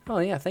Oh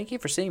yeah, thank you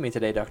for seeing me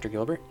today, Dr.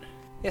 Gilbert.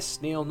 Yes,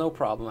 Neil, no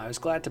problem. I was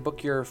glad to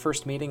book your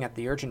first meeting at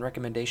the urgent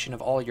recommendation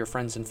of all your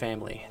friends and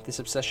family. This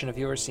obsession of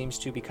yours seems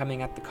to be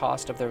coming at the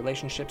cost of the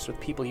relationships with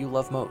people you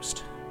love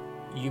most.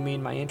 You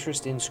mean my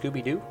interest in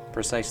Scooby-Doo?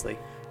 Precisely.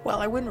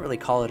 Well, I wouldn't really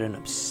call it an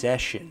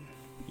obsession.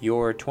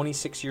 You're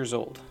 26 years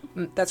old.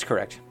 That's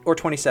correct. Or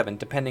 27,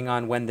 depending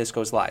on when this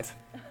goes live.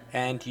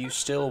 And you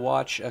still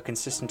watch a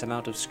consistent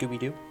amount of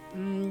Scooby-Doo?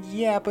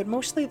 Yeah, but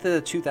mostly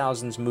the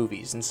 2000s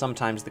movies and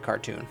sometimes the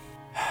cartoon.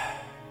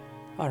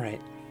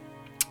 Alright.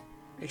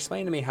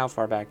 Explain to me how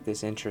far back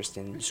this interest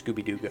in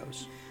Scooby-Doo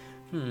goes.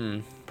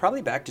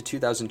 Probably back to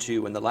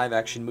 2002 when the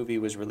live-action movie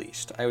was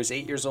released. I was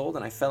 8 years old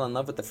and I fell in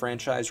love with the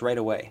franchise right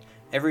away.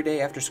 Every day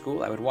after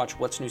school I would watch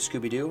What's New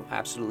Scooby-Doo,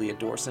 absolutely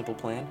adore Simple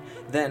Plan.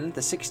 Then the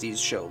 60s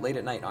show late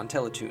at night on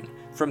Teletoon.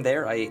 From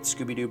there I ate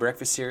Scooby-Doo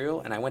breakfast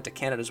cereal and I went to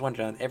Canada's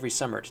Wonderland every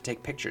summer to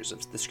take pictures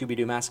of the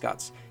Scooby-Doo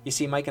mascots. You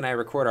see, Mike and I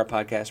record our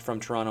podcast from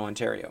Toronto,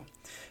 Ontario.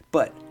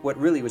 But what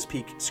really was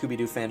peak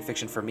Scooby-Doo fan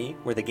fiction for me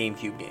were the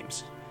GameCube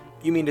games.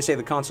 You mean to say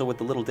the console with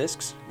the little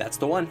discs? That's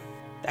the one.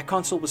 That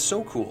console was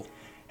so cool.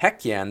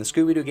 Heck yeah, and the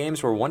Scooby-Doo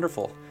games were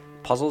wonderful.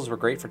 Puzzles were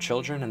great for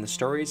children, and the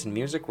stories and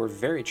music were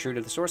very true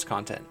to the source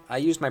content. I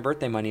used my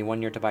birthday money one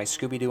year to buy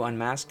Scooby-Doo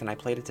Unmasked, and I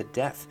played it to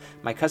death.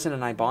 My cousin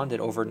and I bonded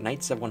over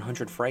Nights of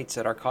 100 Frights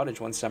at our cottage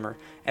one summer.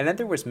 And then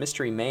there was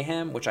Mystery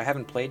Mayhem, which I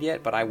haven't played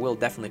yet, but I will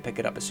definitely pick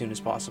it up as soon as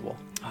possible.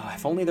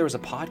 If only there was a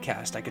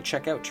podcast I could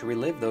check out to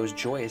relive those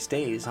joyous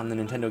days on the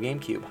Nintendo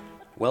GameCube.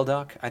 Well,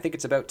 Doc, I think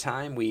it's about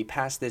time we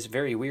pass this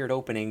very weird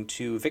opening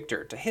to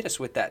Victor to hit us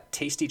with that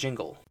tasty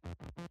jingle.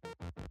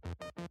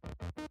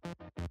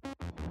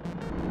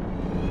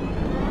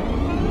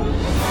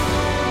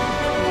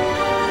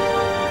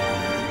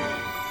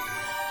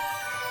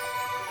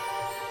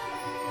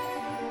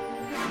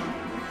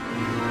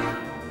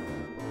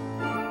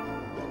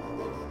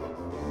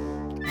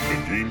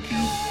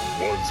 GameCube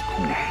was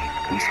cool.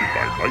 Hosted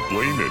by Mike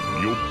Lane and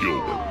Neil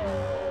Gilbert.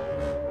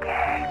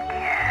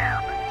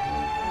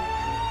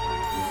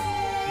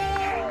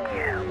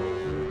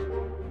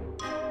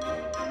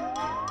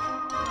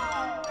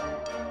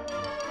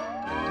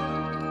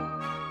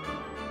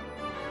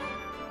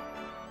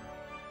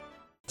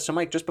 So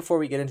Mike, just before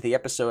we get into the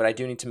episode, I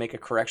do need to make a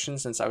correction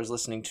since I was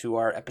listening to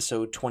our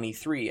episode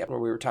 23 where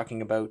we were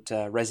talking about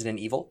Resident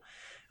Evil.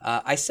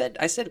 I said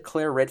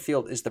Claire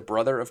Redfield is the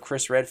brother of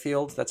Chris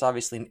Redfield. That's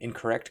obviously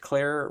incorrect.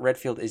 Claire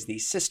Redfield is the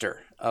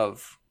sister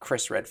of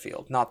Chris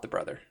Redfield, not the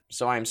brother.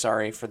 So I'm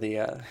sorry for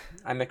the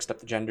I mixed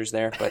up the genders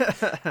there,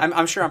 but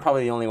I'm sure I'm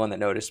probably the only one that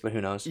noticed, but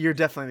who knows? You're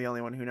definitely the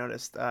only one who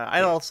noticed.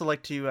 I'd also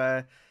like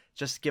to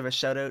just give a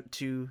shout out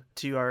to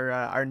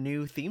our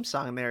new theme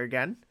song there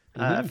again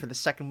for the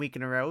second week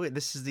in a row.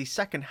 This is the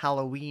second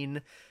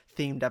Halloween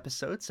themed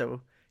episode,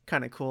 so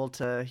kind of cool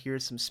to hear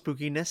some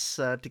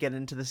spookiness to get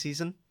into the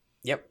season.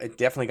 Yep, it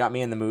definitely got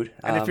me in the mood.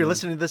 And if you're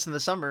listening to this in the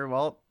summer,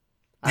 well,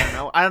 I don't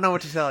know. I don't know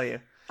what to tell you.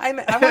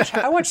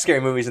 I watch scary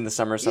movies in the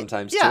summer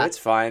sometimes too. It's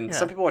fine. Yeah.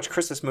 Some people watch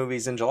Christmas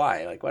movies in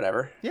July, like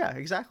whatever. Yeah,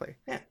 exactly.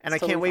 Yeah, and I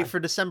can't wait for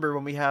December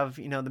when we have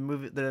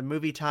the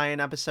movie tie-in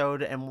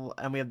episode and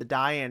we have the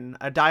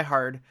Die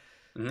Hard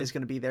is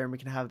going to be there, and we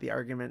can have the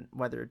argument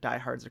whether Die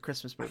Hard's a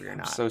Christmas movie or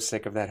not. I'm so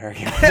sick of that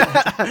argument.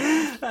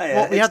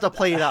 Well, we have to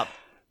play it up.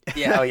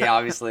 Yeah,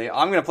 obviously.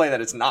 I'm going to play that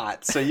it's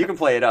not, so you can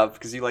play it up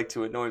because you like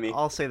to annoy me.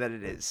 I'll say that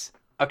it is.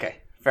 Okay,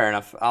 fair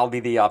enough. I'll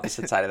be the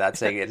opposite side of that,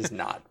 saying it is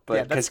not.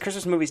 But because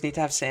Christmas movies need to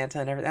have Santa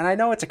and everything. And I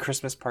know it's a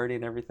Christmas party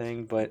and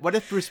everything, but... What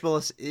if Bruce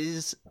Willis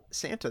is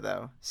Santa,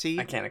 though? See?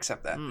 I can't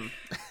accept that.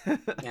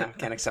 Yeah, I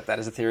can't accept that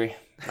as a theory.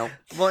 Nope.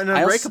 Well, in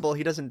Unbreakable,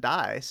 he doesn't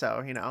die,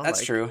 so,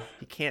 That's true.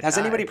 He can't Has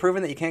die. anybody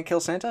proven that you can't kill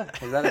Santa?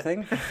 Is that a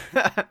thing?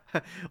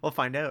 We'll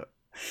find out.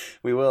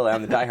 We will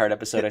on the Die Hard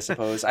episode, I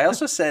suppose. I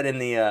also said in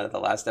the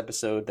last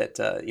episode that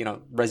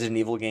Resident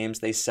Evil games,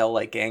 they sell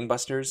like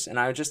gangbusters, and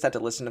I just had to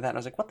listen to that and I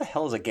was like, what the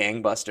hell is a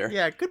gangbuster?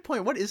 Yeah, good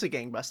point. What is a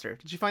gangbuster?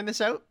 Did you find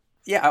this out?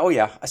 Yeah, oh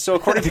yeah. So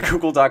according to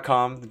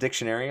Google.com, the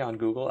dictionary on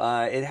Google,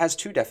 it has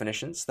two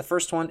definitions. The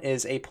first one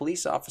is a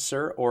police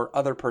officer or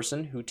other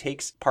person who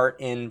takes part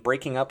in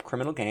breaking up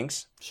criminal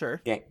gangs.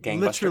 Sure.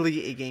 Gangbuster.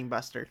 Literally a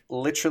gangbuster.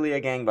 Literally a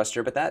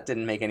gangbuster, but that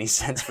didn't make any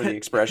sense for the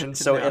expression.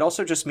 So It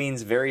also just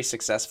means very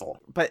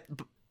successful. But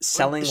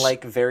selling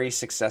like very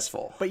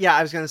successrill. But yeah,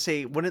 I was going to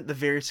say, wouldn't the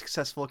very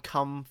successful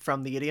come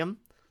from the idiom?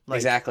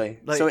 Exactly.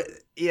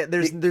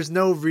 There's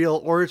no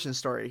real origin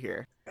story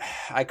here.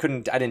 I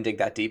didn't dig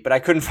that deep, but I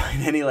couldn't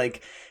find any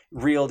like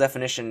real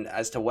definition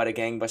as to what a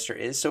gangbuster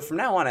is. So from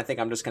now on, I think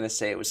I'm just going to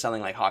say it was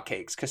selling like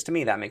hotcakes, because to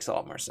me that makes a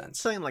lot more sense.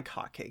 Selling like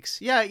hotcakes.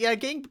 Yeah.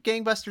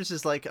 Gangbusters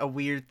is like a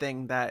weird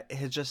thing that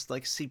has just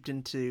like seeped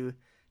into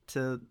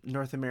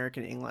North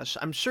American English.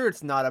 I'm sure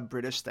it's not a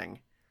British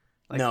thing.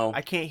 Like, No.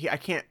 I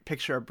can't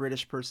picture a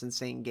British person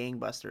saying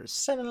gangbusters.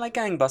 Selling like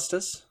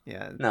gangbusters.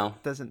 Yeah. No.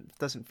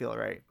 Doesn't feel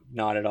right.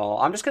 Not at all.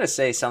 I'm just going to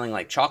say selling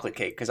like chocolate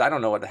cake because I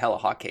don't know what the hell a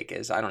hot cake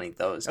is. I don't eat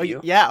those. Do you?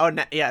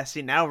 Yeah. Yeah.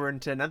 See, now we're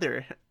into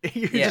another.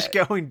 You're just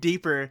going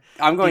deeper.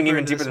 I'm going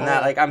even deeper than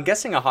that. Like, I'm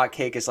guessing a hot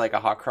cake is like a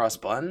hot cross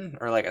bun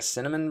or like a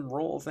cinnamon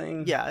roll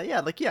thing. Yeah. Yeah.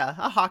 Like, yeah,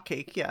 a hot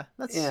cake. Yeah.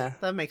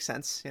 That makes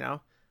sense. Yeah.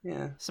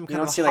 Some You kind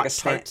don't of a see hot like a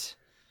tart.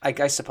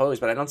 I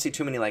suppose, but I don't see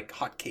too many like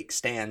hot cake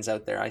stands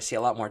out there. I see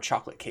a lot more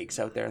chocolate cakes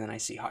out there than I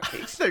see hot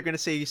cakes. They're going to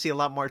say you see a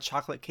lot more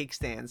chocolate cake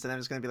stands, and I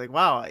was going to be like,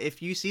 wow,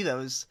 if you see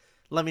those,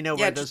 let me know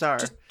where those are.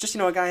 Just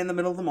a guy in the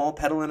middle of the mall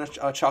peddling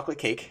a chocolate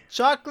cake.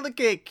 Chocolate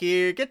cake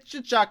here, get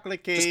your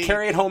chocolate cake. Just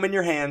carry it home in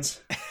your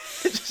hands.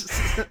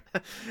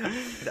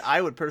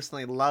 I would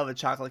personally love a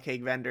chocolate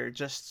cake vendor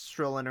just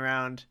strolling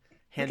around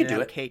handing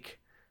out cake.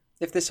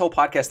 If this whole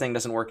podcast thing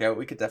doesn't work out,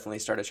 we could definitely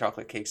start a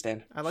chocolate cake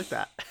stand. I like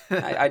that.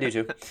 I do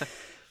too.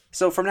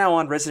 So from now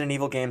on, Resident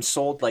Evil games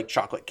sold like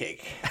chocolate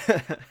cake.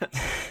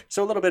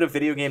 So a little bit of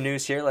video game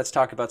news here. Let's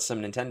talk about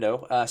some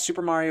Nintendo.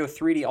 Super Mario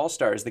 3D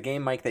All-Stars, the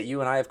game, Mike, that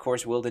you and I, of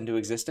course, willed into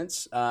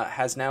existence,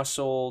 has now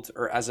sold,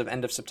 or as of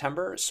end of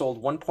September,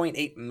 sold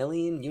 1.8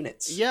 million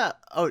units. Yeah.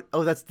 Oh,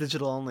 that's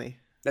digital only.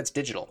 That's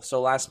digital.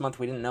 So last month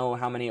we didn't know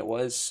how many it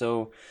was,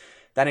 so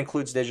that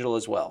includes digital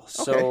as well.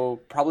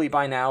 So probably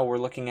by now we're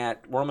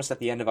almost at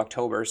the end of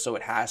October, so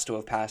it has to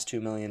have passed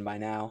 2 million by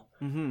now.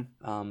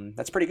 Mm-hmm.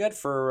 That's pretty good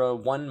for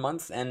 1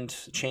 month and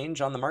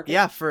change on the market.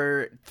 Yeah,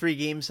 for 3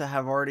 games that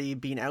have already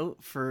been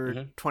out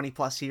for 20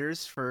 plus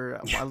years for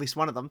at least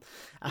one of them.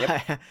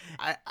 Yep.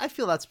 I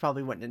feel that's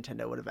probably what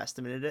Nintendo would have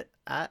estimated it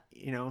at,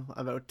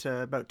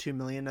 about 2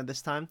 million at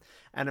this time.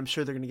 And I'm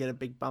sure they're going to get a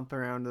big bump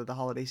around the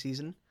holiday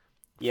season.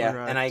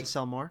 To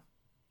sell more.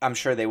 I'm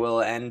sure they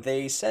will, and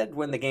they said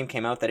when the game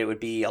came out that it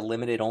would be a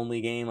limited-only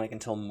game, like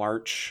until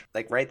March.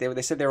 Like, right?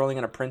 They said they were only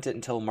going to print it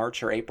until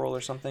March or April or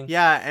something.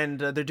 Yeah, and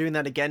they're doing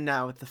that again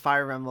now with the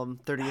Fire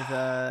Emblem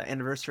 30th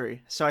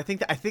anniversary. So I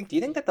think. Do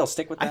you think that they'll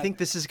stick with that? I think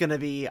this is going to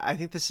be. I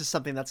think this is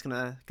something that's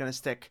gonna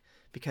stick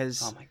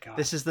because oh my God,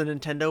 this is the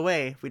Nintendo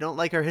way. We don't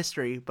like our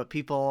history, but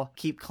people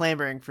keep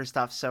clamoring for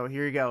stuff. So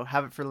here you go.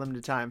 Have it for a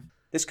limited time.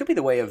 This could be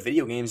the way of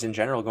video games in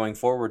general going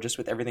forward, just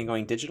with everything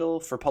going digital,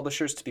 for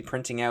publishers to be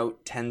printing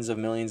out tens of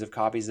millions of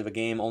copies of a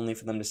game only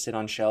for them to sit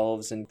on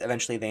shelves, and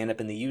eventually they end up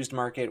in the used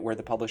market where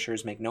the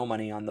publishers make no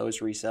money on those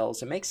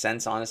resales. It makes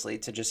sense, honestly,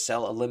 to just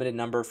sell a limited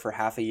number for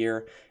half a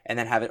year and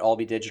then have it all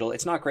be digital.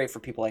 It's not great for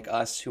people like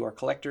us who are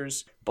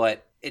collectors,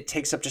 but it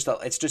takes up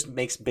it just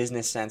makes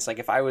business sense. Like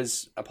if I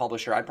was a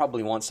publisher, I'd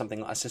probably want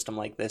a system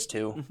like this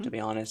too, to be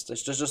honest.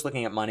 It's just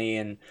looking at money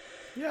and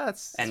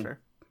that's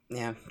fair.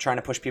 Yeah, trying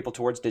to push people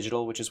towards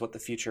digital, which is what the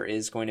future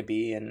is going to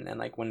be. And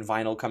like when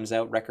vinyl comes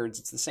out, records,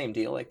 it's the same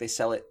deal. Like they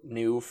sell it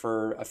new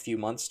for a few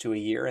months to a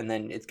year, and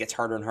then it gets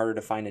harder and harder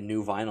to find a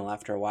new vinyl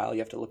after a while.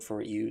 You have to look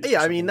for it used.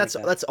 Yeah, I mean, that's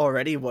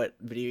already what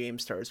video game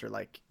stores are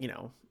like,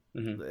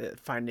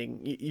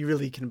 finding. You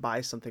really can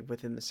buy something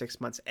within the 6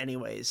 months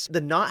anyways.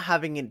 The not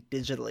having it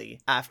digitally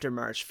after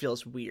March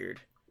feels weird.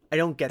 I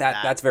don't get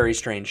that. That's very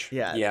strange.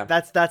 Yeah.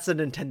 That's a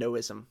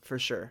Nintendoism for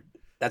sure.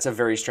 That's a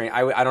very strange.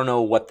 I don't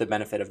know what the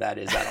benefit of that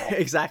is at all.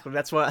 Exactly.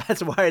 That's why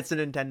it's a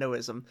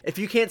Nintendoism. If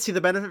you can't see the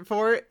benefit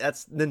for it,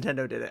 that's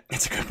Nintendo did it.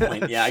 It's a good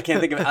point. Yeah, I can't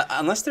think of it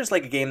unless there's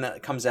like a game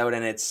that comes out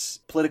and it's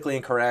politically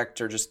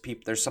incorrect or just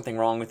there's something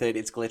wrong with it.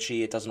 It's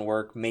glitchy. It doesn't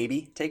work.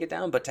 Maybe take it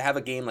down. But to have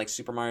a game like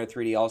Super Mario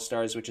 3D All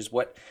Stars, which is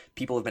what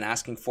people have been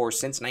asking for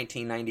since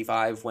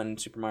 1995 when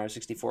Super Mario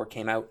 64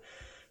 came out.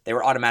 They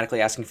were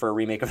automatically asking for a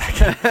remake of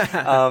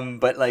that game.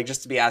 But like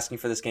just to be asking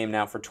for this game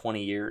now for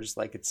 20 years,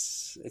 like it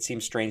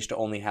seems strange to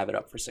only have it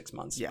up for 6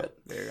 months. Yeah, but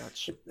very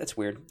much. That's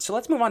weird. So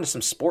let's move on to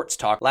some sports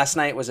talk. Last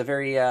night was a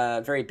very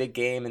very big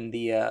game in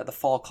the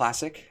Fall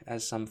Classic,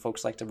 as some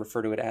folks like to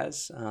refer to it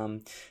as.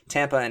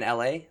 Tampa and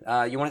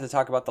LA. You wanted to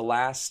talk about the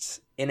last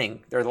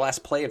inning, or the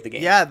last play of the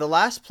game. Yeah, the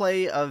last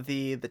play of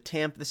the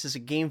Tampa. This is a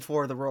Game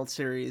 4 of the World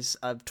Series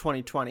of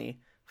 2020.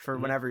 For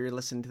whenever you're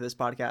listening to this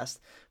podcast.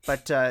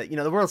 But,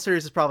 the World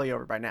Series is probably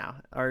over by now,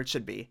 or it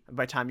should be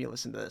by the time you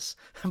listen to this.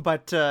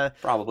 But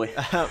probably.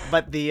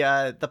 But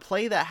the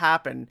play that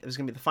happened, it was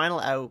going to be the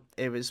final out.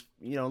 It was,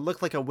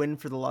 looked like a win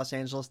for the Los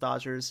Angeles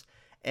Dodgers.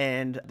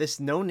 And this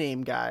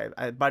no-name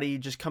guy, Buddy,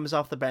 just comes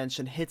off the bench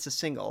and hits a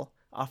single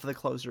off of the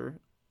closer.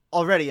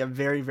 Already a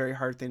very, very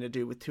hard thing to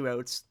do with 2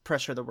 outs,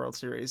 pressure the World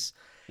Series.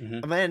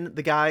 Mm-hmm. And then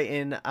the guy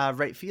in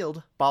right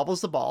field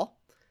bobbles the ball.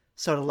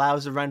 So it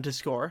allows a run to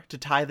score to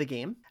tie the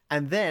game.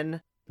 And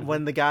then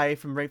when the guy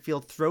from right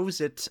field throws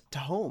it to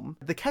home,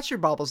 the catcher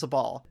bobbles the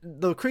ball.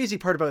 The crazy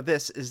part about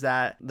this is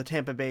that the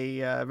Tampa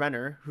Bay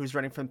runner, who's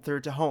running from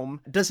third to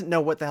home, doesn't know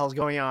what the hell's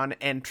going on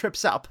and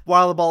trips up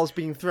while the ball is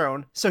being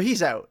thrown. So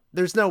he's out.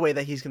 There's no way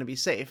that he's going to be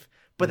safe.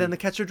 But then the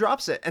catcher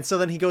drops it. And so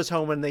then he goes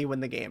home and they win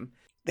the game.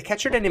 The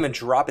catcher didn't even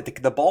drop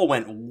it. The ball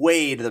went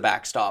way to the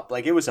backstop.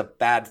 Like, it was a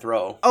bad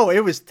throw. Oh,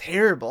 it was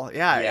terrible.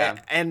 Yeah.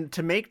 And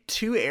to make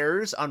 2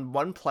 errors on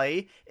one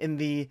play in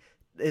the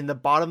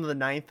bottom of the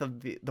 9th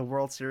of the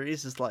World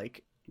Series is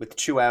like with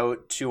 2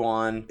 out, 2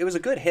 on. It was a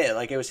good hit.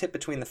 Like, it was hit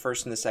between the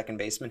first and the second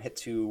baseman, hit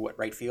to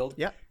right field.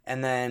 Yeah.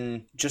 And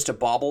then just a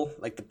bobble,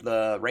 like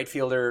the right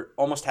fielder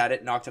almost had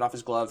it, knocked it off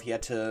his glove. He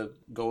had to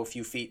go a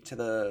few feet to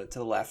the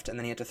left, and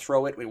then he had to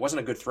throw it. It wasn't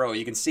a good throw.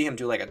 You can see him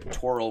do like a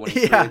twirl when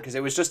he threw it, because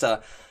it was just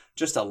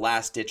a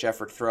last-ditch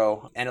effort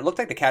throw. And it looked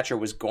like the catcher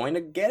was going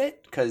to get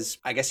it, because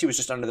I guess he was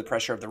just under the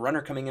pressure of the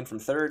runner coming in from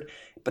third.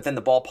 But then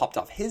the ball popped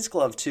off his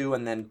glove, too,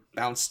 and then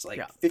bounced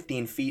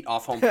 15 feet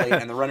off home plate,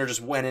 and the runner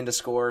just went in to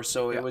score.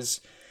 So it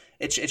was...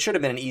 It should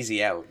have been an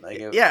easy out.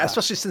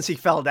 Especially since he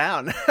fell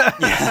down.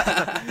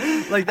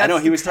 Yeah. Like, that's I know,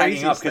 he was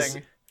tagging up, because...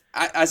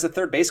 as a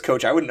third base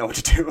coach, I wouldn't know what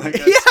to do. Like,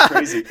 that's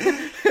crazy.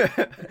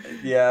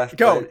 Yeah.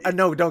 Go.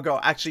 No, don't go.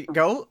 Actually,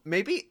 go.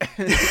 Maybe.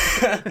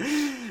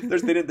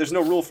 There's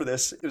no rule for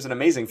this. It was an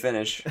amazing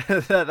finish.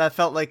 That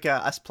felt like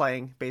us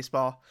playing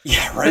baseball.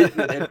 Yeah, right.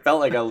 It felt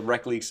like a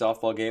rec league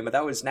softball game, but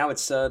now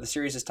it's the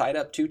series is tied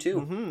up 2-2.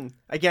 Mm-hmm.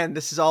 Again,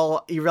 this is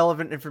all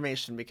irrelevant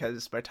information,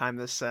 because by the time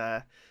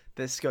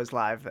this goes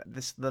live,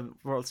 the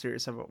World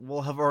Series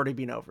will have already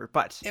been over.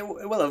 But it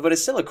will have, but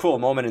it's still a cool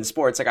moment in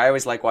sports. Like, I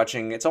always like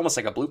watching. It's almost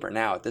like a blooper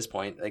now at this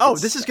point. Like,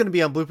 this is going to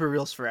be on blooper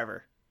reels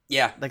forever.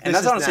 Yeah, like, and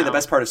that's honestly the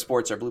best part of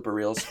sports are blooper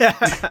reels.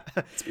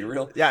 Let's be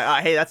real. Yeah,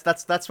 hey,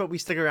 that's what we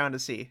stick around to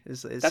see.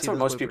 Is that's what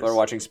most people are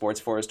watching sports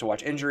for, is to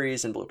watch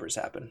injuries and bloopers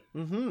happen.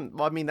 Mm-hmm.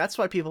 Well, I mean, that's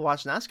why people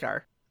watch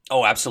NASCAR.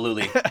 Oh,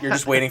 absolutely. You're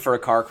just waiting for a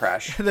car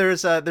crash.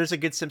 There's a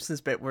good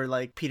Simpsons bit where,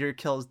 like, Peter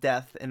kills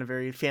Death in a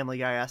very Family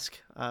Guy-esque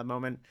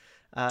moment.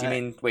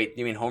 Do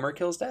you mean Homer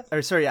kills Death?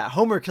 Or sorry, yeah,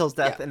 Homer kills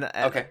Death, yeah.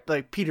 and okay.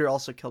 Like, Peter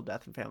also killed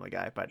Death in Family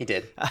Guy, but he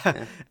did.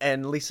 Yeah.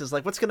 And Lisa's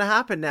like, "What's gonna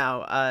happen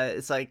now?"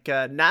 It's like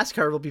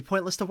NASCAR will be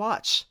pointless to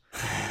watch.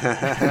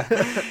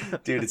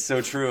 Dude, it's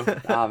so true.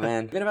 Oh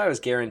man, even if I was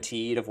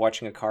guaranteed of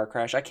watching a car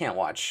crash, I can't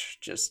watch.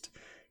 Just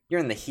you're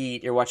in the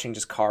heat, you're watching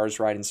just cars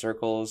ride in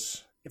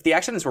circles. If the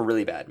accidents were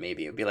really bad,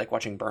 maybe it would be like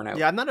watching Burnout.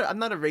 Yeah, I'm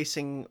not a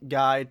racing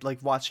guy,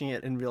 like watching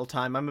it in real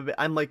time.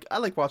 I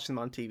like watching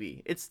them on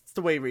TV. It's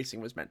the way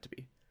racing was meant to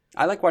be.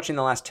 I like watching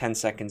the last 10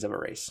 seconds of a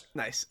race.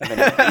 Nice. You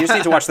just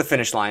need to watch the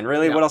finish line.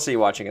 Really? Yep. What else are you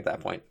watching at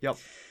that point? Yep.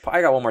 I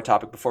got one more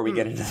topic before we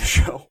get into the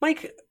show.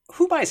 Mike,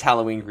 who buys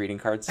Halloween greeting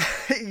cards?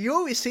 You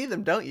always see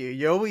them, don't you?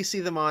 You always see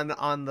them on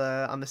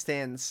the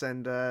stands,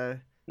 and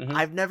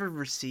I've never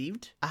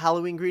received a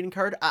Halloween greeting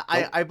card.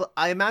 I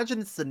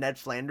imagine it's the Ned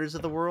Flanders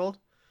of the world.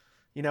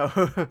 You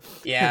know?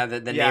 Yeah,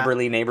 the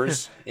neighborly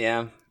neighbors.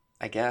 Yeah.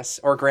 I guess,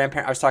 or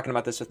grandparents. I was talking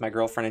about this with my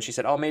girlfriend, and she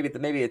said, "Oh, maybe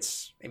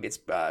it's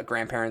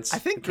grandparents." I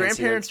think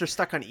grandparents are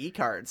stuck on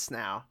e-cards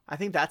now. I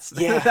think that's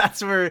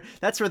where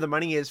the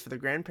money is for the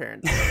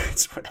grandparents.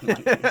 That's where the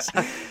money is.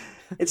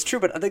 It's true,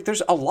 but like,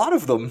 there's a lot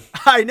of them.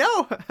 I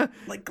know.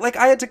 like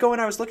I had to go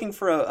and I was looking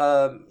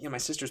for my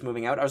sister's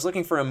moving out. I was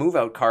looking for a move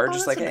out card,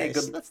 just like, hey,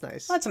 good. That's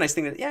nice. That's a nice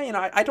thing.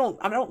 I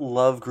don't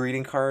love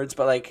greeting cards,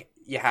 but like,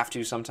 you have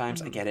to sometimes.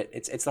 Mm-hmm. I get it.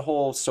 It's the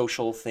whole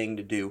social thing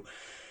to do.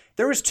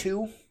 There was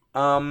 2.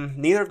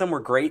 Neither of them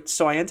were great,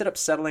 so I ended up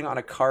settling on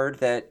a card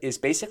that is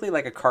basically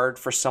like a card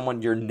for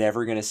someone you're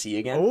never gonna see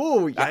again.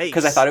 Oh, yikes!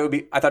 Because I thought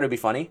it would be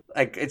funny.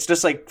 Like, it's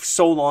just like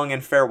so long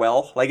and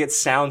farewell. Like, it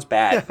sounds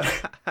bad,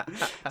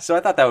 so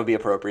I thought that would be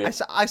appropriate.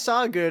 I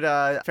saw a good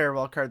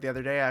farewell card the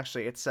other day.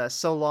 Actually, it's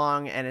so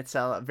long, and it's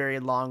a very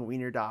long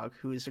wiener dog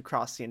who is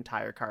across the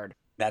entire card.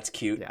 That's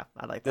cute. Yeah,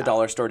 I like that. The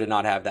dollar dollar store did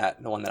not have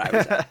that. The one that I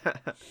was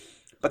at.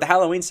 But the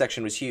Halloween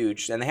section was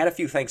huge, and they had a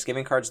few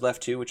Thanksgiving cards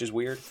left too, which is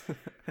weird.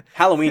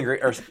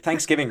 Or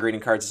Thanksgiving greeting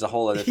cards is a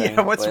whole other thing.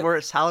 Yeah, what's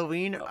worse,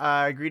 Halloween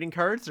greeting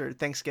cards or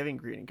Thanksgiving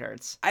greeting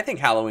cards? I think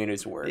Halloween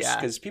is worse,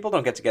 because people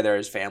don't get together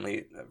as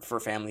family for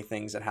family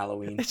things at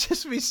Halloween. It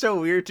just be so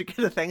weird to get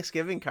a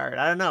Thanksgiving card.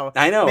 I don't know.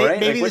 I know, right?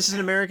 Maybe this is an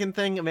American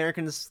thing.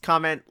 Americans,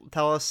 comment,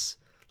 tell us,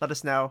 let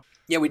us know.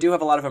 Yeah, we do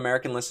have a lot of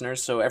American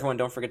listeners, so everyone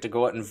don't forget to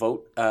go out and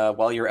vote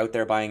while you're out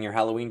there buying your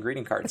Halloween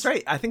greeting cards. That's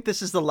right. I think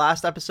this is the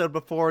last episode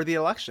before the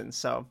election,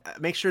 so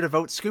make sure to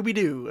vote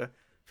Scooby-Doo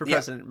for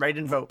president. Write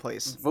and vote,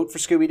 please. Vote for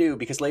Scooby-Doo,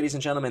 because, ladies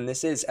and gentlemen,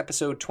 this is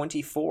episode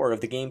 24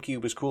 of the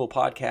GameCube Was Cool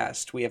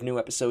podcast. We have new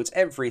episodes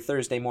every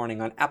Thursday morning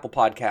on Apple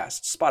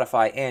Podcasts,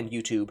 Spotify, and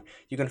YouTube.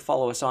 You can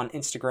follow us on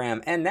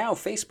Instagram and now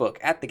Facebook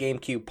at the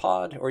GameCube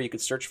Pod, or you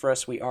could search for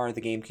us. We are the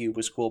GameCube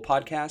Was Cool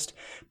podcast.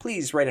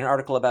 Please write an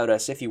article about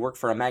us if you work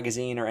for a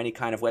magazine or any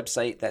kind of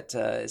website that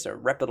is a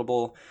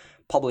reputable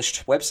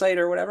published website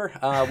or whatever.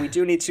 We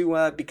do need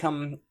to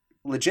become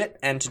legit,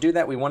 and to do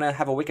that we want to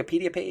have a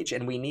Wikipedia page,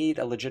 and we need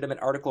a legitimate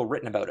article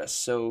written about us,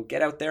 so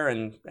get out there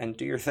and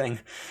do your thing.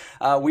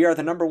 We are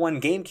the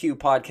 #1 GameCube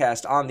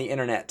podcast on the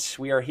internet.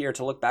 We are here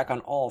to look back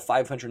on all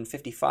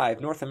 555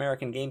 North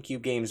American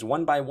GameCube games,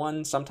 1 by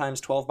 1,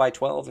 sometimes 12 by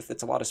 12 if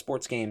it's a lot of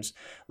sports games.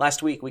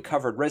 Last week we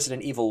covered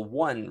Resident Evil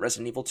 1,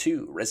 Resident Evil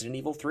 2, Resident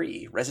Evil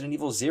 3, Resident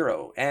Evil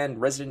 0, and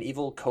Resident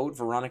Evil Code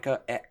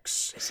Veronica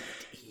X.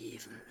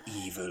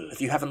 Evil.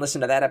 If you haven't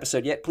listened to that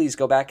episode yet, please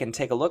go back and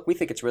take a look. We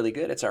think it's really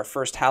good. It's our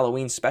first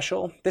Halloween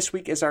special. This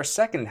week is our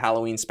second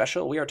Halloween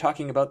special. We are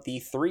talking about the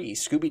 3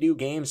 Scooby-Doo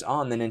games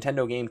on the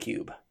Nintendo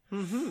GameCube.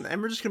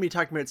 And we're just going to be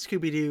talking about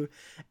Scooby-Doo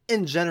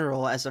in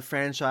general as a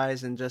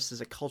franchise and just as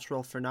a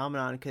cultural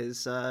phenomenon,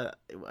 because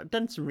I've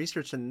done some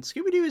research, and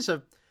Scooby-Doo is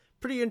a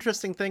pretty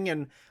interesting thing,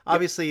 and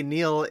obviously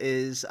Neil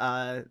is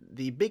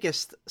the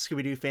biggest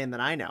Scooby-Doo fan that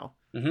I know.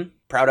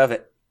 Proud of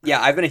it. Yeah,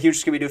 I've been a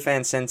huge Scooby-Doo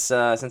fan since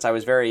I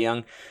was very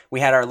young. We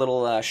had our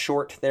little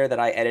short there that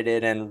I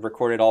edited and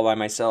recorded all by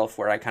myself,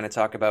 where I kind of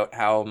talk about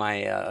how my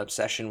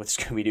obsession with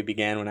Scooby-Doo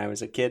began when I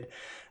was a kid.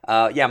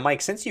 Yeah,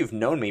 Mike, since you've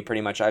known me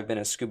pretty much, I've been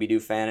a Scooby-Doo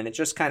fan, and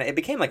it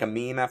became like a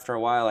meme after a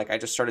while. Like, I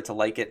just started to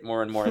like it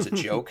more and more as a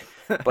joke,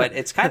 but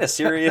it's kind of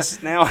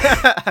serious now.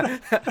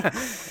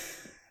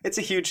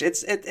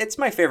 It's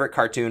my favorite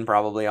cartoon,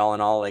 probably, all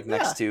in all, like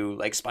next to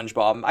like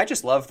SpongeBob. I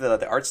just love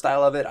the art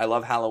style of it. I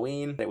love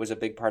Halloween. It was a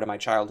big part of my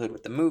childhood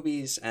with the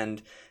movies,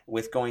 and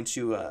with going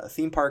to a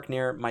theme park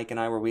near Mike and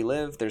I where we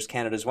live. There's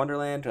Canada's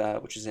Wonderland,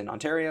 which is in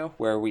Ontario,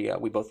 where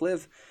we both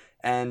live.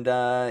 And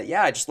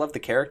I just love the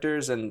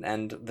characters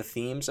and the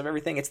themes of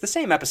everything. It's the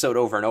same episode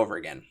over and over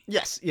again.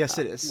 Yes,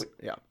 it is.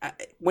 Yeah.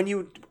 When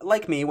you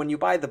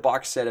buy the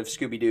box set of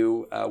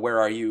Scooby-Doo, Where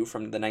Are You,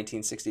 from the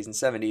 1960s and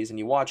 70s, and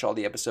you watch all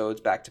the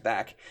episodes back to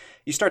back,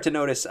 you start to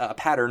notice a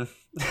pattern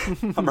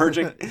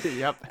emerging.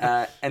 Yep.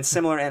 And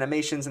similar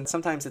animations, and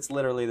sometimes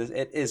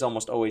it is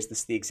almost always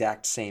the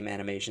exact same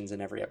animations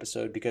in every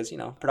episode, because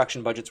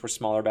production budgets were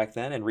smaller back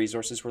then and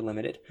resources were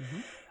limited.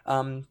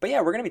 But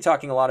yeah, we're going to be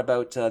talking a lot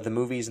about the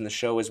movies and the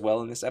show as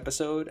well in this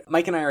episode.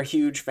 Mike and I are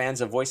huge fans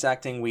of voice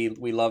acting.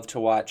 We love to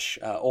watch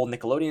old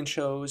Nickelodeon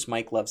shows.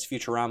 Mike loves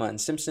Futurama and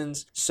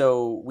Simpsons,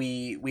 so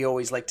we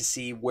always like to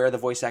see where the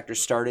voice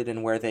actors started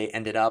and where they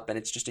ended up. And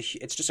it's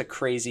just a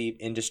crazy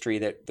industry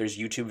that there's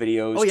YouTube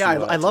videos. Oh yeah,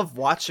 I love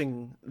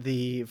watching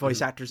the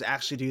voice actors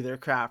actually do their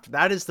craft.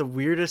 That is the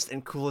weirdest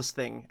and coolest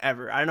thing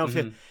ever. I don't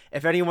know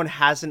if anyone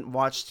hasn't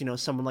watched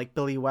someone like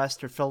Billy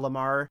West or Phil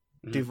Lamar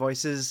do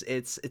voices,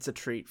 it's a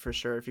treat for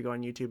sure if you go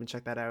on YouTube and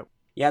check that out.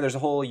 Yeah, there's a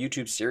whole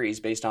YouTube series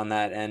based on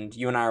that, and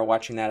you and I are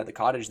watching that at the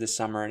cottage this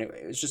summer, and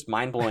it was just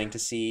mind-blowing to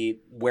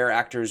see where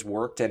actors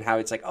worked and how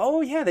it's like,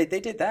 oh yeah, they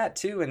did that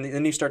too, and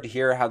then you start to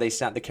hear how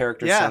the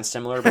characters sound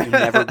similar, but you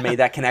never made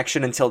that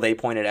connection until they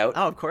point it out.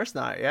 Oh, of course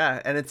not,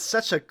 yeah, and it's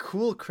such a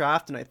cool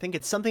craft, and I think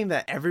it's something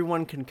that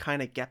everyone can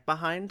kind of get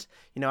behind.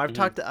 I've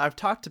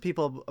talked to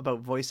people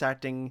about voice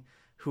acting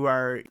who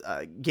are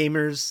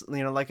gamers,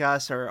 like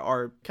us,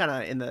 or kind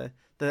of in the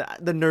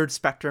nerd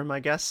spectrum, I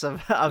guess,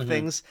 of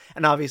things.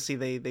 And obviously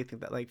they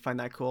think that, find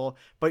that cool.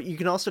 But you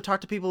can also talk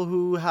to people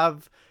who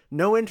have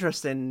no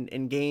interest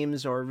in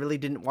games or really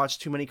didn't watch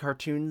too many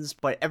cartoons,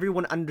 but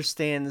everyone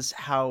understands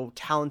how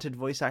talented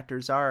voice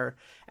actors are.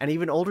 And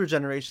even older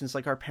generations,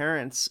 like our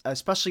parents,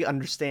 especially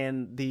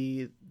understand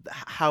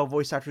how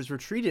voice actors were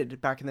treated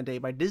back in the day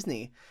by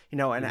Disney,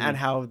 and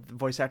how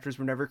voice actors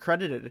were never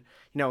credited.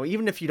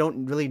 Even if you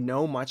don't really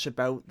know much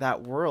about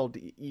that world,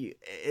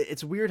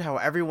 it's weird how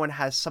everyone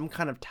has some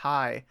kind of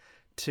tie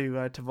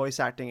to voice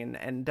acting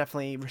and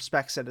definitely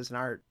respects it as an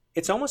art.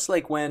 It's almost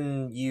like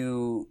when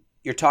you're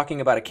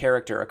talking about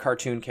a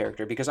cartoon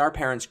character, because our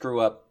parents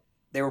grew up,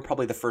 they were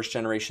probably the first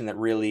generation that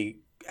really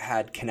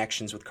had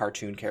connections with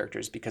cartoon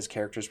characters, because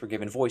characters were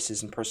given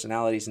voices and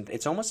personalities, and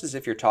it's almost as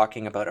if you're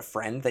talking about a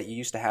friend that you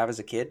used to have as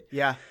a kid.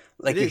 Yeah.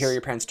 Like you hear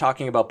your parents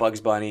talking about Bugs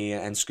Bunny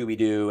and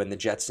Scooby-Doo and the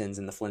Jetsons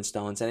and the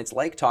Flintstones, and it's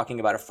like talking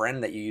about a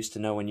friend that you used to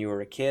know when you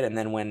were a kid, and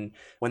then when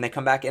they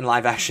come back in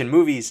live action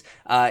movies,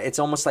 it's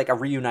almost like a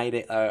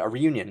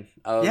reunion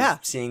of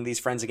seeing these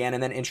friends again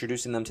and then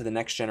introducing them to the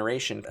next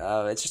generation.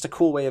 It's just a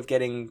cool way of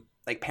getting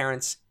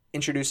parents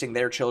introducing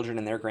their children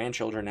and their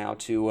grandchildren now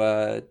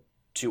to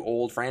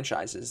old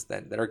franchises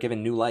that are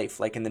given new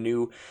life, like in the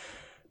new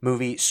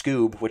movie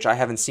Scoob, which I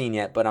haven't seen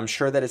yet, but I'm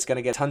sure that it's going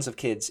to get tons of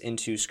kids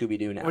into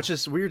Scooby-Doo now. Which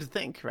is weird to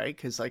think, right?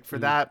 Because for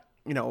that,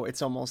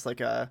 it's almost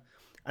like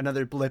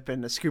another blip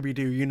in the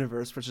Scooby-Doo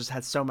universe, which has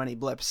had so many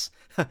blips.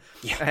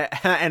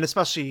 And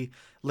especially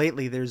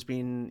lately, there's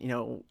been,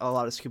 a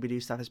lot of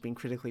Scooby-Doo stuff has been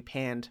critically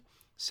panned.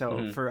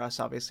 So for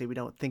us, obviously, we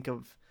don't think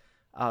of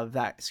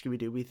that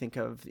Scooby-Doo. We think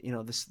of the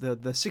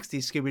 60s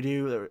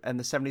Scooby-Doo and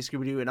the 70s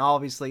Scooby-Doo, and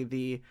obviously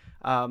the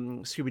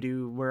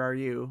Scooby-Doo Where Are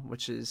You,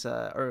 which is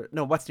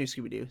What's New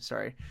Scooby-Doo,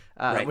 sorry,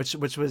 right.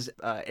 which was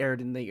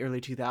aired in the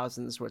early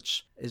 2000s,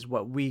 which is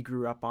what we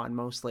grew up on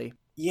mostly.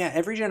 Yeah,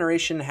 every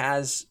generation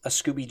has a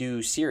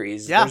Scooby-Doo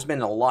series. Yeah. There's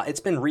been a lot.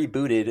 It's been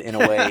rebooted in a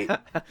way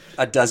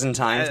a dozen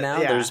times now.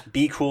 There's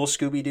Be Cool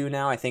Scooby-Doo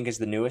now, I think, is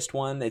the newest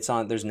one. There's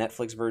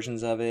Netflix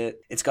versions of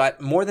it. It's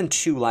got more than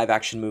 2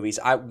 live-action movies.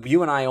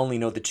 You and I only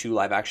know the 2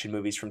 live-action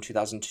movies from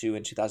 2002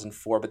 and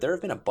 2004, but there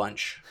have been a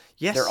bunch.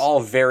 Yes. They're all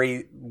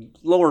very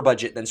lower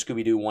budget than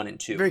Scooby-Doo 1 and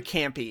 2. Very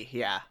campy,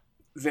 yeah.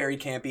 Very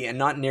campy, and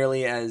not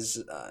nearly as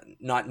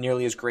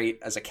great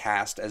as a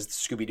cast as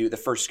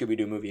the first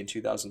Scooby-Doo movie in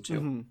 2002.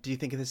 Mm-hmm. Do you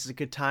think this is a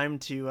good time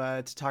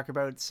to talk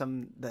about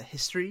the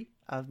history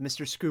of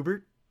Mr.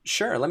 Scoobert?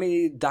 Sure. Let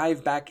me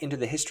dive back into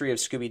the history of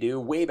Scooby-Doo,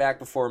 way back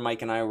before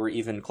Mike and I were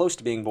even close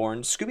to being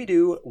born.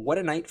 Scooby-Doo, What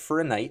a Night for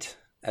a Night,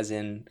 as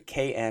in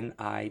Knight,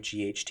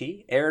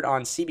 aired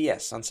on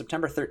CBS on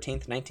September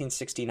 13th,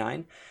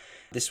 1969.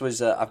 This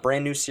was a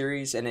brand new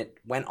series, and it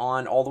went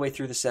on all the way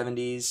through the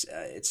 70s.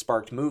 It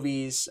sparked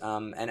movies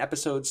and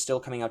episodes still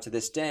coming out to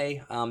this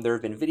day. There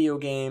have been video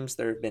games.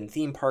 There have been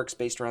theme parks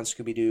based around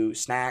Scooby-Doo,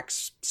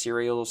 snacks,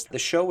 cereals. The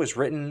show was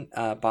written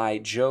by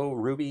Joe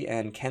Ruby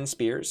and Ken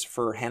Spears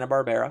for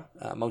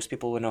Hanna-Barbera. Most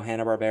people would know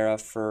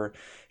Hanna-Barbera for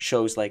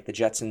shows like The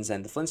Jetsons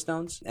and The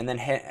Flintstones. And then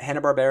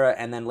Hanna-Barbera,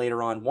 and then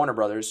later on Warner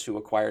Brothers, who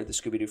acquired the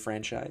Scooby-Doo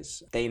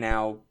franchise. They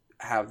now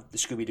have the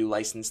Scooby-Doo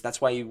license.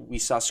 That's why we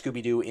saw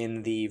Scooby-Doo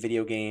in the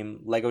video game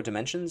Lego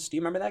Dimensions. Do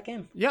you remember that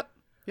game? Yep.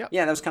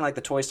 Yeah, that was kind of like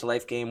the Toys to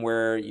Life game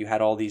where you had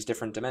all these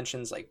different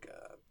dimensions, like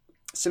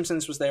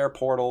Simpsons was there,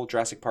 Portal,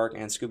 Jurassic Park,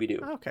 and Scooby-Doo.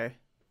 Okay.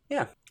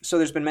 Yeah. So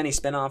there's been many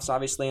spin-offs,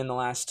 obviously, in the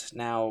last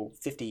now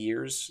 50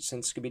 years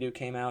since Scooby-Doo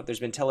came out. There's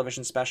been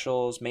television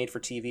specials,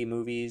 made-for-TV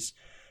movies.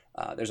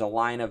 There's a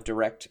line of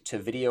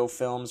direct-to-video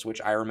films,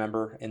 which I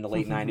remember in the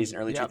late 90s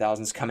and early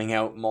 2000s coming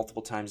out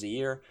multiple times a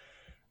year.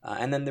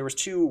 And then there was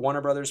 2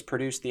 Warner Brothers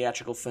produced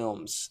theatrical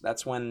films.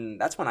 That's when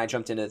I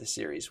jumped into the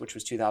series, which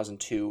was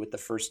 2002 with the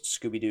first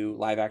Scooby-Doo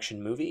live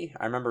action movie.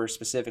 I remember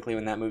specifically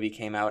when that movie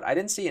came out. I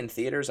didn't see it in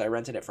theaters. I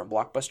rented it from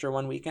Blockbuster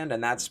one weekend,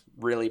 and that's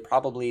really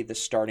probably the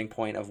starting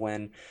point of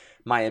when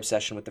my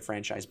obsession with the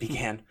franchise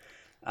began.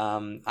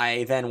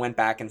 I then went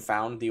back and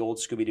found the old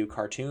Scooby-Doo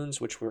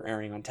cartoons, which were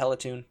airing on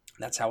Teletoon.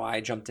 That's how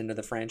I jumped into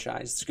the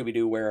franchise.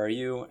 Scooby-Doo, Where Are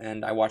You?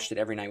 And I watched it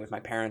every night with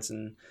my parents,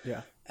 and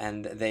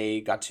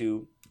they got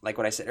to, like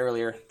what I said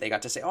earlier, they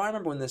got to say, oh, I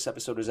remember when this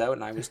episode was out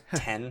and I was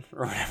 10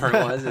 or whatever it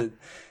was.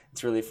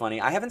 It's really funny.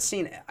 I have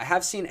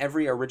seen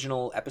every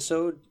original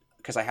episode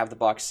because I have the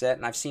box set,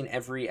 and I've seen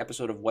every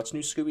episode of What's New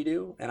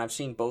Scooby-Doo, and I've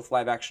seen both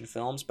live action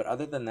films. But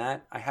other than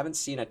that, I haven't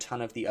seen a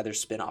ton of the other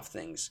spin-off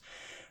things.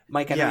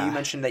 Mike, I know you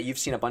mentioned that you've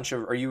seen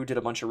you did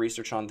a bunch of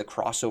research on the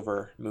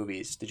crossover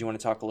movies. Did you want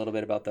to talk a little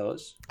bit about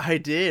those? I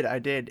did.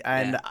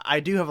 And I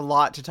do have a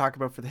lot to talk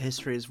about for the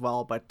history as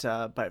well, but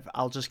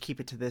I'll just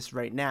keep it to this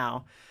right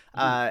now.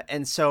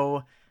 And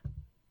so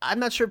I'm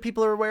not sure if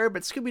people are aware,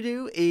 but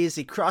Scooby-Doo is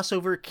a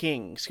crossover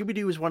king.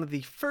 Scooby-Doo is one of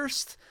the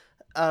first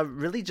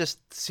really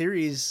just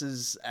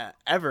series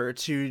ever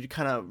to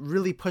kind of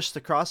really push the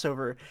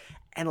crossover.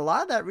 And a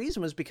lot of that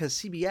reason was because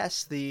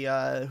CBS,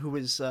 who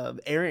was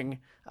airing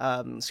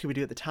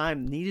Scooby-Doo at the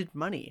time, needed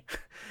money.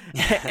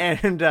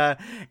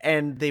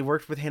 and they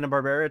worked with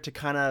Hanna-Barbera to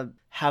kind of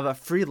have a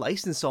free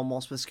license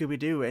almost with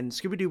Scooby-Doo, and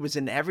Scooby-Doo was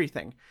in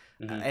everything.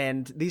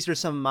 And these are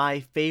some of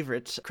my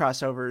favorite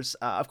crossovers.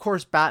 Of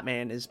course,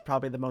 Batman is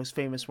probably the most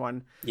famous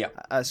one. Yeah.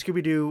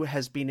 Scooby-Doo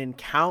has been in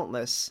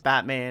countless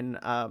Batman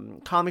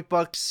comic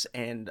books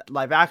and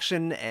live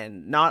action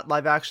and not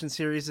live action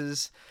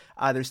series.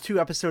 There's 2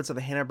 episodes of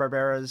the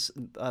Hanna-Barbera's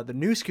the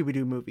new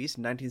Scooby-Doo movies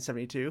in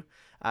 1972.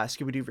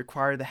 Scooby-Doo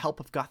required the help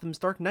of Gotham's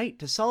Dark Knight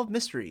to solve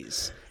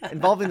mysteries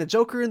involving the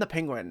Joker and the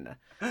Penguin.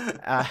 It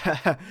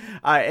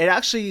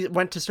actually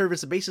went to serve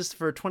as a basis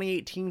for a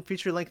 2018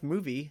 feature-length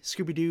movie,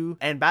 Scooby-Doo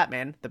and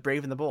Batman, The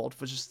Brave and the Bold,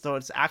 so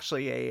it's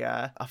actually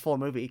a full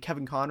movie.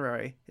 Kevin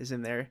Conroy is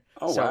in there.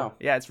 Oh, so, wow.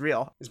 Yeah, it's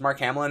real. Is Mark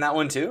Hamill in that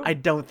one too? I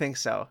don't think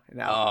so.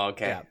 No. Oh,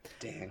 okay. Yeah.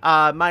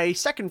 Dang. My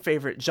second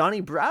favorite, Johnny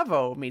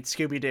Bravo meets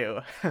Scooby-Doo.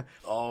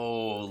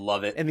 Oh,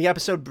 love it. In the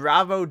episode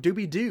Bravo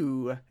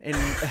Dooby-Doo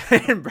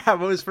in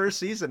Bravo's first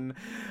season.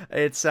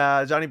 It's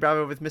Johnny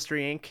Bravo with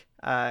Mystery Inc.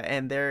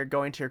 And they're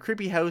going to a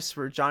creepy house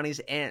where Johnny's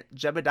aunt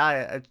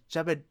Jebediah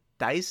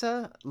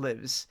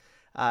lives.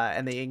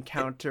 And they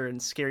encounter a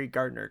scary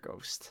gardener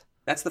ghost.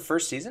 That's the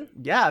first season?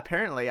 Yeah,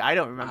 apparently. I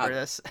don't remember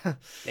this.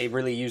 They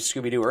really used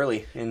Scooby-Doo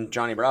early in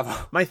Johnny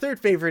Bravo. My third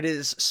favorite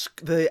is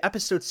the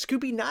episode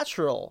Scooby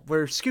Natural,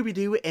 where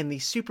Scooby-Doo and the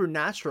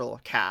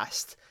Supernatural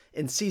cast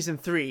in season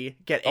 3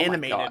 get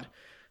animated.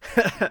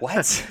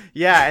 What?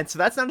 Yeah, and so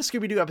that's not a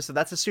Scooby-Doo episode.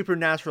 That's a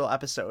Supernatural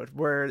episode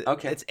where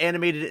it's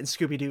animated and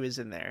Scooby-Doo is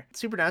in there.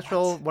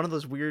 Supernatural, one of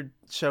those weird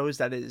shows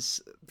that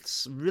is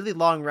really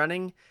long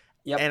running,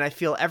 and I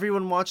feel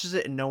everyone watches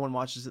it and no one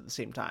watches it at the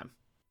same time.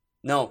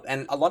 No,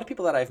 and a lot of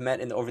people that I've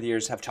met over the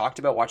years have talked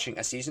about watching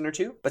a season or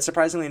 2, but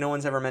surprisingly, no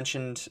one's ever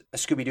mentioned a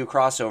Scooby-Doo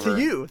crossover.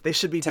 To you, they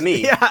should be to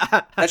me.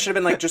 Yeah. That should have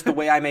been like just the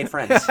way I made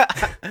friends.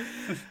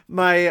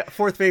 My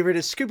fourth favorite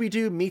is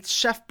Scooby-Doo meets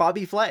Chef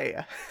Bobby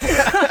Flay.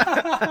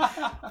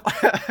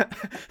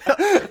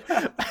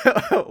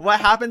 What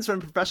happens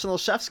when professional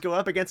chefs go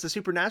up against the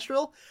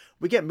supernatural?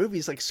 We get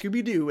movies like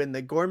Scooby-Doo and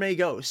the Gourmet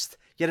Ghost,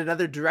 yet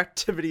another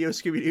direct-to-video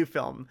Scooby-Doo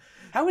film.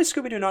 How is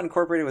Scooby-Doo not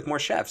incorporated with more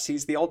chefs?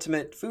 He's the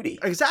ultimate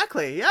foodie.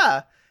 Exactly,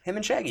 yeah. Him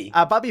and Shaggy.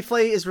 Bobby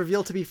Flay is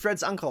revealed to be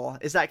Fred's uncle.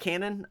 Is that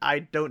canon? I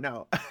don't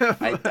know.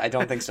 I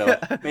don't think so.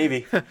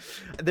 Maybe.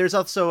 There's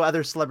also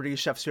other celebrity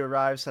chefs who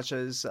arrive, such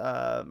as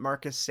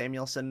Marcus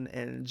Samuelson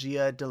and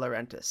Gia De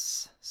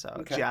Laurentiis. So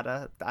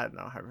Giada, I don't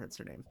know how to pronounce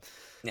her name.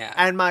 Yeah.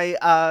 And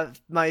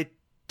my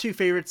 2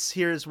 favorites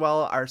here as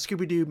well are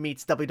Scooby-Doo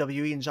meets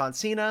WWE and John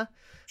Cena.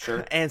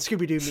 Sure. And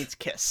Scooby-Doo meets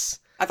Kiss.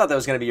 I thought that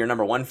was going to be your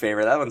number 1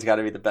 favorite. That one's got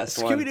to be the best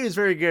one. Scooby-Doo is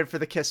very good for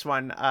the Kiss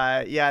one.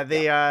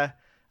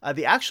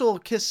 The actual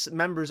Kiss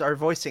members are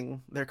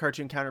voicing their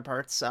cartoon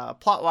counterparts.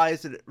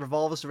 Plot-wise, it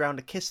revolves around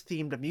a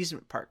Kiss-themed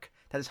amusement park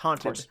that is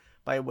haunted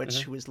by a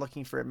witch who was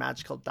looking for a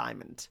magical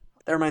diamond.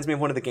 That reminds me of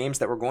one of the games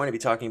that we're going to be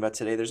talking about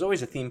today. There's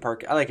always a theme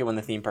park. I like it when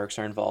the theme parks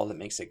are involved. It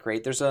makes it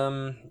great. There's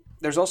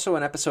also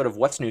an episode of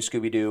What's New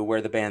Scooby-Doo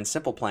where the band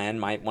Simple Plan,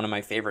 one of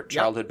my favorite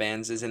childhood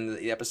bands, is in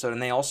the episode,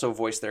 and they also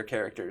voice their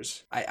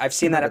characters. I've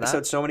seen that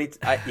episode so many.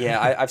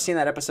 I've seen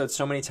that episode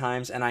so many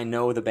times, and I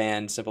know the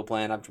band Simple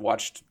Plan. I've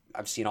listened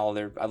to all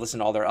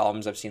their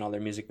albums. I've seen all their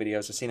music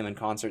videos. I've seen them in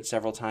concert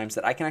several times.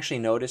 That I can actually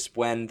notice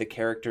when the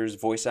characters'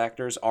 voice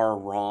actors are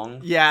wrong.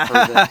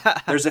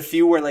 Yeah. There's a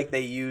few where like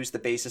they use the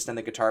bassist and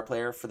the guitar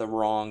player for the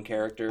wrong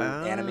character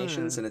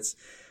animations, and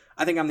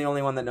I think I'm the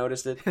only one that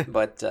noticed it,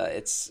 but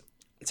it's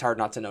hard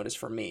not to notice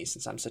for me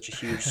since I'm such a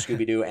huge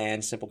Scooby-Doo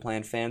and Simple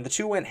Plan fan. The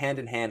two went hand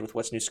in hand with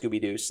What's New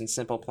Scooby-Doo, since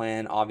Simple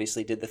Plan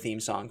obviously did the theme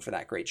song for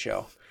that great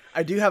show.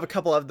 I do have a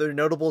couple of other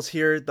notables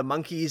here. The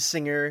Monkees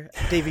singer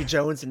Davy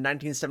Jones in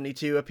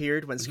 1972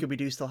 appeared when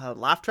Scooby-Doo still had a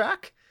laugh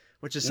track,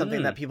 which is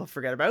something that people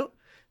forget about.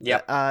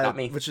 Yeah, not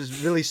me. Which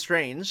is really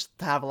strange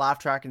to have a laugh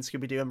track in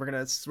Scooby-Doo, and we're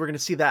gonna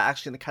see that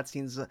actually in the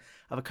cutscenes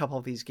of a couple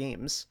of these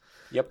games.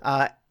 Yep.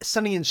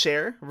 Sonny and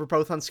Cher were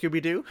both on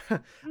Scooby-Doo.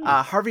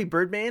 Harvey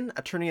Birdman,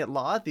 Attorney at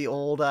Law, the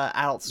old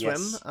Adult Swim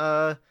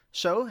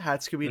show, had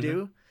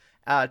Scooby-Doo.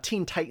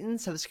 Teen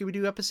Titans had a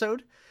Scooby-Doo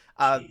episode.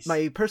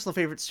 My personal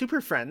favorite, Super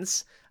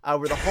Friends,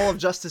 where the Hall of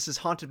Justice is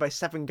haunted by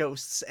 7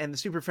 ghosts, and the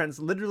Super Friends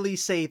literally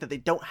say that they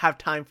don't have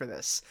time for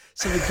this,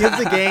 so they give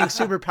the gang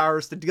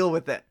superpowers to deal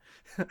with it.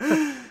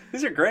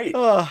 These are great.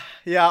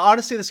 Yeah,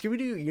 honestly, the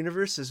Scooby-Doo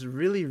universe is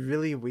really,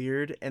 really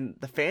weird, and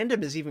the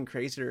fandom is even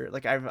crazier.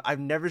 Like, I've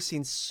never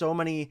seen so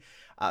many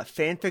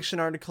fan fiction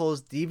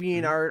articles,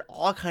 deviant art,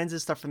 all kinds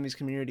of stuff from these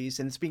communities,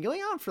 and it's been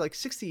going on for like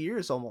 60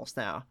 years almost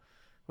now,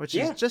 which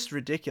is just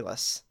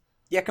ridiculous.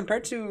 Yeah,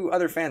 compared to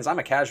other fans, I'm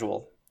a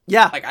casual.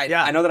 Yeah. Like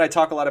I know that I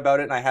talk a lot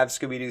about it, and I have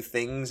Scooby-Doo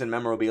things and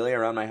memorabilia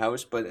around my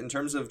house, but in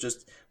terms of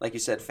just, like you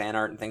said, fan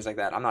art and things like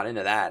that, I'm not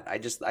into that. I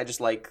just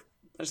like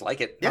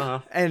it.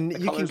 Yeah. And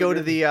you can go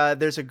to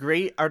there's a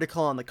great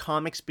article on the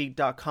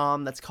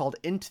comicsbeat.com that's called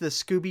Into the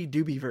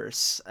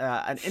Scooby-Doobyverse,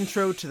 an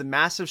intro to the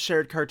massive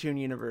shared cartoon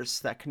universe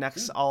that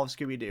connects all of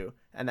Scooby-Doo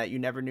and that you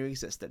never knew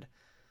existed.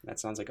 That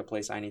sounds like a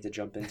place I need to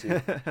jump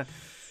into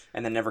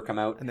and then never come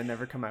out.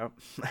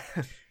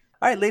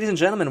 All right, ladies and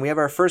gentlemen, we have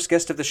our first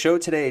guest of the show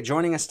today.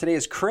 Joining us today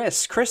is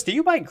Chris. Chris, do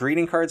you buy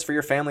greeting cards for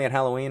your family at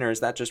Halloween, or is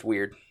that just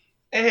weird?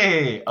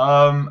 Hey,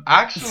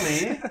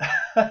 actually,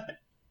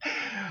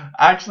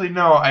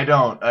 no, I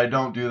don't. I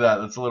don't do that.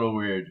 That's a little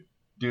weird.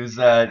 Do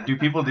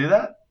people do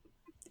that?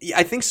 Yeah,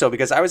 I think so,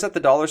 because I was at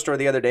the dollar store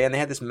the other day, and they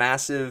had this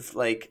massive,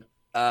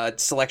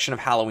 selection of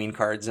Halloween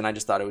cards, and I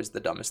just thought it was the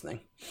dumbest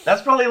thing.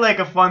 That's probably, like,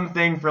 a fun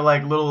thing for,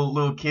 like,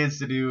 little kids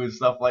to do and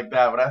stuff like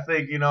that, but I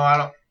think,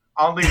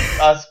 I don't think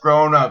us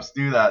grown-ups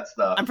do that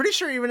stuff. I'm pretty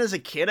sure even as a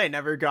kid I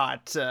never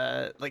got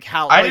I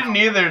didn't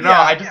either. No,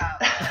 I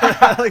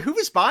just like, who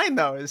was buying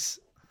those?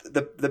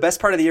 The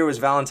best part of the year was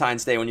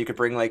Valentine's Day, when you could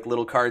bring like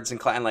little cards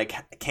and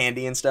like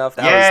candy and stuff.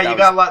 You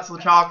got lots of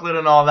chocolate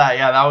and all that.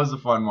 Yeah, that was a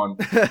fun one.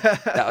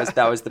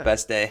 that was the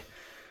best day.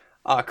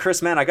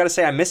 Chris, man, I gotta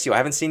say I miss you. I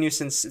haven't seen you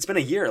since it's been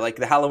a year. Like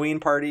the Halloween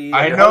party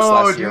at your house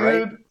last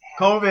year, right?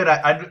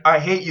 COVID. I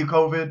hate you,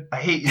 COVID. I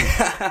hate you.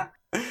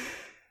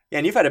 Yeah,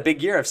 and you've had a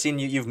big year. I've seen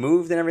you've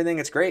moved and everything.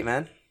 It's great,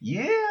 man.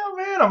 Yeah,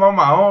 man. I'm on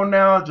my own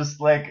now.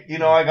 Just like,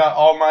 I got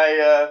all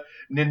my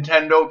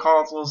Nintendo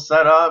consoles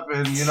set up,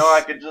 and,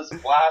 I could just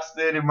blast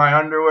it in my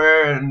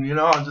underwear, and,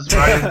 I'm just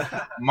running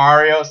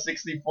Mario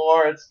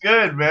 64. It's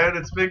good, man.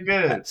 It's been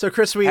good. So,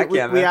 Chris, we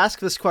ask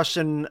this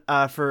question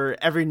for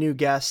every new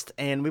guest,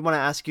 and we want to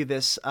ask you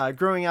this.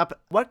 Growing up,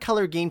 what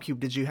color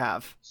GameCube did you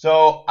have?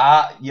 So,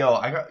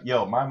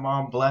 my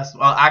mom blessed.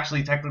 Well,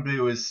 actually, technically,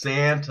 it was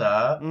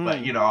Santa, but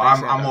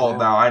I'm old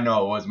now. I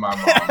know it was my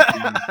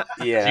mom.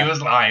 She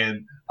was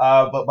lying.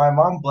 But my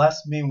mom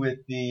blessed me with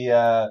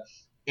the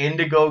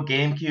Indigo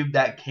GameCube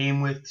that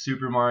came with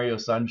Super Mario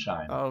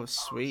Sunshine. Oh,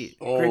 sweet!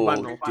 Great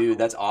bundle, dude.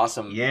 That's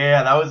awesome.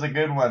 Yeah, that was a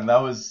good one.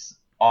 That was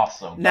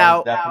awesome. That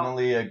was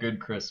definitely a good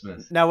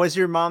Christmas. Now, was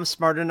your mom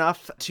smart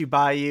enough to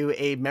buy you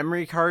a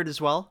memory card as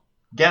well?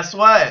 Guess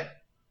what?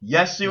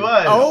 Yes, she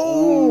was.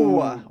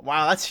 Oh,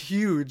 wow, that's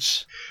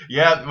huge.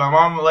 Yeah, my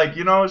mom,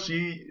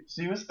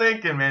 she was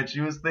thinking, man.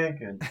 She was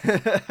thinking.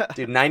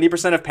 Dude,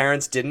 90% of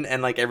parents didn't,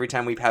 and every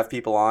time we have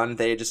people on,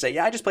 they just say,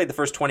 "Yeah, I just played the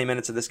first 20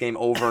 minutes of this game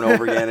over and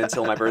over again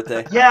until my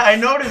birthday." Yeah, I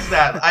noticed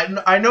that.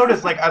 I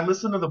noticed, I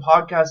listen to the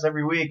podcast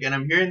every week, and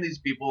I'm hearing these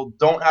people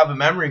don't have a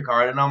memory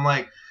card, and I'm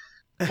like,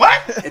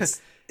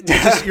 what?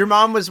 Your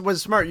mom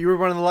was smart. You were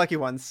one of the lucky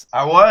ones.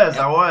 I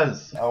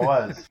was. All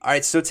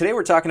right, so today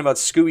we're talking about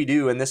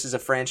Scooby-Doo, and this is a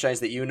franchise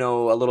that you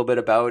know a little bit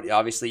about.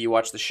 Obviously, you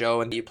watched the show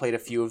and you played a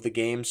few of the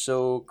games.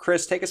 So,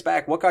 Chris, take us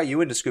back. What got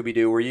you into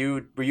Scooby-Doo? Were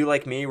you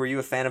like me? Were you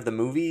a fan of the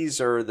movies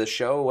or the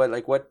show?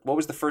 What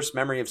was the first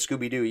memory of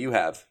Scooby-Doo you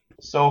have?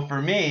 So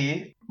for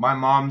me, my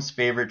mom's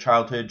favorite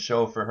childhood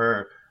show for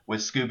her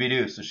was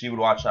Scooby-Doo. So she would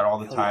watch that all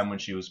the time when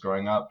she was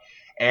growing up.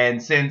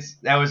 And since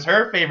that was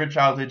her favorite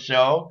childhood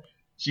show,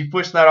 she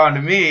pushed that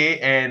onto me,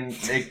 and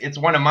it's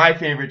one of my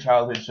favorite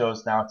childhood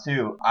shows now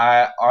too.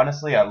 I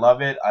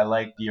love it. I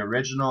like the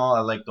original. I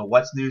like the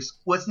What's New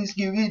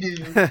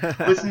Scooby-Doo.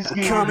 What's New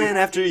Scooby-Doo? Coming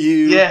after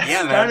you. Yeah,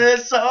 man. Trying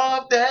to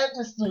solve that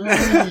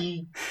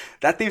mystery.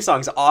 That theme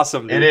song's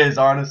awesome, dude. It is,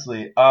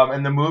 honestly.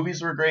 And the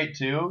movies were great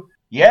too.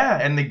 Yeah,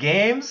 and the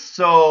games.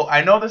 So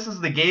I know this is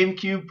the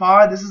GameCube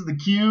pod. This is the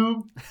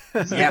Cube.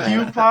 This is the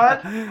Cube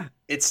pod.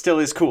 It still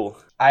is cool.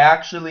 I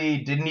actually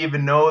didn't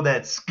even know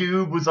that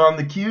Scoob was on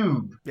the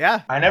Cube.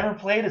 Yeah. I never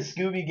played a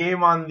Scooby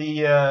game on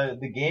the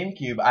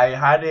GameCube. I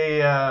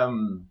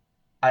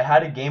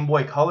had a Game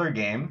Boy Color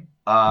game,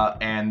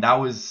 and that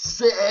was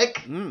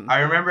sick. I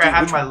remember I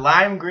had my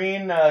lime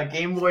green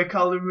Game Boy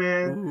Color,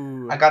 man.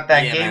 Ooh. I got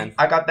that man.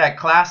 I got that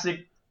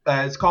classic.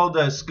 It's called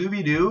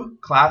Scooby-Doo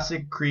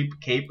Classic Creep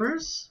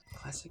Capers.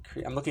 Classic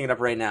Creep. I'm looking it up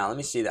right now. Let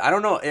me see that. I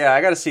don't know. Yeah, I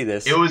gotta see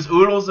this. It was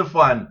oodles of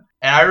fun.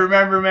 And I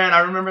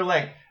remember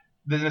like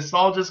the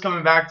nostalgia's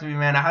coming back to me,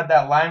 man. I had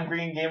that lime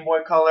green Game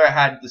Boy Color. I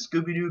had the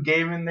Scooby-Doo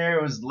game in there.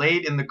 It was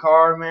late in the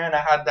car, man. I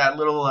had that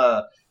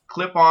little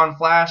clip-on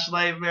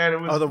flashlight, man.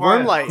 It was the fun.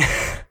 worm light.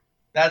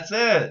 That's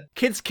it.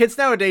 Kids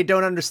nowadays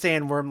don't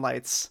understand worm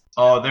lights.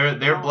 Oh,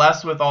 they're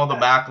blessed with all the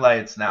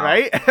backlights now.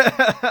 Right?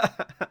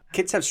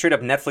 Kids have straight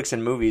up Netflix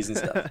and movies and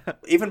stuff.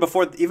 Even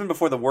before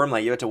the worm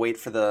light, you had to wait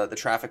for the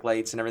traffic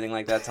lights and everything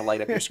like that to light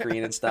up your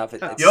screen and stuff.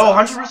 It Yo,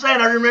 100%.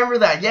 I remember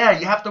that. Yeah,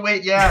 you have to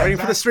wait. Yeah, waiting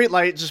for the street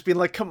light, just being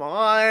like, "Come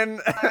on."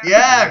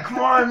 Yeah, come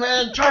on,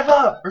 man. Drive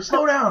up or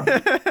slow down.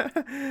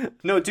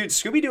 No, dude,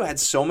 Scooby-Doo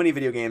had so many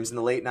video games in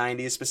the late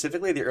 90s,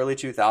 specifically the early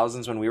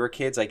 2000s when we were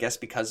kids, I guess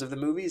because of the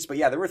movies. But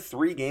yeah, there were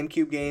 3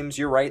 GameCube games.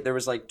 You're right. There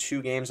was like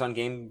 2 games on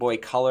Game Boy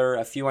Color,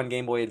 a few on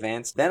Game Boy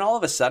Advance. Then all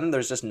of a sudden,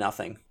 there's just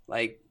nothing.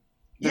 Like,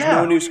 there's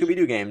no new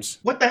Scooby-Doo games.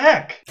 What the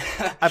heck?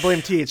 I blame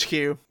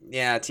THQ.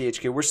 Yeah,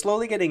 THQ. We're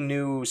slowly getting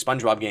new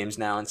SpongeBob games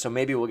now, and so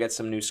maybe we'll get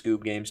some new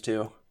Scoob games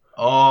too.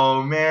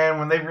 Oh, man,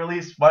 when they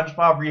released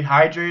SpongeBob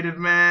Rehydrated,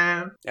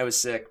 man. That was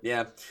sick,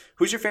 yeah.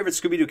 Who's your favorite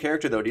Scooby-Doo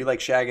character, though? Do you like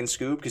Shag and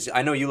Scoob? Because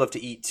I know you love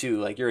to eat, too.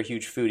 Like, you're a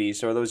huge foodie,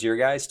 so are those your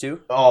guys,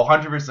 too? Oh,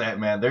 100%,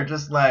 man. They're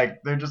just like,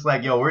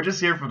 yo, we're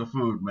just here for the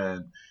food,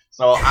 man.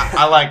 So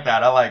I like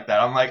that.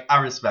 I'm like, I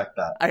respect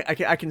that.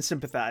 I can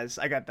sympathize.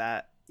 I got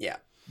that. Yeah.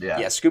 Yeah,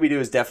 Scooby-Doo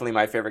is definitely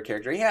my favorite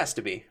character. He has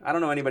to be. I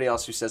don't know anybody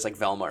else who says like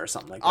Velma or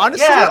something like that.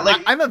 Honestly,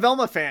 yeah, I'm a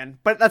Velma fan,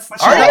 but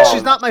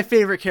she's not my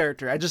favorite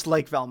character. I just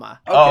like Velma.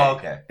 Okay. Oh,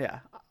 okay.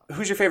 Yeah.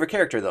 Who's your favorite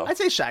character though? I'd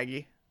say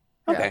Shaggy.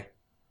 Okay.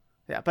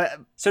 Yeah, but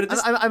so did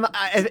this...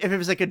 if it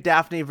was like a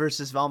Daphne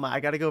versus Velma, I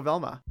gotta go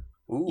Velma.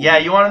 Ooh. Yeah,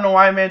 you want to know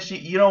why, man?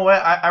 You know what?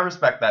 I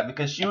respect that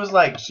because she was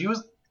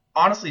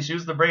honestly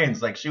the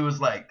brains. Like she was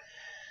like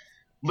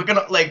looking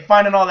like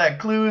finding all that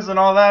clues and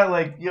all that.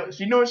 Like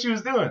she knew what she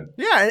was doing.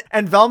 Yeah,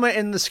 and Velma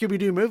in the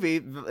Scooby-Doo movie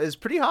is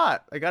pretty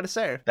hot. I gotta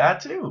say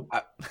that too.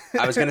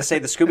 I was gonna say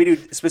the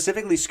Scooby-Doo,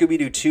 specifically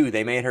Scooby-Doo 2.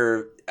 They made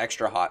her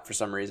extra hot for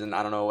some reason.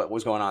 I don't know what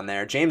was going on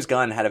there. James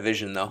Gunn had a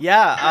vision though.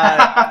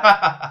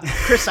 Yeah,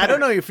 Chris, I don't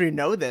know if you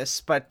know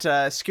this, but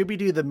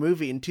Scooby-Doo the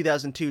movie in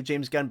 2002,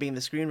 James Gunn being the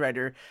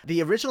screenwriter,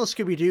 the original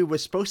Scooby-Doo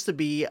was supposed to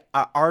be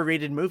a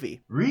R-rated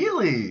movie.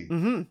 Really?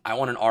 Mm-hmm. I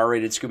want an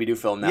R-rated Scooby-Doo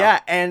film now. Yeah,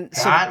 and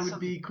so that would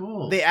be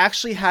cool. They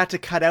actually had to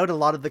cut out a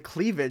lot of the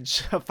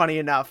cleavage, funny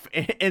enough,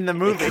 in the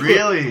movie.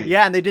 Really?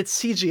 Yeah, and they did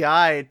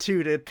CGI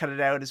too to cut it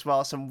out as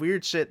well. Some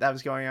weird shit that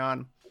was going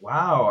on.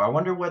 Wow, I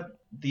wonder what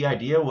the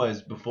idea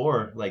was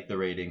before like the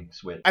rating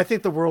switch. I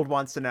think the world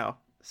wants to know.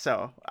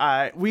 So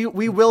we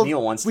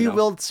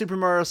willed Super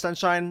Mario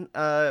Sunshine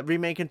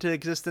remake into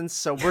existence.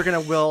 So we're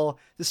gonna will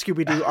the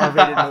Scooby-Doo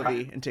R-rated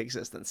movie into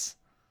existence.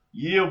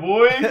 Yeah,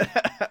 boy.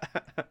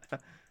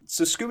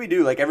 So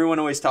Scooby-Doo, like everyone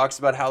always talks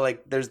about how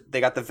like they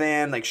got the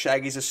van, like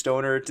Shaggy's a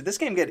stoner. Did this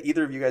game get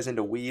either of you guys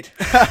into weed?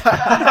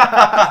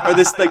 Or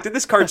did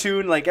this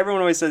cartoon, like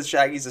everyone always says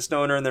Shaggy's a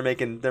stoner and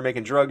they're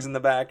making drugs in the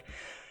back.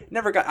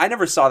 I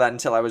never saw that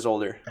until I was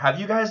older. Have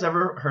you guys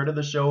ever heard of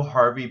the show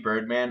Harvey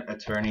Birdman,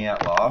 Attorney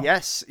at Law?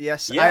 Yes. Yeah.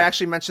 I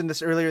actually mentioned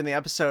this earlier in the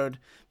episode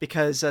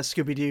because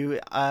Scooby-Doo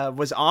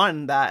was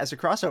on that as a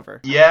crossover.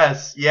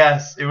 Yes.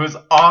 It was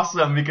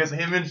awesome because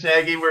him and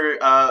Shaggy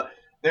were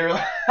they were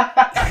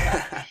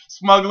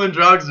smuggling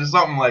drugs or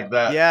something like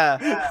that.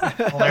 Yeah.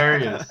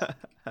 Hilarious.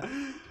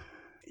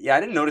 Yeah, I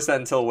didn't notice that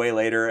until way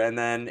later. And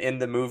then in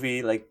the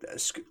movie, like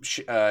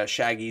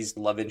Shaggy's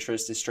love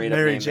interest is straight up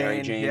named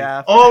Mary Jane.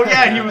 Yeah. Oh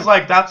yeah, he was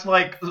like, that's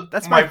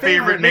my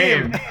favorite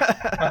name.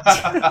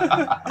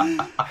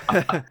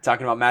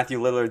 Talking about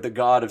Matthew Lillard, the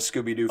god of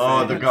Scooby-Doo.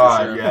 Oh, the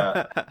god,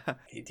 yeah.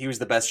 He was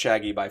the best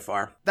Shaggy by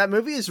far. That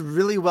movie is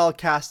really well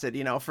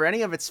casted. For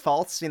any of its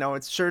faults,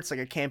 it's like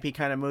a campy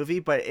kind of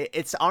movie, but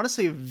it's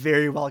honestly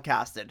very well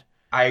casted.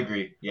 I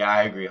agree. Yeah,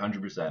 I agree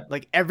 100%.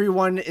 Like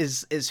everyone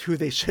is who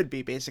they should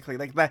be, basically.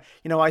 Like that,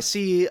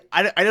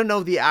 I don't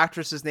know the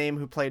actress's name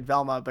who played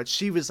Velma, but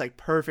she was like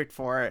perfect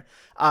for it.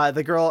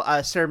 The girl,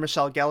 Sarah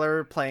Michelle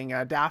Gellar playing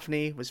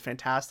Daphne was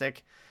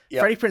fantastic. Yep.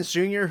 Freddie Prinze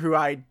Jr., who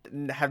I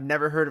have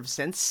never heard of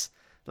since.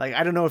 Like,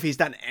 I don't know if he's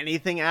done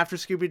anything after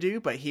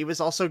Scooby-Doo, but he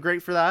was also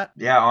great for that.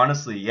 Yeah,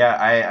 honestly, yeah,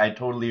 I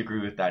totally agree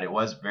with that. It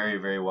was very,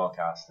 very well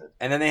casted.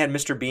 And then they had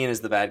Mr. Bean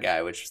as the bad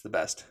guy, which was the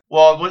best.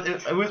 Well,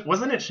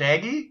 wasn't it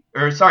Shaggy?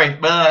 Or sorry,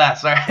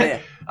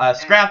 Scrappy.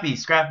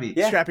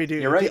 Yeah. Scrappy-Doo,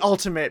 you're right. The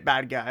ultimate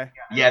bad guy.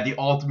 Yeah, the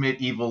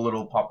ultimate evil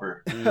little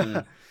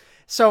pupper.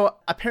 So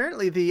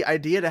apparently the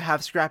idea to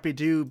have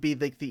Scrappy-Doo be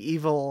like the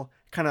evil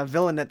kind of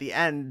villain at the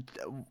end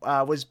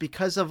was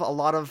because of a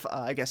lot of,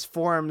 I guess,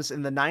 forums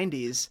in the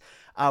 90s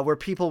where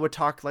people would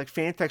talk like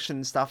fan fiction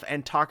and stuff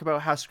and talk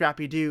about how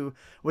Scrappy-Doo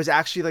was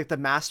actually like the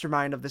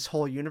mastermind of this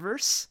whole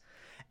universe.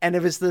 And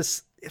it was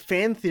this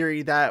fan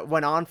theory that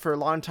went on for a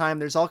long time.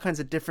 There's all kinds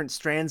of different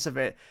strands of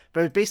it,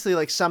 but basically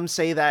like some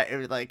say that it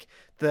was like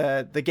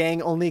the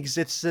gang only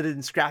existed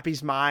in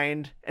Scrappy's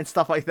mind and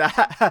stuff like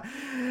that.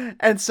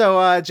 And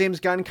so James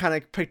Gunn kind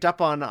of picked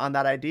up on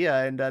that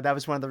idea, and that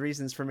was one of the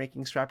reasons for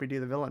making Scrappy-Doo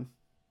the villain.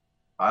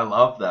 I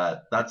love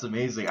that. That's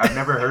amazing. I've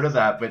never heard of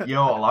that, but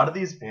yo, a lot of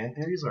these fan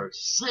theories are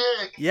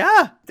sick.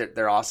 Yeah.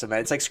 They're awesome, man.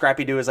 It's like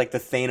Scrappy-Doo is like the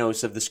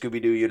Thanos of the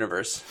Scooby-Doo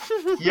universe.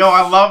 Yo,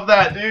 I love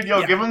that, dude.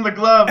 Yo, give him the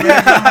glove,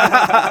 man.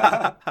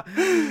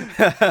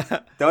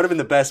 That would have been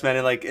the best, man,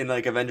 in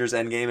like Avengers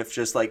Endgame, if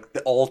just like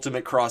the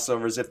ultimate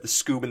crossovers, if the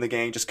Scoob and the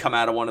gang just come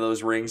out of one of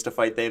those rings to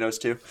fight Thanos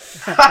too.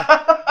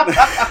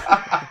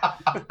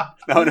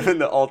 That would have been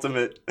the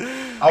ultimate.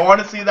 I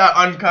want to see that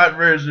uncut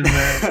version,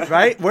 man.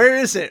 Right? Where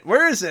is it?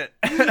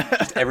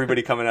 Just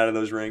everybody coming out of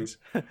those rings.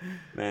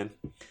 Man.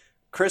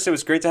 Chris, it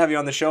was great to have you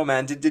on the show,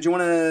 man. Did you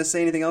want to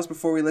say anything else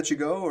before we let you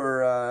go,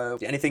 or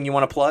anything you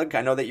want to plug?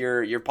 I know that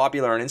you're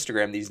popular on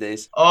Instagram these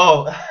days.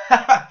 Oh,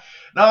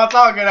 no, it's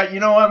all good. You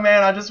know what,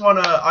 man? I just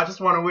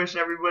wanna wish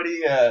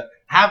everybody a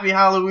happy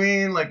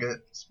Halloween, like a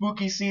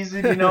spooky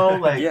season, you know,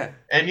 like yeah.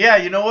 And yeah,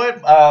 you know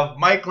what?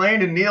 Mike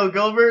Lane and Neil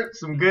Gilbert,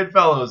 some good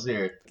fellows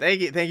here. Thank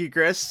you,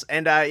 Chris.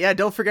 And yeah,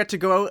 don't forget to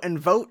go out and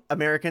vote,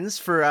 Americans,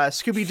 for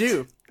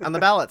Scooby-Doo on the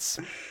ballots.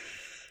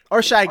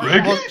 Or Shaggy.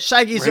 Well,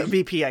 Shaggy's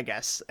VP, I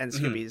guess, and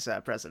Scooby's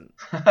president.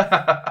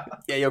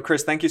 Yeah, yo,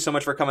 Chris, thank you so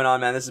much for coming on,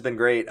 man. This has been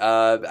great.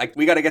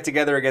 We got to get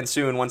together again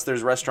soon once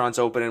there's restaurants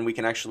open and we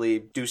can actually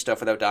do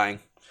stuff without dying.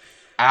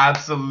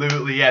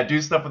 Absolutely, yeah.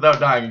 Do stuff without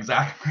dying,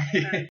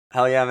 exactly.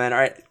 Hell yeah, man. All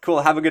right,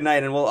 cool. Have a good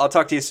night, and I'll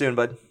talk to you soon,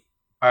 bud.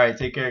 All right,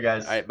 take care,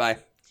 guys. All right, bye.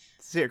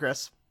 See you,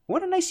 Chris.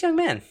 What a nice young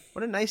man.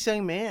 What a nice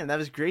young man. That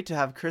was great to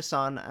have Chris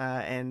on,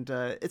 and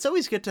it's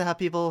always good to have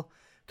people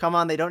come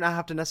on. They don't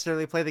have to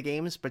necessarily play the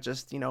games, but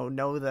just,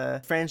 know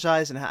the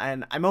franchise,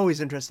 and I'm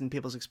always interested in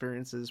people's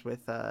experiences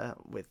with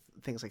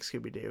things like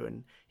Scooby-Doo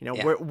and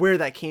where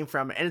that came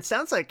from. And it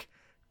sounds like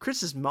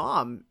Chris's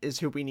mom is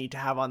who we need to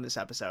have on this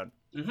episode.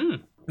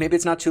 Mm-hmm. Maybe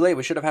it's not too late.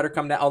 We should have had her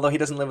come down, although he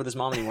doesn't live with his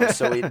mom anymore.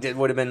 So it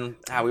would have been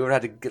we would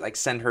have had to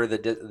send her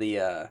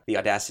the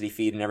Audacity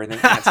feed and everything.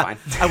 That's fine.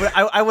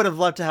 I would have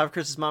loved to have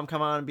Chris's mom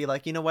come on and be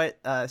like, you know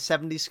what,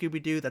 70s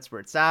Scooby-Doo, that's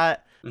where it's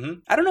at. Mm-hmm.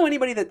 I don't know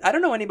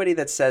anybody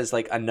that says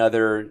like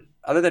another,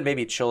 other than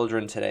maybe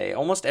children today.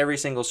 Almost every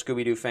single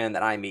Scooby-Doo fan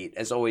that I meet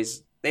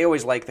they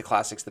always like the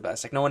classics the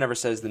best. Like, no one ever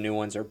says the new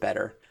ones are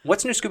better.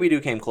 What's New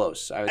Scooby-Doo came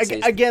close, I would say.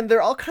 Again,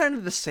 they're all kind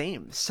of the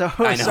same. So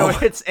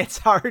it's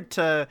hard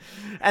to,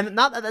 and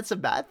not that that's a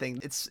bad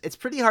thing. It's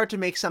pretty hard to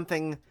make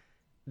something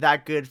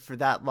that good for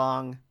that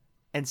long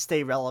and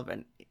stay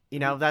relevant.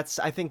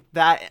 I think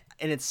that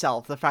in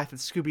itself, the fact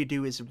that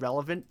Scooby-Doo is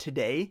relevant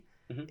today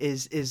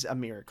is a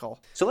miracle.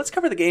 So let's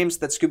cover the games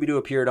that Scooby-Doo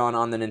appeared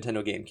on the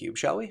Nintendo GameCube,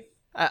 shall we?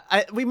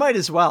 We might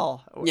as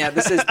well. Yeah,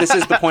 this is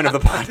the point of the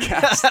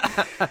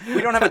podcast.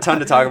 We don't have a ton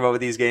to talk about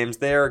with these games.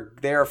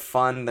 They're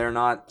fun. They're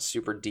not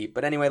super deep.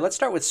 But anyway, let's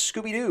start with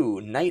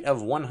Scooby-Doo. Night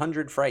of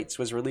 100 Frights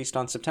was released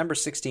on September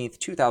 16th,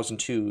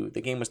 2002.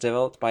 The game was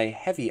developed by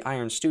Heavy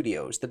Iron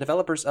Studios, the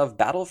developers of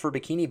Battle for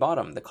Bikini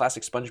Bottom, the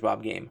classic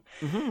SpongeBob game.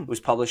 Mm-hmm. It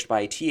was published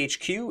by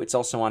THQ. It's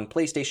also on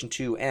PlayStation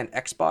 2 and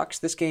Xbox.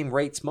 This game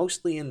rates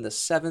mostly in the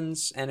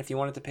 7s, and if you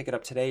wanted to pick it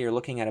up today, you're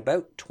looking at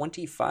about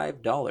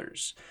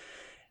 $25.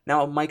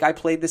 Now, Mike, I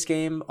played this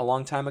game a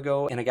long time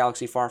ago in a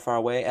galaxy far, far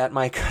away at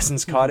my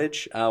cousin's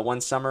cottage.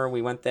 One summer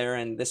we went there,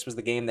 and this was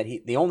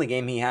the only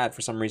game he had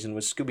for some reason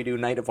was Scooby-Doo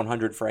Night of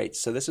 100 Frights.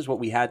 So this is what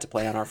we had to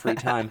play on our free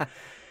time.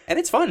 And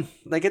it's fun.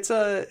 Like, it's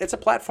a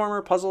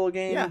platformer puzzle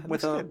game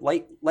with a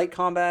light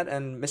combat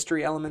and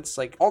mystery elements.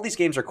 Like, all these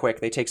games are quick.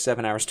 They take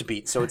 7 hours to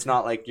beat, so it's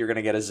not like you're going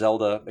to get a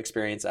Zelda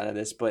experience out of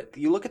this. But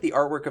you look at the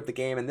artwork of the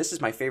game, and this is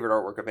my favorite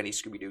artwork of any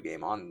Scooby-Doo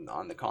game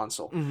on the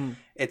console. Mm-hmm.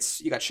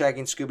 You got Shaggy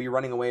and Scooby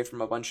running away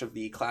from a bunch of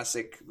the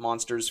classic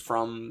monsters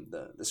from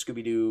the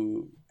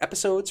Scooby-Doo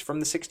episodes from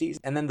the 60s.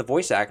 And then the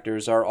voice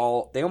actors they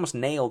almost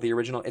nail the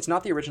original. It's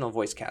not the original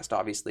voice cast,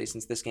 obviously,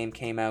 since this game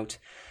came out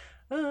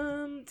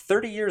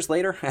 30 years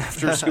later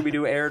after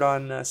Scooby-Doo aired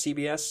on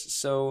CBS.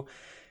 So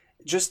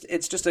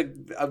It's just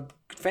a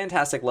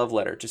fantastic love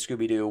letter to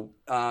Scooby-Doo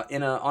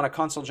on a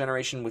console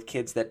generation with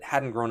kids that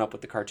hadn't grown up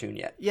with the cartoon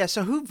yet. Yeah,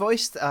 so who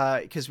voiced,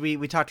 because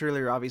we talked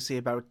earlier obviously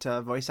about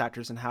voice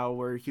actors and how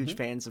we're huge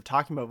fans of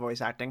talking about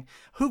voice acting.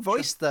 Who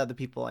voiced the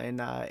people in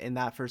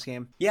that first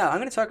game? Yeah, I'm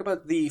going to talk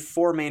about the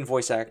 4 main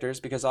voice actors,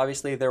 because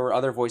obviously there were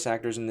other voice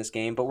actors in this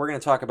game, but we're going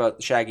to talk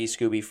about Shaggy,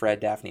 Scooby, Fred,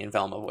 Daphne, and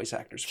Velma voice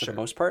actors for the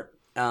most part.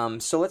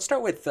 So let's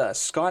start with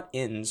Scott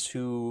Innes,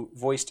 who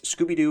voiced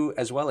Scooby-Doo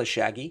as well as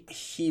Shaggy.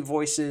 He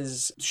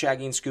voices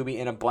Shaggy and Scooby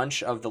in a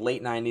bunch of the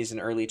late 90s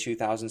and early 2000s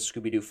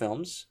Scooby-Doo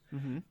films.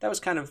 That was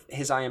kind of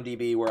his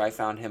IMDb where I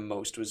found him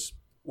most was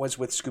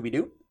with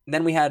Scooby-Doo. And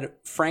then we had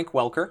Frank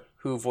Welker,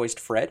 who voiced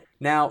Fred.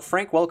 Now,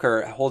 Frank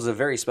Welker holds a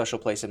very special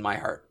place in my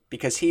heart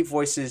because he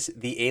voices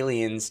the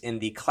aliens in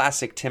the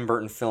classic Tim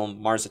Burton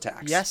film Mars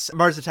Attacks. Yes,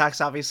 Mars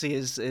Attacks obviously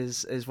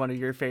is one of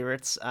your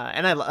favorites,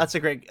 and that's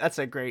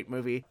a great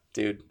movie.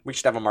 Dude, we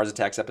should have a Mars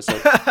Attacks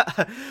episode.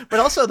 But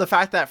also the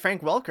fact that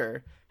Frank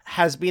Welker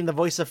has been the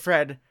voice of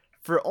Fred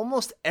for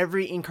almost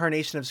every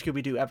incarnation of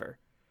Scooby-Doo ever.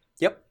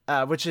 Yep.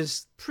 Which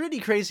is pretty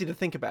crazy to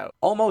think about.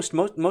 Almost.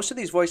 Most of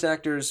these voice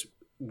actors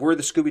were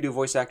the Scooby-Doo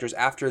voice actors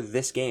after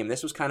this game.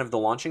 This was kind of the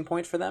launching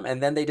point for them,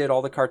 and then they did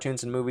all the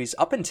cartoons and movies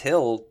up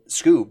until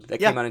Scoob that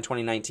came out in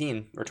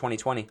 2019 or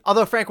 2020.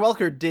 Although Frank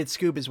Welker did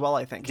Scoob as well,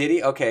 I think. Did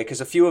he? Okay, because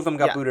a few of them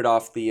got booted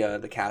off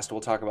the cast. We'll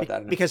talk about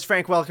that. Because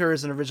Frank Welker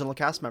is an original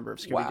cast member of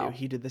Scooby-Doo. Wow.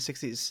 He did the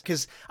 60s.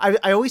 Because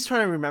I always try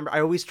to remember,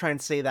 I always try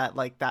and say that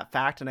that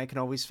fact, and I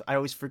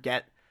always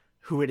forget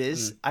who it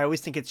is. I always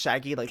think it's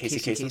Shaggy, like Casey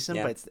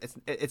Kasem,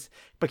 but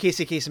but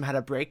Casey Kasem had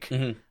a break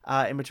in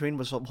between,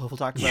 which we'll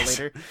talk about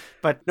later.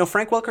 But no,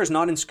 Frank Welker is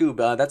not in Scoob.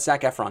 That's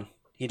Zac Efron.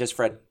 He does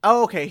Fred.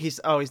 Oh, okay.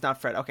 He's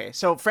not Fred. Okay,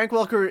 so Frank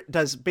Welker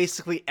does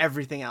basically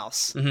everything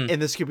else in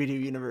the Scooby-Doo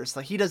universe.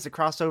 Like he does the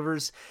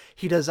crossovers.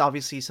 He does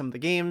obviously some of the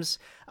games.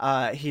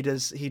 He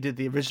did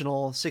the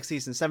original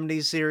 60s and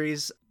 70s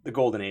series. The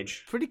Golden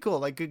Age. Pretty cool.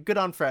 Like good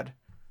on Fred.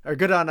 Or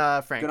good on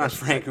Frank. Good on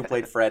Frank, who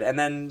played Fred. And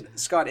then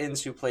Scott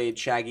Innes, who played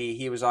Shaggy,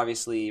 he was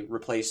obviously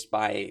replaced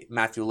by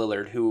Matthew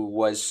Lillard, who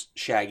was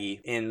Shaggy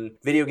in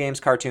video games,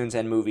 cartoons,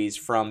 and movies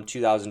from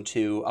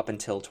 2002 up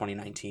until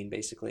 2019,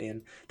 basically.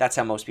 And that's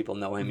how most people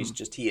know him.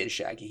 He is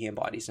Shaggy. He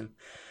embodies him.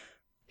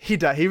 He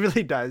does. He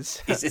really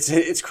does.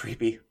 It's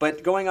creepy.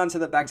 But going on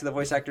to back to the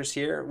voice actors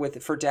here,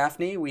 for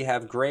Daphne, we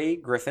have Gray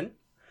Griffin.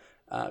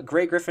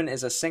 Gray Griffin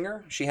is a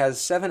singer. She has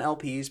 7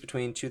 LPs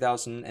between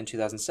 2000 and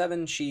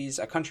 2007. She's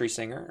a country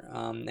singer,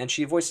 and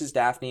she voices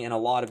Daphne in a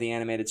lot of the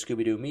animated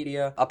Scooby-Doo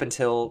media up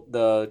until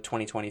the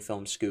 2020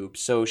 film Scoob.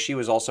 So she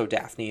was also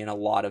Daphne in a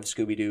lot of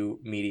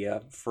Scooby-Doo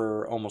media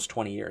for almost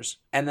 20 years.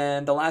 And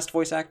then the last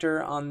voice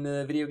actor on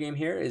the video game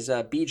here is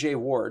B.J.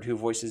 Ward, who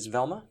voices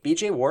Velma.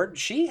 B.J. Ward,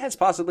 she has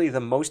possibly the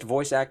most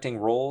voice acting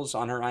roles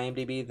on her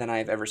IMDb than I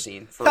have ever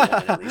seen, for a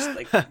woman at least.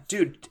 Like,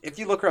 dude, if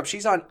you look her up,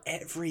 she's on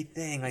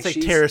everything. Like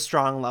she's Tara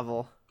Strong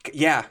level.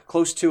 Yeah,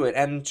 close to it.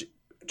 And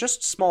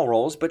just small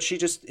roles, but she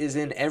just is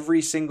in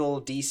every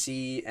single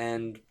DC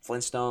and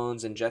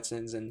Flintstones and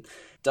Jetsons and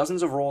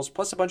dozens of roles,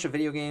 plus a bunch of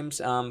video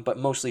games, but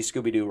mostly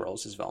Scooby-Doo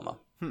roles as Velma.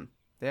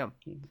 Damn.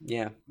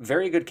 Yeah,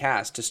 very good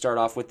cast to start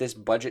off with this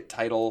budget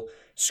title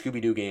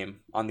Scooby-Doo game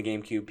on the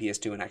GameCube,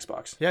 PS2, and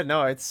Xbox. Yeah,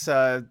 no, it's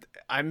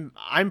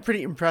I'm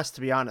pretty impressed,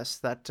 to be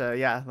honest, that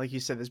like you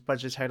said, this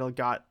budget title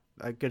got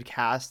a good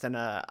cast and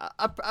a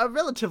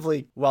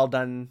relatively well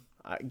done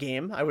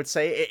game, I would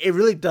say. It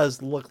really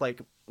does look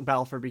like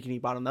Battle for Bikini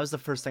Bottom. That was the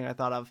first thing I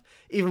thought of.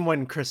 Even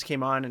when Chris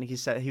came on and he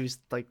said, he was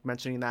like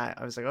mentioning that,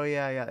 I was like, oh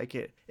yeah, like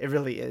it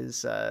really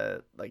is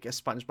like a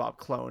SpongeBob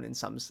clone in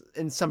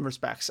some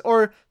respects,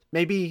 or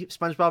maybe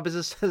SpongeBob is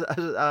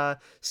a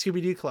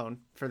Scooby-Doo clone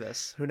for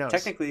this. Who knows?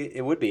 Technically,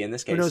 it would be in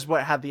this case. Who knows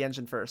what had the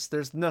engine first?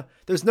 There's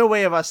no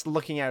way of us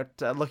looking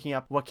up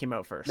what came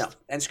out first. No,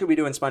 and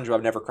Scooby-Doo and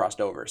SpongeBob never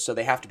crossed over, so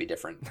they have to be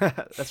different.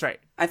 That's right.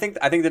 I think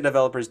the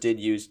developers did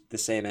use the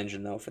same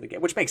engine though for the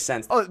game, which makes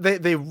sense. Oh, they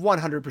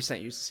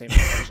 100% use the same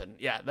engine.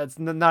 Yeah, that's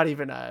not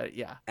even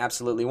yeah.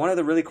 Absolutely. One of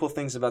the really cool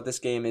things about this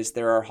game is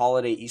there are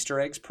holiday Easter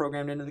eggs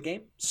programmed into the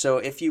game. So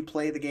if you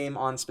play the game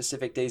on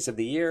specific days of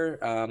the year,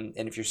 and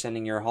if you're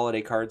sending your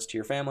holiday cards to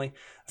your family,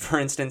 for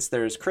instance,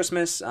 there's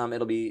Christmas.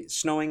 It'll be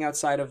snowing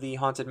outside of the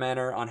haunted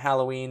manor on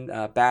Halloween.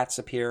 Bats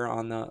appear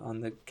on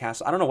the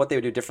castle. I don't know what they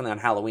would do differently on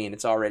Halloween.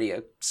 It's already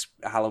a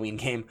Halloween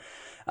game.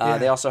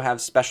 They also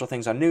have special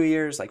things on New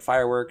Year's, like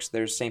fireworks.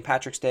 There's St.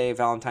 Patrick's Day,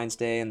 Valentine's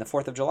Day, and the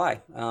 4th of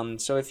July.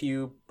 So if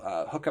you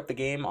hook up the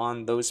game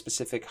on those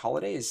specific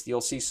holidays,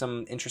 you'll see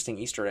some interesting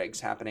Easter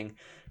eggs happening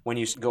when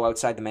you go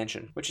outside the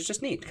mansion, which is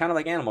just neat, kind of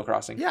like Animal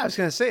Crossing. Yeah, I was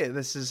going to say,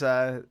 this is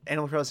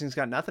Animal Crossing's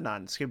got nothing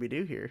on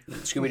Scooby-Doo here.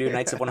 Scooby-Doo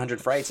Nights of 100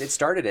 Frights. It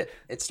started it.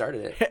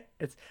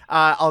 It's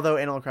although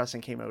Animal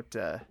Crossing came out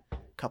a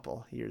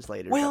couple years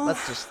later. Well,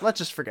 let's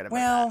just forget about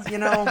that. Well, you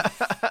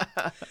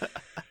know...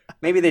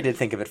 Maybe they did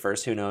think of it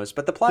first, who knows?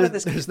 But the plot of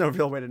this... There's no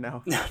real way to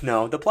know.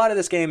 No, the plot of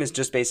this game is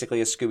just basically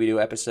a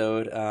Scooby-Doo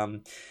episode.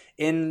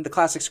 In the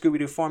classic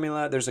Scooby-Doo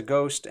formula, there's a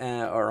ghost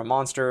or a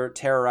monster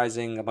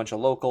terrorizing a bunch of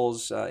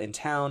locals in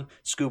town.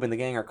 Scoob and the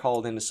gang are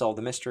called in to solve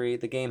the mystery.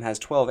 The game has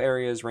 12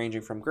 areas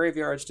ranging from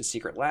graveyards to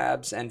secret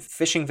labs and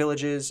fishing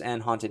villages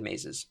and haunted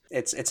mazes.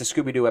 It's a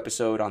Scooby-Doo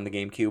episode on the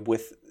GameCube.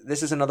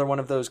 This is another one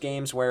of those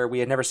games where we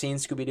had never seen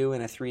Scooby-Doo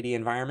in a 3D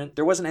environment.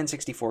 There was an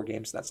N64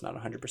 game, so that's not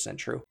 100%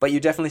 true. But you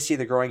definitely see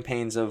the growing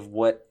pains of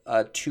what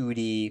a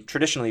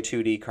traditionally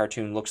 2D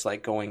cartoon looks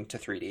like going to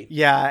 3D.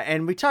 Yeah,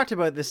 and we talked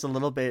about this a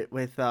little bit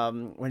with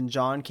when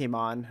John came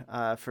on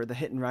for the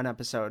Hit and Run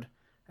episode,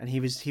 and he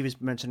was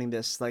mentioning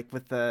this, like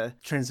with the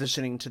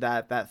transitioning to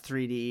that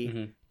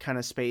 3D kind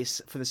of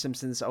space for The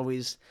Simpsons.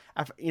 Always,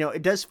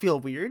 it does feel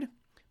weird,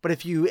 but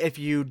if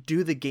you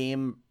do the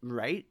game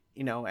right,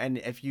 and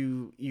if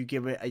you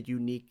give it a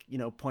unique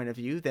point of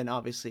view, then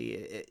obviously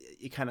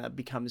it kind of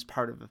becomes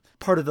part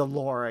of the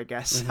lore, I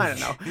guess. I don't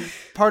know,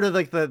 part of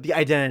like the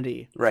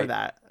identity for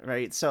that,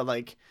 right? So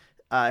like.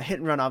 Hit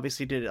and Run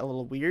obviously did it a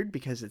little weird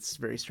because it's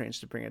very strange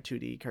to bring a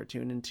 2D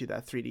cartoon into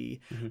that 3D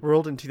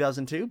world in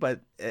 2002,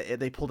 but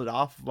they pulled it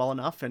off well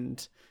enough,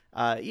 and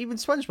even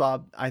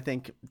SpongeBob, I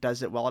think,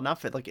 does it well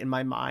enough. Like in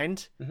my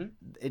mind,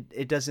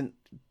 it doesn't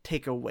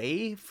take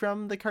away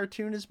from the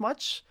cartoon as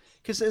much,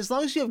 because as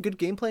long as you have good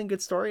gameplay and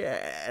good story,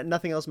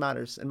 nothing else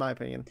matters, in my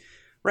opinion.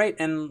 Right,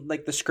 and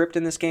like the script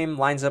in this game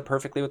lines up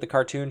perfectly with the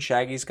cartoon.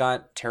 Shaggy's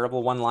got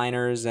terrible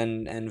one-liners,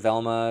 and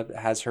Velma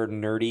has her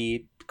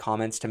nerdy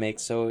comments to make,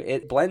 so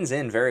it blends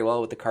in very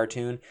well with the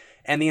cartoon,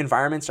 and the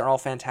environments are all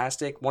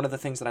fantastic. One of the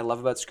things that I love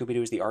about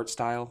Scooby-Doo is the art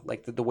style,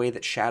 like the way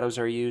that shadows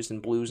are used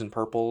in blues and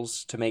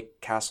purples to make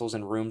castles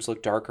and rooms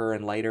look darker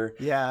and lighter.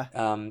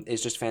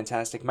 Is just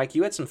fantastic. Mike,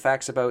 you had some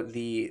facts about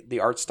the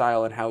art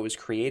style and how it was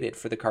created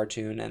for the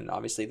cartoon, and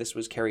obviously this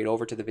was carried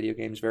over to the video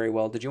games very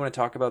well. Did you want to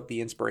talk about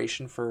the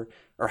inspiration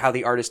or how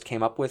the artist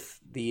came up with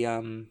the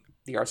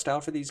art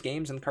style for these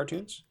games and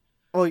cartoons?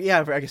 Well,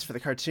 yeah, I guess for the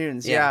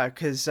cartoons,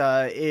 because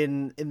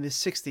in the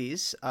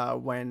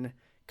 60s, when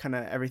kind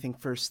of everything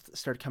first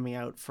started coming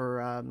out for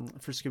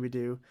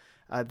Scooby-Doo,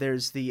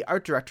 there's the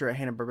art director at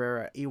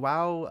Hanna-Barbera,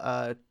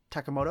 Iwao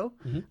Takamoto,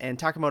 and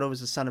Takamoto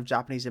was the son of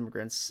Japanese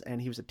immigrants, and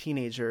he was a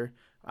teenager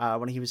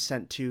when he was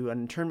sent to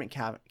an internment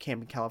camp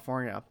in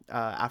California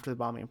after the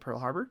bombing of Pearl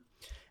Harbor,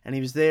 and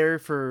he was there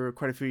for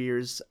quite a few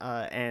years,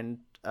 and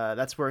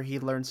that's where he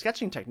learned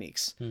sketching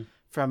techniques.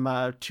 From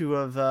two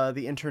of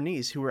the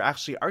internees who were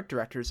actually art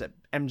directors at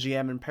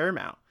MGM and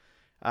Paramount.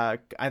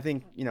 I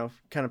think,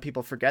 kind of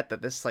people forget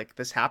that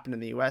this happened in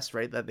the US,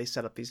 right? That they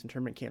set up these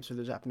internment camps for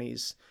the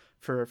Japanese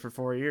for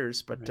 4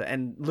 years. But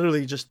and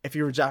literally just if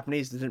you were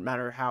Japanese, it didn't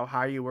matter how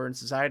high you were in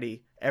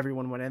society,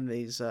 everyone went in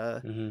these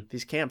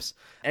camps.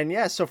 And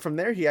yeah, so from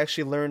there he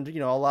actually learned,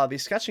 a lot of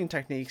these sketching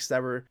techniques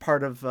that were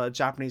part of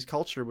Japanese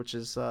culture, which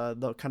is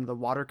the kind of the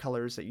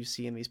watercolors that you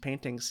see in these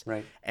paintings.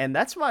 Right. And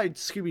that's why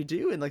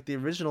Scooby-Doo and like the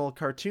original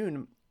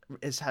cartoon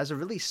has a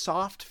really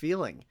soft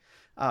feeling,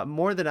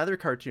 more than other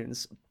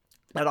cartoons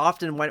that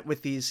often went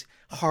with these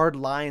hard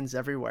lines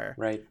everywhere.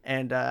 Right.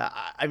 And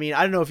I mean,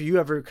 I don't know if you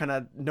ever kind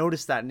of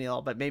noticed that,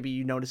 Neil, but maybe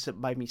you noticed it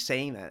by me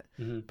saying that.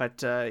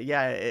 But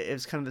yeah, it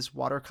was kind of this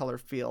watercolor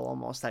feel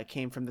almost that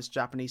came from this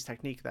Japanese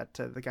technique that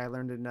the guy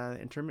learned in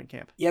internment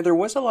camp. Yeah, there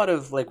was a lot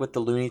of, like with the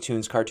Looney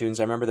Tunes cartoons,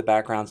 I remember the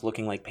backgrounds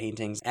looking like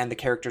paintings and the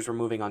characters were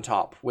moving on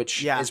top,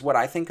 which is what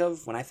I think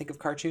of when I think of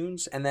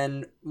cartoons. And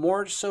then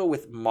more so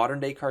with modern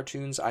day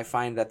cartoons, I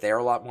find that they're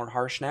a lot more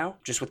harsh now.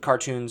 Just with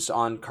cartoons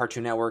on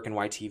Cartoon Network and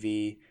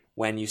YTV,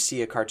 when you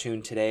see a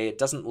cartoon today, it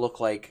doesn't look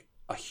like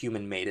a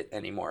human made it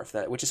anymore.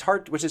 Which is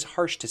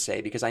harsh to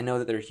say, because I know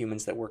that there are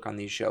humans that work on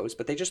these shows,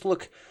 but they just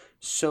look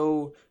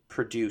so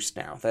produced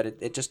now that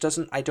it just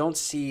doesn't. I don't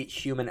see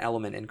human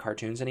element in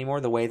cartoons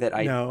anymore the way that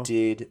I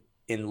did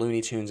in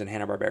Looney Tunes and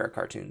Hanna-Barbera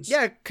cartoons.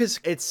 Yeah, because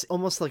it's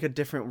almost like a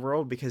different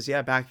world, because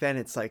back then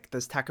it's like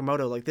this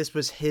Takamoto, like this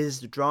was his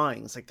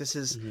drawings, like this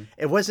is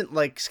it wasn't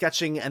like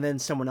sketching and then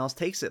someone else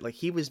takes it, like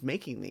he was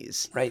making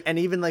these. Right. And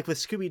even like with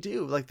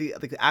Scooby-Doo, like the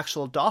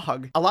actual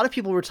dog, a lot of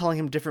people were telling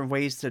him different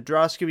ways to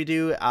draw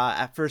Scooby-Doo.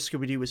 At first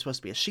Scooby-Doo was supposed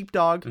to be a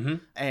sheepdog,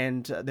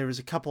 and there was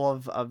a couple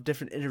of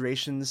different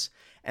iterations.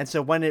 And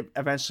so when it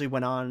eventually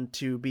went on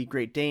to be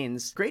Great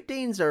Danes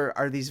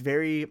are these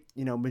very,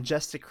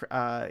 majestic,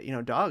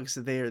 dogs.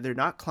 They're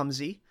not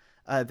clumsy.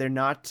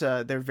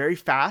 They're very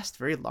fast,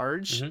 very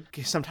large.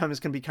 Sometimes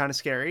can be kind of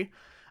scary.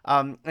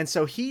 And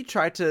so he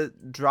tried to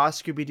draw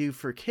Scooby-Doo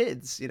for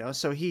kids,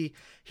 so he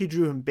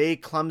drew him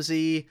big,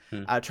 clumsy,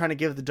 trying to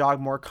give the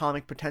dog more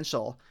comic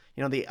potential.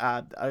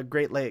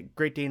 The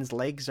Great Dane's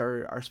legs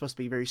are supposed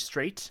to be very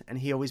straight, and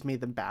he always made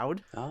them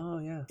bowed. Oh,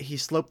 yeah. He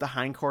sloped the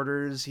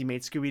hindquarters. He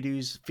made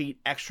Scooby-Doo's feet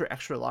extra,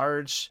 extra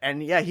large.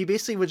 And yeah, he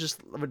basically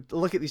would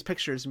look at these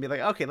pictures and be like,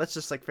 okay, let's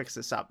just like fix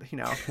this up,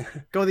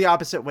 go the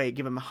opposite way.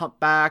 Give him a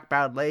humpback,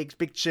 bowed legs,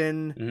 big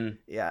chin.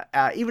 Yeah.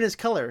 Even his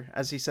color,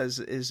 as he says,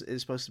 is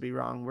supposed to be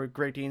wrong. Where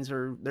Great Danes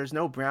there's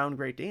no brown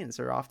Great Danes.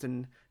 They're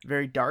often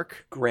very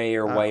dark. Gray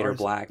or white or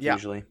black,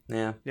 usually.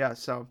 Yeah. Yeah,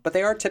 so. But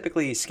they are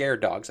typically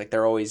scared dogs. Like,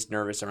 they're always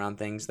nervous around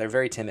things. They're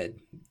very timid,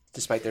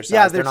 despite their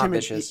size. They're not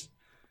timid. vicious.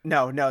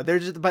 No, they're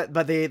just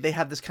but they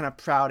have this kind of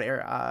proud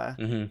era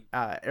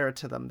era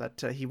to them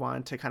that he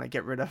wanted to kind of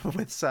get rid of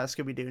with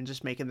Scooby-Doo and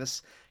just making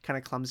this kind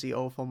of clumsy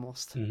oaf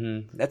almost.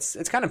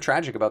 It's kind of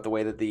tragic about the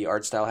way that the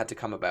art style had to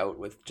come about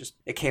with just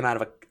it came out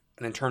of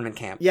an internment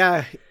camp.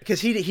 Yeah,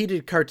 because he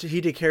did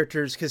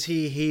characters because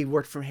he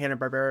worked from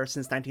Hanna-Barbera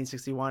since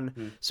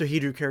 1961, so he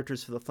drew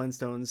characters for the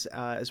Flintstones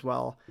as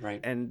well, right?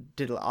 And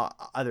did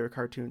other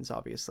cartoons,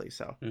 obviously.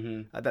 So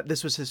that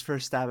this was his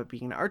first stab at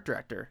being an art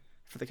director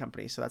for the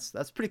company, so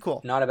that's pretty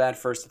cool. Not a bad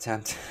first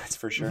attempt, that's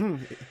for sure.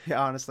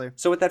 Yeah, honestly.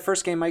 So with that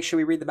first game, Mike, should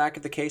we read the back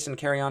of the case and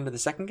carry on to the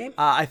second game?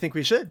 I think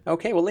we should.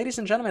 Okay, well, ladies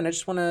and gentlemen, I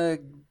just want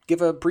to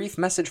give a brief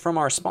message from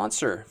our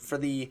sponsor for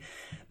the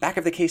back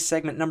of the case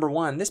segment number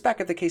 1. This back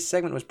of the case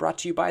segment was brought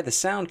to you by the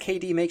sound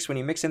KD makes when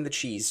you mix in the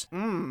cheese.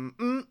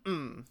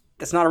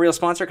 That's not a real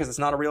sponsor because it's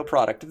not a real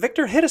product.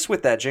 Victor, hit us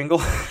with that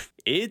jingle.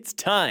 It's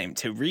time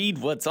to read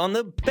what's on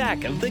the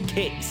back of the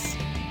case.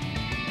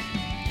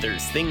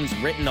 There's things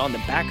written on the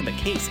back of the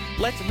case.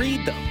 Let's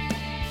read them.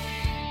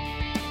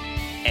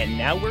 And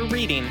now we're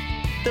reading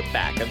the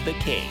back of the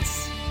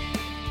case.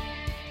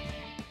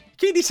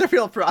 KD's a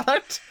real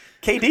product.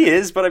 KD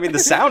is, but I mean the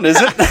sound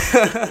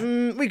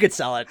isn't. We could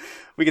sell it.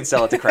 We can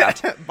sell it to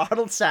Kraft.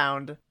 Bottled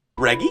sound.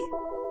 Reggie?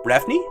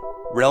 Refney?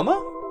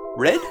 Rilma?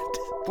 Red?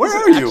 Where Does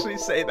are it you? actually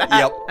say that?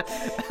 Yep.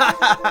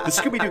 The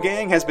Scooby-Doo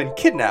gang has been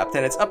kidnapped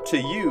and it's up to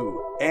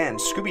you and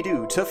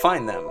Scooby-Doo to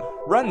find them.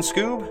 Run,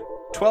 Scoob!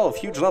 12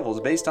 huge levels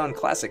based on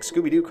classic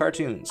Scooby-Doo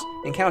cartoons.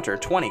 Encounter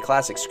 20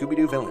 classic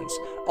Scooby-Doo villains.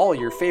 All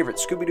your favorite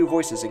Scooby-Doo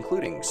voices,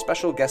 including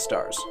special guest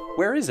stars.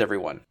 Where is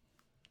everyone?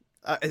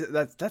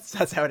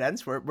 That's how it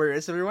ends. Where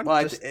is everyone?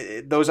 Well,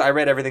 I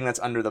read everything that's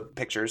under the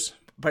pictures.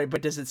 But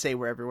does it say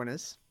where everyone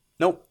is?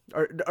 Nope.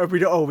 Or we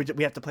don't. Oh,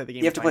 we have to play the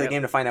game. You have to play the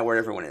game to find out where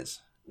everyone is.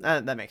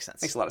 That makes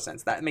sense. Makes a lot of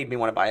sense. That made me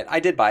want to buy it. I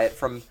did buy it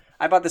from.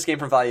 I bought this game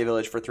from Value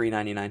Village for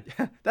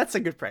 $3.99. That's a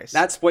good price.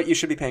 That's what you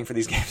should be paying for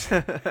these games.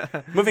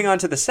 Moving on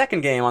to the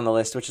second game on the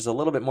list, which is a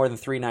little bit more than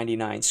 $3.99.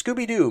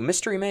 Scooby-Doo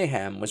Mystery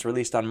Mayhem was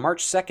released on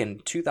March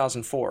 2nd,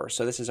 2004.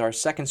 So this is our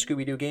second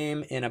Scooby-Doo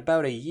game in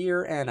about a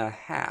year and a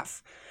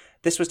half.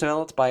 This was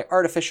developed by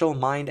Artificial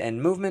Mind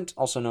and Movement,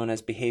 also known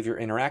as Behavior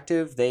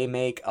Interactive. They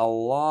make a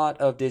lot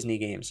of Disney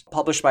games.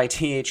 Published by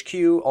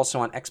THQ, also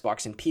on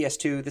Xbox and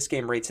PS2. This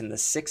game rates in the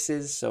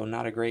 6s, so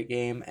not a great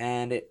game.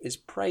 And it is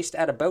priced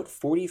at about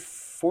 $40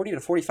 to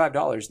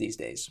 $45 these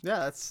days. Yeah,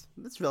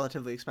 that's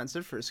relatively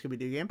expensive for a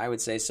Scooby-Doo game. I would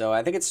say so.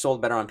 I think it's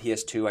sold better on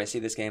PS2. I see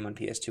this game on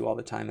PS2 all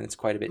the time, and it's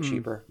quite a bit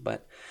cheaper.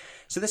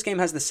 So this game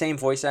has the same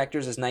voice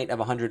actors as Night of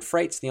 100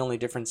 Frights. The only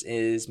difference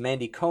is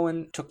Mandy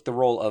Cohen took the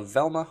role of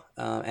Velma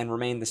and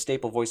remained the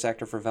staple voice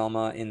actor for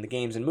Velma in the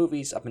games and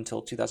movies up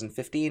until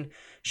 2015.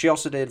 She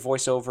also did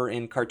voiceover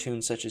in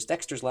cartoons such as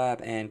Dexter's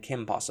Lab and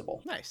Kim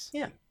Possible. Nice.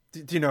 Yeah.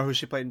 Do you know who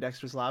she played in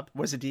Dexter's Lab?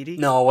 Was it Dee Dee?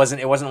 No, it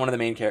wasn't. It wasn't one of the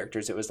main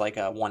characters. It was like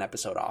a one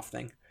episode off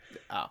thing.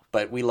 Oh.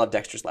 But we love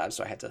Dexter's Lab,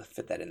 so I had to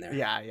fit that in there.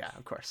 Yeah,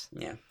 of course.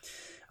 Yeah.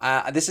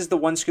 This is the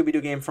one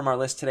Scooby-Doo game from our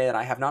list today that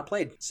I have not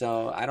played,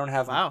 so I don't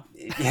have... Wow.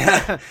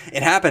 Yeah,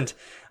 it happened.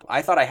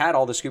 I thought I had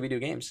all the Scooby-Doo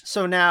games.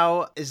 So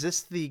now, is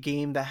this the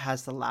game that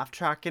has the laugh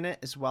track in it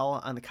as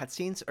well on the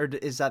cutscenes, or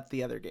is that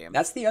the other game?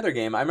 That's the other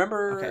game. I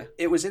remember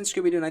It was in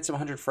Scooby-Doo Nights of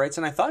 100 Frights,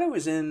 and I thought it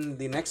was in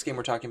the next game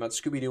we're talking about,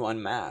 Scooby-Doo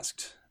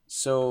Unmasked.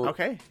 So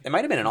it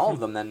might have been in all of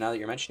them then, now that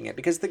you're mentioning it,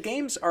 because the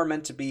games are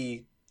meant to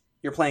be...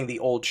 You're playing the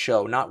old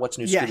show, not What's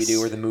New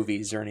Scooby-Doo or the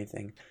movies or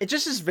anything. It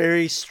just is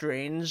very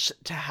strange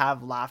to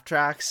have laugh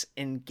tracks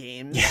in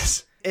games.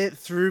 Yes. It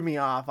threw me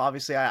off.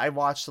 Obviously, I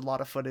watched a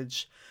lot of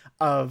footage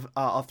of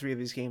all three of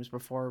these games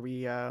before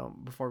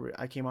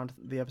I came on to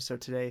the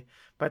episode today.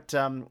 But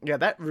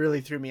that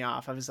really threw me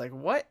off. I was like,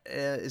 "What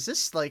is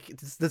this? Like,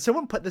 did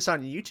someone put this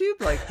on YouTube?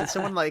 Like, did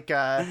someone like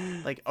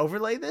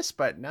overlay this?"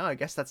 But no, I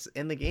guess that's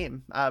in the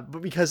game.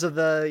 But because of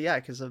the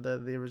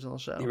original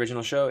show. The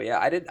original show, yeah.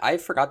 I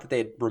forgot that they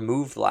had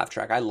removed the laugh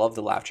track. I love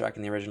the laugh track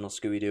in the original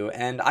Scooby-Doo,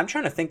 and I'm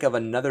trying to think of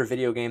another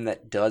video game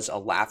that does a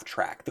laugh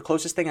track. The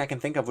closest thing I can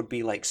think of would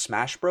be like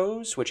Smash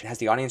Bros, which has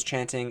the audience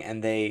chanting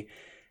and they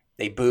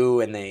boo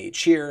and they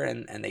cheer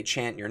and they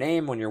chant your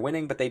name when you're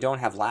winning, but they don't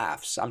have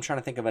laughs. I'm trying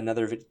to think of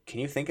another.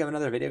 Can you think of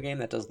another video game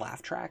that does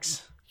laugh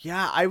tracks?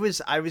 Yeah, I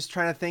was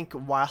trying to think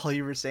while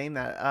you were saying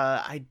that.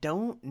 I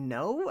don't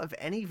know of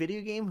any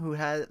video game who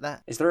has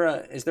that. Is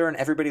there an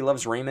Everybody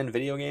Loves Raymond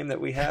video game that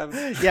we have?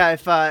 Yeah,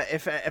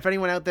 if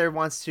anyone out there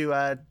wants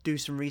to do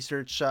some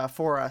research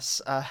for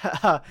us,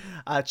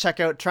 check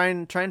out try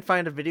and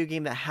find a video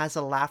game that has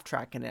a laugh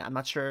track in it. I'm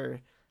not sure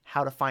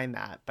how to find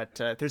that, but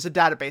there's a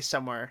database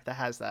somewhere that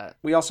has that.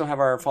 We also have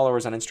our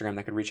followers on Instagram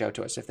that could reach out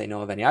to us if they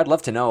know of any. I'd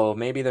love to know.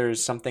 Maybe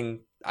there's something.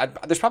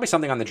 There's probably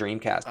something on the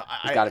Dreamcast.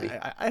 There's got to be.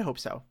 I hope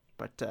so,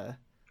 but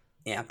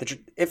yeah.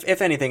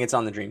 If anything, it's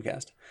on the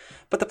Dreamcast.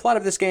 But the plot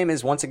of this game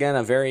is once again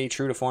a very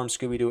true to form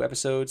Scooby-Doo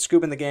episode.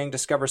 Scoob and the gang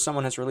discover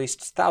someone has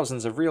released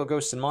thousands of real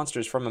ghosts and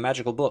monsters from a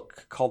magical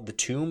book called The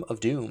Tomb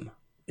of Doom.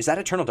 Is that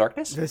Eternal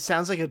Darkness? It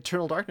sounds like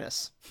Eternal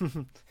Darkness.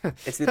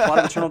 It's the plot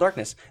of Eternal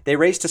Darkness. They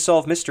race to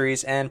solve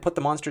mysteries and put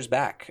the monsters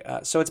back.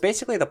 So it's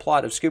basically the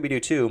plot of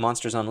Scooby-Doo 2,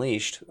 Monsters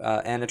Unleashed,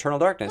 and Eternal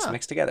Darkness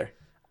mixed together.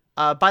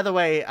 By the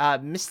way,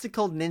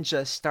 Mystical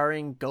Ninja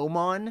starring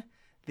Gomon,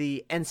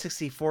 the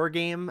N64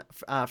 game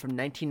from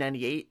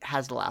 1998,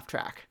 has the laugh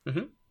track.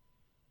 Mm-hmm.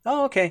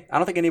 Oh, okay. I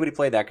don't think anybody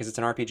played that because it's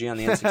an RPG on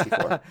the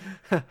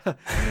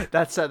N64.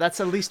 That's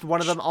at least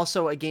one of them.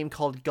 Also, a game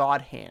called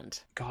God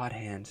Hand. God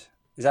Hand.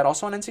 Is that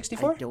also on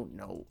N64? I don't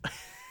know.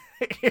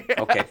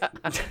 Okay.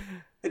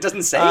 It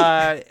doesn't say?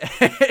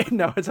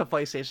 No, it's a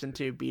PlayStation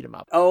 2 beat 'em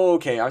up. Oh,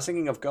 okay. I was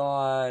thinking of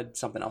God...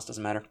 Something else.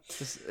 Doesn't matter.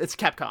 It's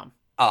Capcom.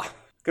 Ah,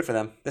 good for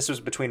them. This was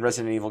between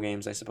Resident Evil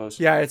games, I suppose.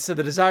 Yeah, so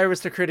the desire was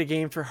to create a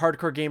game for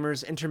hardcore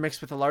gamers intermixed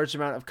with a large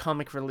amount of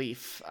comic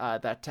relief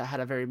that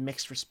had a very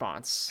mixed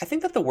response. I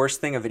think that the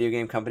worst thing a video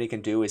game company can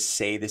do is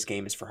say this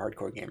game is for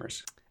hardcore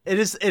gamers. It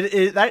is.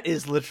 That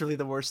is literally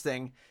the worst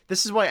thing.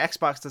 This is why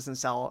Xbox doesn't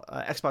sell.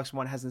 Xbox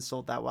One hasn't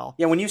sold that well.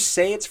 Yeah, when you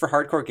say it's for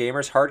hardcore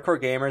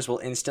gamers will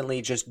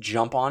instantly just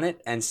jump on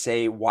it and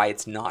say why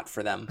it's not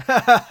for them.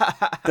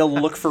 They'll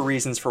look for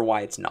reasons for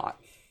why it's not.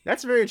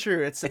 That's very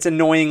true. It's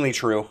annoyingly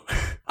true.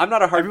 I'm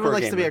not a hardcore gamer. Everyone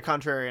likes to be a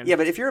contrarian. Yeah,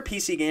 but if you're a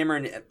PC gamer,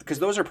 because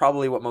those are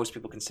probably what most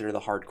people consider the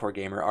hardcore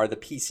gamer, are the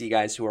PC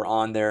guys who are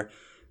on their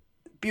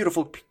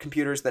beautiful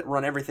computers that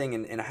run everything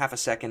in a half a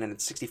second and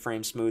it's 60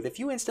 frames smooth. If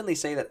you instantly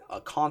say that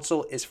a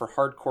console is for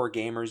hardcore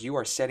gamers, you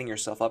are setting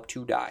yourself up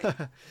to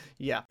die.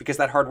 Yeah. Because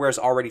that hardware is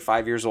already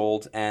 5 years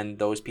old and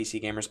those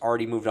PC gamers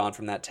already moved on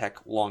from that tech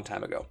long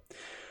time ago.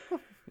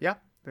 Yeah.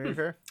 Very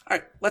fair. All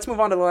right, let's move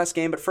on to the last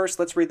game, but first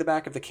let's read the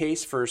back of the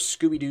case for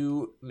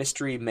Scooby-Doo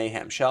Mystery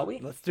Mayhem, shall we?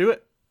 Let's do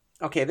it.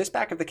 Okay, this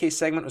back of the case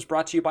segment was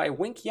brought to you by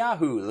Wink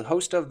Yahoo, the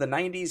host of the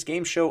 90s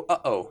game show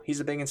Uh-Oh. He's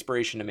a big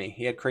inspiration to me.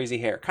 He had crazy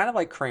hair, kind of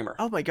like Kramer.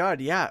 Oh my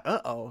god, yeah.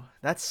 Uh-Oh.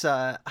 That's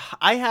I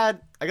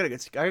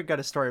got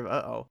a story of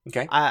Uh-Oh.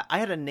 Okay. I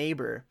had a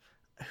neighbor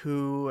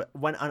who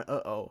went on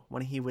Uh-Oh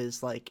when he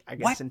was like I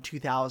guess in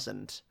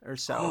 2000 or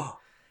so.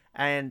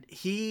 And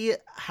he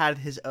had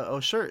his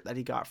Uh-Oh shirt that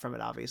he got from it,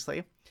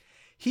 obviously.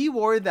 He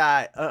wore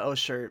that Uh-Oh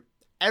shirt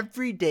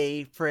every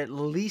day for at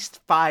least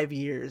 5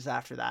 years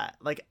after that.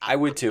 Like I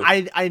would too.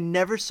 I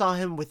never saw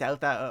him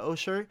without that Uh-Oh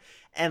shirt.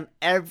 And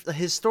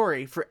his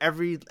story for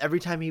every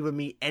time he would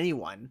meet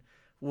anyone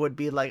would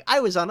be like, I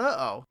was on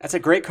Uh-Oh. That's a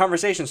great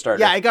conversation starter.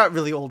 Yeah, I got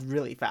really old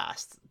really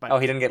fast. But... Oh,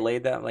 he didn't get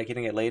laid he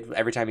didn't get laid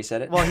every time he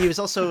said it? Well, he was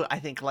also, I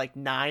think, like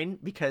 9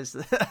 because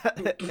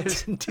it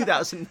was in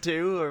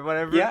 2002 or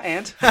whatever. Yeah,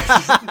 and?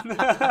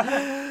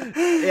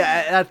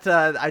 Yeah,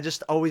 I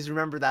just always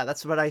remember that.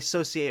 That's what I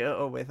associate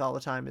Uh-Oh with all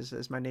the time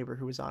is my neighbor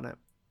who was on it.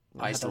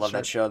 I used to love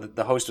that show.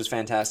 The host was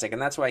fantastic,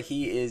 and that's why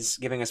he is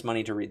giving us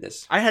money to read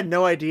this. I had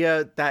no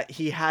idea that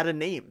he had a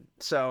name,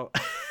 so...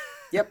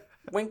 Yep.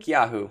 Wink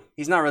Yahoo.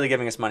 He's not really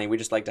giving us money. We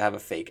just like to have a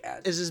fake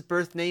ad. Is his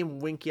birth name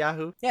Wink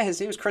Yahoo? Yeah,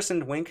 he was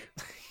christened Wink.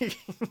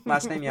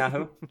 Last name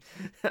Yahoo.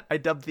 I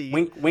dubbed the...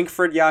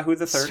 Winkford Yahoo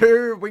III.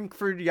 Sir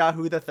Winkford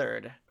Yahoo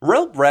III.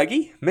 Relp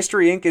Raggy,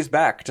 Mystery Inc. is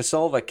back to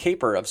solve a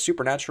caper of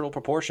supernatural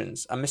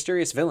proportions. A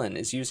mysterious villain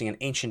is using an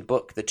ancient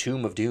book, The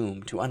Tomb of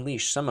Doom, to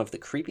unleash some of the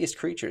creepiest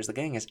creatures the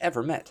gang has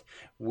ever met.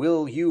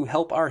 Will you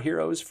help our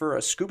heroes for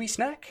a Scooby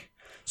snack?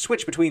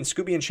 Switch between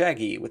Scooby and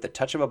Shaggy with the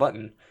touch of a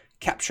button.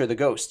 Capture the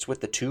ghosts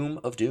with the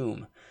Tomb of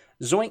Doom.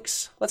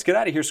 Zoinks! Let's get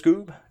out of here,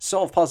 Scoob.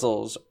 Solve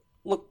puzzles,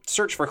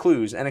 search for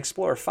clues, and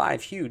explore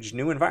 5 huge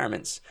new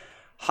environments.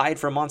 Hide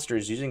from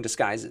monsters using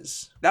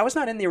disguises. That was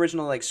not in the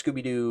original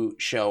Scooby-Doo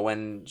show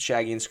when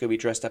Shaggy and Scooby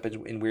dressed up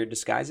in weird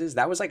disguises.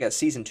 That was like a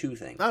season 2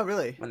 thing. Oh,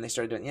 really? When they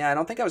started doing... Yeah, I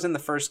don't think I was in the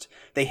first...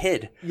 They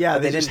hid. Yeah,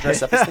 they didn't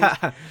dress up as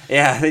things.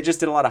 Yeah, they just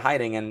did a lot of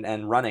hiding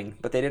and running,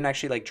 but they didn't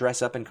actually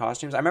dress up in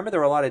costumes. I remember there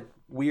were a lot of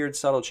weird,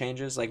 subtle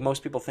changes. Like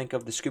most people think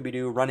of the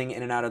Scooby-Doo running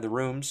in and out of the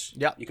rooms.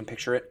 Yeah. You can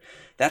picture it.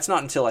 That's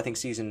not until, I think,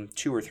 season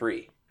 2 or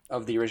 3.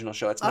 Of the original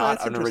show. It's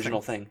not an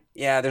original thing.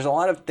 Yeah, there's a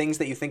lot of things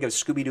that you think of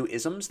Scooby-Doo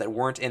isms that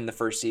weren't in the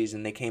first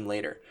season. They came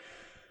later.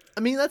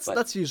 I mean,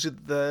 that's usually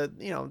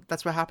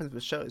that's what happens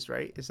with shows,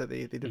 right? Is that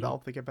they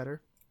develop, they get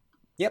better.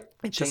 Yep,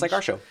 just like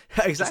our show.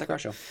 Exactly. Just like our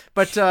show.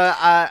 But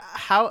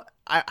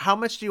how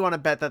much do you want to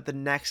bet that the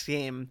next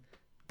game,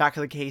 Back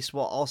of the Case,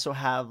 will also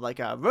have like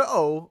a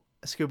Ruh-Oh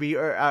Scooby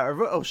or a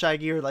Ruh-Oh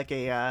Shaggy or like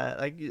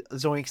a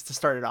Zoinks to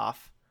start it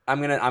off? I'm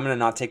gonna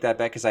not take that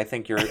bet because I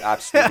think you're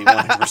absolutely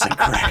 100%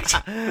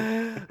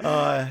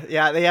 correct.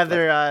 Yeah, they have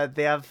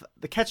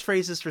the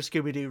catchphrases for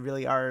Scooby-Doo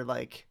really are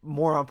like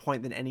more on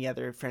point than any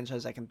other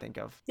franchise I can think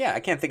of. Yeah, I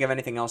can't think of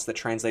anything else that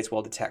translates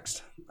well to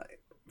text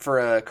for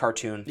a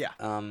cartoon. Yeah,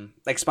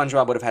 like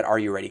SpongeBob would have had "Are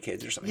you ready,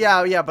 kids?" or something.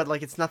 Yeah, but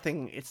like it's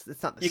nothing. It's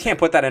not. The you same. Can't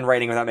put that in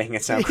writing without making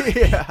it sound.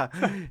 Yeah,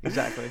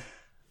 exactly.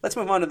 Let's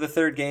move on to the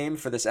third game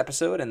for this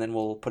episode, and then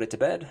we'll put it to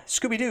bed.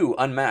 Scooby-Doo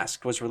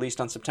Unmasked was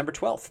released on September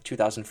 12th,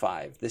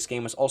 2005. This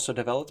game was also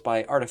developed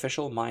by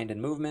Artificial Mind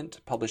and Movement,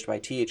 published by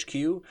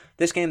THQ.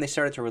 This game they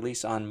started to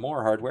release on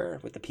more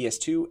hardware, with the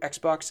PS2,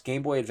 Xbox,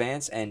 Game Boy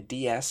Advance, and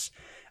DS.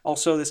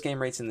 Also, this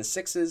game rates in the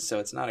 6s, so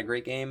it's not a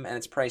great game, and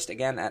it's priced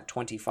again at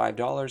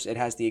 $25. It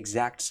has the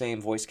exact same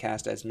voice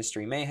cast as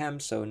Mystery Mayhem,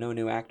 so no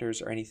new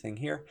actors or anything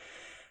here.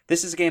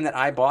 This is a game that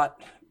I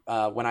bought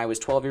when I was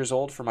 12 years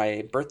old for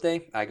my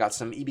birthday. I got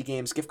some EB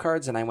Games gift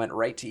cards, and I went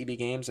right to EB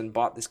Games and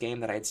bought this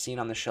game that I had seen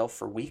on the shelf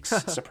for weeks.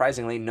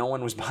 Surprisingly, no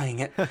one was buying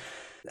it.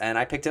 And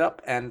I picked it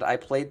up, and I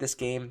played this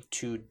game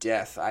to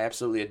death. I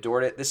absolutely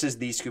adored it. This is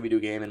the Scooby-Doo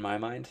game in my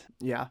mind.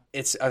 Yeah.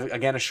 It's,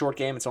 again, a short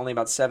game. It's only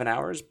about 7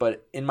 hours,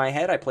 but in my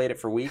head, I played it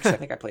for weeks. I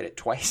think I played it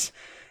twice.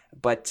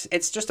 But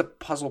it's just a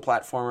puzzle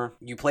platformer.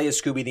 You play as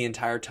Scooby the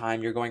entire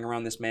time. You're going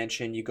around this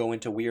mansion. You go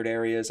into weird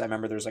areas. I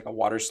remember there's like a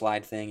water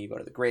slide thing. You go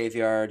to the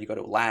graveyard. You go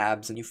to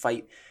labs, and you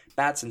fight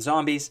bats and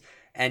zombies.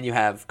 And you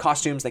have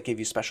costumes that give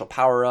you special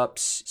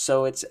power-ups.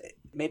 So it's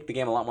made the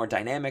game a lot more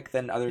dynamic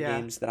than other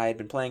games that I had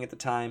been playing at the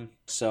time.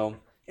 So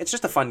it's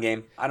just a fun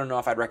game. I don't know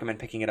if I'd recommend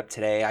picking it up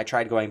today. I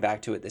tried going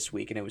back to it this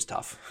week, and it was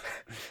tough,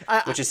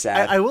 which is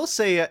sad. I will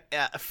say,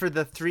 for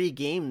the 3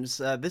 games,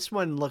 this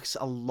one looks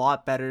a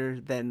lot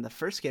better than the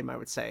first game, I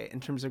would say,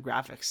 in terms of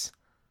graphics.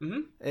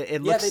 Mm-hmm.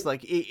 It looks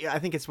like, I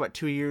think it's,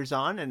 2 years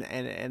on,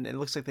 and it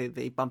looks like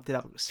they bumped it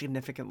up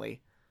significantly.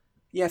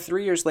 Yeah,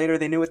 3 years later,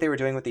 they knew what they were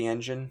doing with the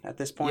engine at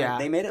this point. Yeah.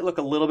 They made it look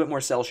a little bit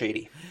more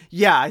cel-shady.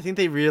 Yeah, I think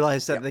they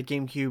realized that the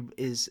GameCube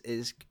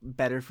is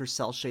better for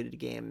cel-shaded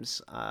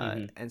games,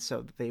 and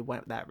so they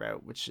went that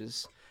route, which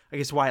is, I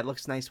guess, why it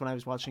looks nice when I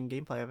was watching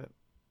gameplay of it.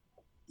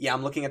 Yeah,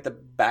 I'm looking at the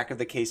back of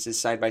the cases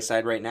side by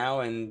side right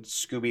now, and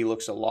Scooby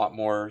looks a lot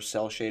more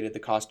cel-shaded. The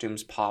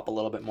costumes pop a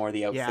little bit more.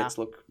 The outfits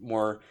look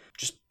more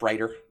just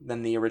brighter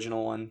than the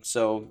original one.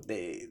 So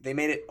they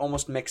made it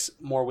almost mix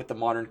more with the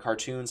modern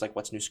cartoons, like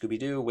What's New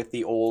Scooby-Doo, with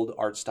the old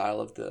art style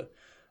of the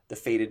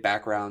faded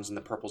backgrounds and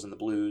the purples and the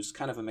blues,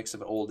 kind of a mix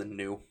of old and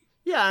new.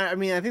 Yeah, I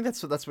mean, I think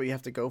that's what you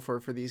have to go for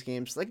these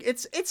games. Like,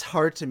 it's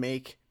hard to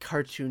make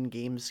cartoon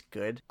games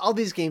good. All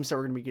these games that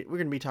we're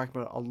gonna be talking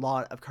about, a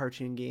lot of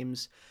cartoon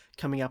games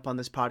coming up on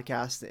this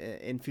podcast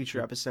in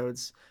future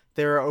episodes.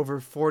 There are over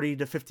 40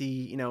 to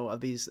 50,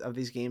 of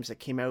these games that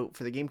came out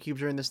for the GameCube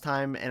during this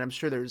time, and I'm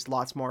sure there's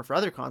lots more for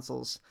other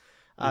consoles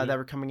that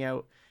were coming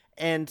out.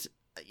 And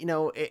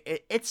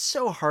it's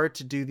so hard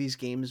to do these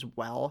games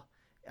well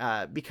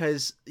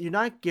because you're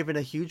not given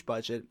a huge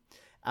budget.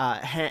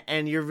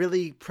 And you're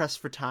really pressed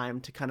for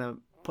time to kind of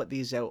put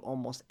these out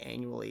almost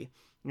annually,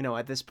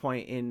 at this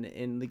point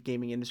in the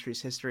gaming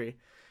industry's history.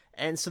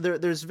 And so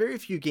there's very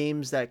few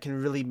games that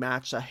can really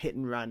match a hit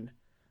and run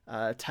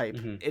type.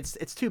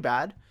 It's too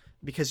bad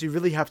because you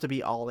really have to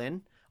be all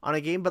in on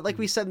a game. But like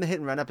we said in the hit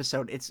and run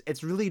episode,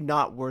 it's really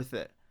not worth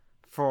it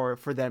for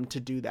them to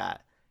do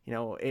that.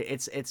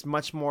 It's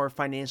much more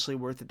financially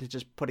worth it to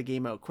just put a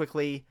game out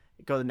quickly,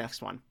 go to the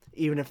next one,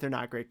 even if they're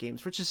not great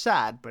games, which is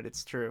sad, but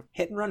it's true.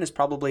 Hit and run is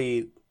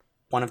probably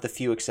one of the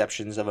few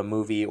exceptions of a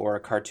movie or a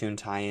cartoon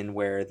tie-in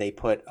where they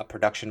put a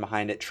production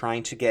behind it,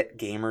 trying to get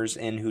gamers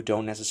in who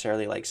don't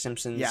necessarily like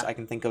Simpsons. Yeah. I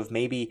can think of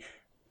maybe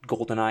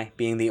GoldenEye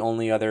being the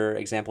only other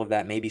example of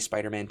that, maybe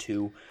Spider-Man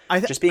 2. I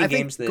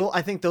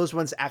think those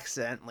ones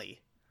accidentally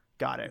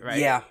got it, right?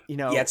 Yeah.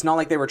 Yeah, it's not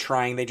like they were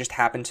trying. They just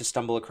happened to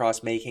stumble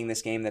across making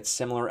this game that's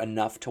similar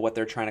enough to what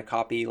they're trying to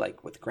copy,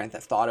 like with Grand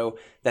Theft Auto,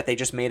 that they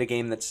just made a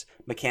game that's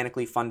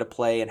mechanically fun to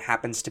play and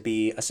happens to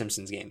be a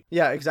Simpsons game.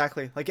 Yeah,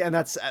 exactly. And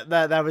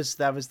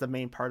that was the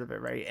main part of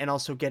it, right? And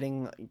also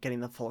getting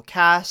the full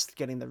cast,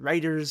 getting the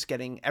writers,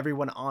 getting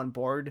everyone on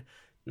board,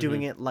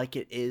 doing it like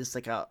it is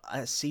like a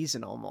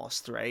season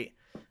almost, right?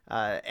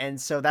 And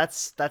so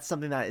that's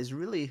something that is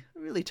really,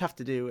 really tough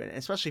to do, and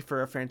especially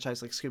for a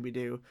franchise like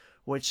Scooby-Doo,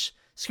 which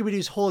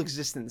Scooby-Doo's whole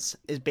existence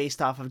is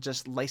based off of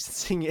just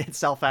licensing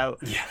itself out.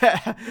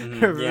 Yeah.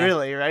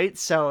 Really, right?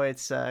 So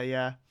it's,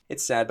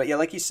 It's sad, but yeah,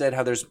 like you said,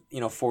 how there's,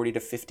 40 to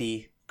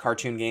 50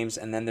 cartoon games,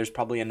 and then there's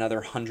probably another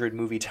 100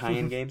 movie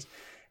tie-in games.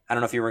 I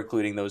don't know if you were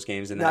including those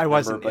games in that number. I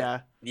wasn't,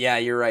 but yeah,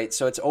 you're right.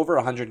 So it's over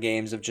 100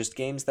 games of just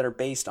games that are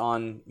based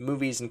on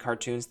movies and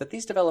cartoons that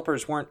these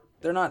developers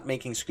they're not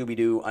making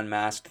Scooby-Doo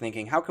Unmasked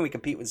thinking, how can we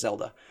compete with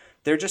Zelda?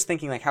 They're just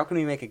thinking, like, how can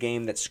we make a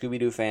game that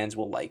Scooby-Doo fans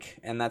will like?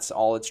 And that's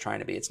all it's trying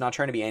to be. It's not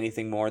trying to be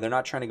anything more. They're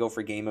not trying to go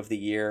for Game of the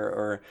Year,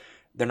 or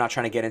they're not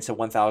trying to get into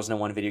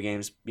 1001 video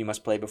games you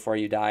must play before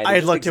you die.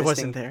 I looked, it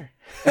wasn't there.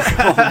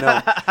 Oh,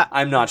 no,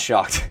 I'm not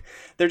shocked.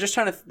 They're just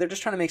trying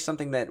to make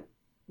something that,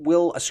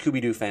 will a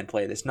Scooby-Doo fan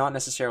play this? Not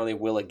necessarily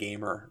will a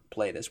gamer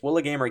play this. Will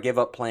a gamer give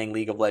up playing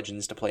League of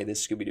Legends to play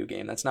this Scooby-Doo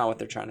game? That's not what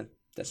they're trying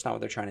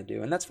to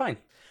do, and that's fine.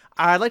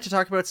 I'd like to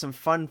talk about some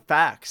fun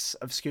facts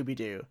of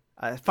Scooby-Doo.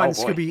 Fun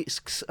Scooby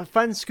facts.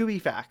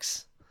 Scooby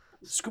facts?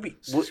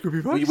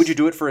 Would you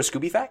do it for a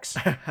Scooby facts?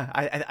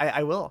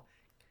 I will.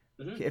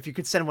 If you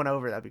could send one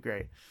over, that'd be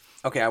great.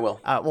 Okay, I will.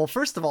 Well,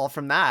 first of all,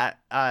 from that,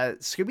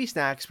 Scooby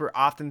snacks were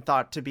often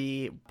thought to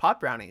be pot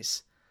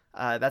brownies.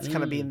 That's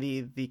kind of been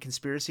the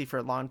conspiracy for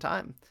a long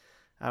time,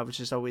 which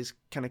is always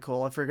kind of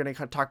cool. If we're going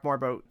to talk more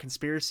about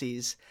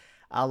conspiracies,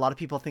 a lot of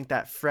people think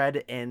that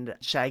Fred and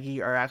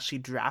Shaggy are actually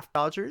draft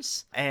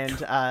dodgers, and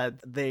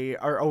they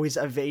are always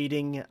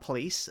evading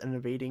police and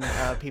evading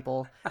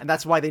people, and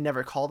that's why they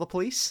never call the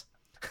police.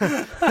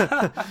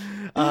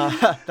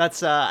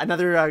 That's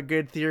another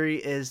good theory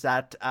is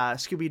that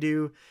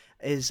Scooby-Doo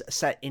is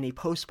set in a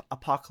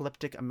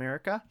post-apocalyptic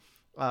America.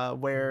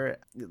 Where,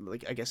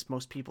 like, I guess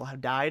most people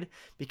have died,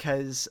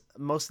 because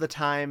most of the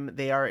time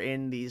they are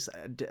in these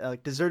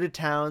deserted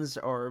towns,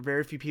 or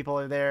very few people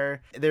are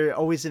there. They're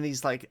always in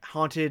these like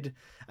haunted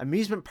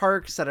amusement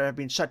parks that have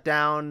been shut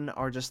down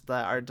or just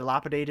are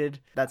dilapidated.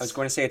 I was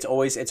going to say it's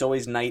always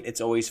night, it's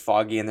always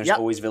foggy, and there's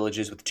always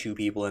villages with 2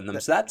 people in them.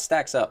 So that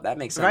stacks up. That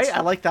makes sense. Right?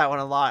 I like that one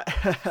a lot.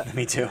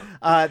 Me too.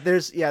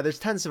 There's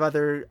tons of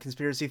other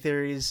conspiracy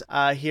theories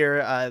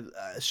here.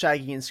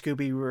 Shaggy and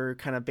Scooby were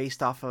kind of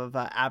based off of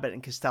Abbott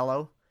and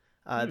Costello,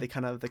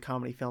 the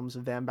comedy films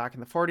of them back in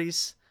the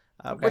 40s.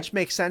 Which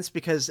makes sense,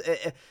 because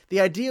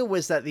the idea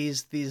was that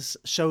these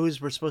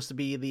shows were supposed to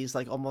be these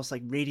like almost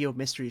like radio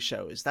mystery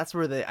shows. That's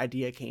where the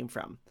idea came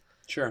from.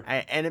 Sure.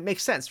 And it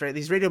makes sense, right?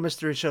 These radio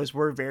mystery shows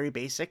were very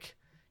basic.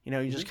 You know,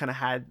 you just kind of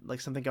had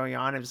like something going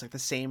on. It was like the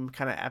same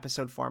kind of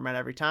episode format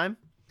every time.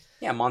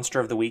 Yeah,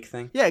 Monster of the Week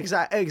thing. Yeah,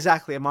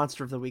 exactly. A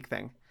Monster of the Week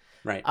thing.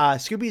 Right.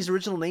 Scooby's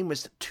original name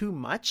was Too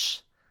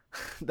Much.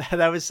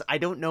 That was, I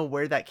don't know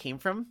where that came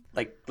from.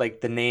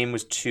 Like the name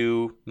was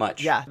Too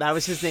Much. Yeah, that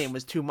was his name,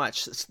 was Too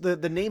Much.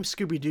 The name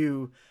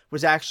Scooby-Doo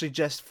was actually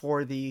just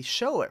for the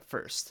show at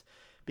first,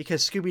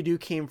 because Scooby-Doo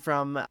came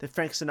from the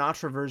Frank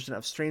Sinatra version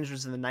of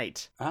Strangers in the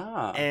Night.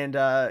 Ah. And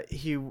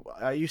he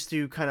used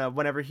to kind of,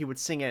 whenever he would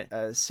sing it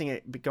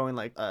going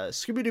like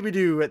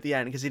Scooby-Dooby-Doo at the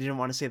end, because he didn't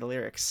want to say the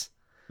lyrics.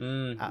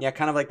 Yeah,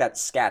 kind of like that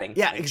scatting.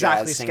 Yeah, like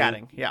exactly,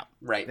 scatting. Yeah.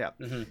 Right. Yeah.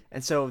 Mm-hmm.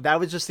 And so that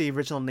was just the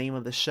original name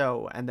of the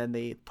show, and then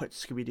they put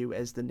Scooby-Doo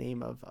as the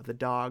name of the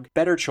dog.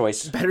 Better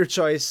choice.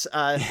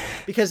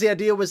 Because the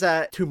idea was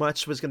that Too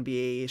Much was going to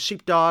be a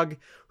sheepdog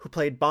who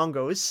played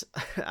bongos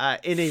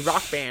in a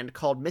rock band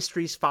called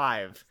Mysteries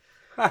 5.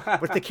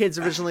 With the kids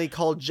originally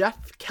called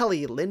Jeff,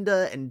 Kelly,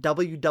 Linda, and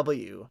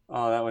WW.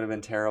 Oh, that would have been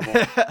terrible.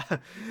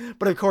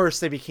 But of course,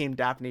 they became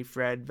Daphne,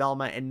 Fred,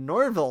 Velma, and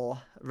Norville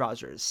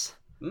Rogers.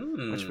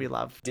 Which we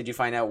love. Did you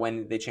find out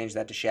when they changed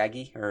that to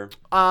Shaggy, or?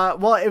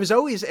 Well, it's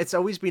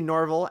always been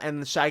Norville,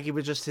 and Shaggy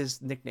was just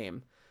his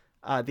nickname.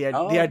 The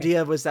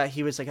idea was that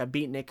he was like a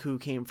beatnik who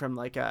came from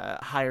like a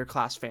higher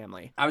class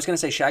family. I was going to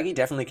say Shaggy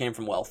definitely came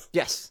from wealth.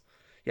 Yes.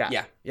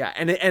 Yeah.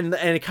 And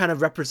it kind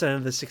of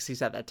represented the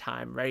 60s at that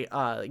time, right?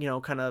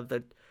 Kind of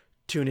the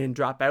tune in,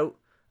 drop out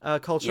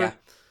culture.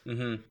 Yeah.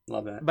 Mm-hmm.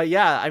 Love that. But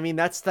yeah, I mean,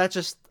 that's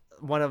just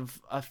one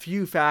of a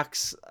few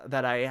facts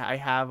that I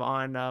have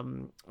on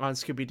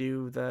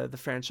Scooby-Doo, the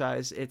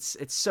franchise. It's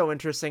so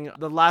interesting.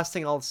 The last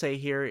thing I'll say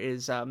here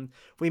is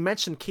we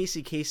mentioned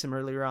Casey Kasem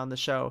earlier on the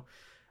show.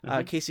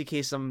 Casey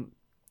Kasem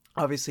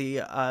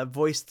obviously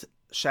voiced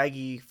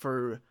Shaggy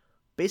for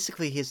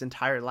basically his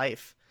entire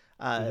life.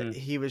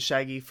 He was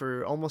Shaggy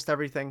for almost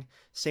everything.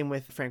 Same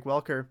with Frank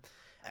Welker.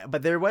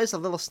 But there was a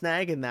little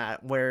snag in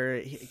that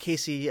where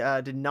Casey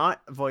did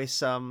not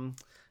voice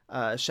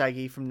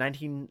Shaggy from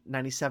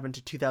 1997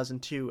 to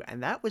 2002,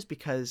 and that was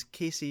because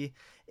Casey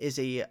is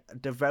a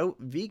devout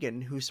vegan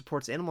who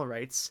supports animal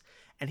rights,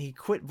 and he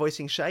quit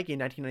voicing Shaggy in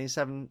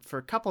 1997 for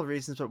a couple of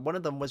reasons, but one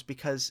of them was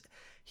because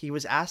he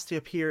was asked to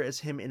appear as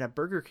him in a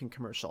Burger King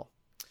commercial,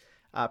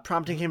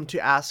 prompting him to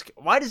ask,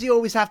 why does he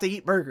always have to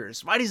eat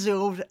burgers? Why does he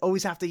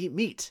always have to eat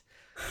meat?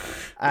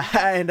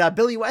 And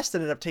Billy West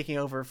ended up taking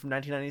over from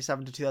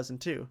 1997 to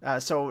 2002.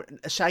 So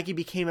Shaggy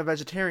became a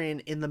vegetarian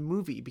in the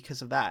movie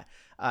because of that.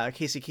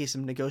 Casey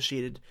Kasem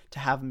negotiated to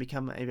have him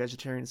become a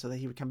vegetarian so that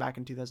he would come back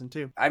in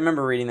 2002. I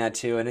remember reading that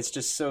too, and it's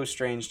just so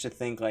strange to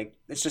think, like,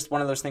 it's just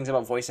one of those things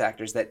about voice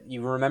actors that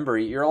you remember.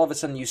 You're all of a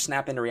sudden, you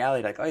snap into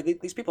reality, like, oh,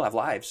 these people have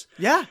lives.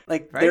 Yeah.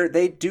 Like, right?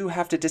 They do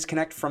have to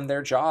disconnect from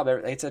their job.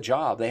 It's a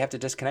job. They have to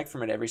disconnect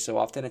from it every so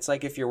often. It's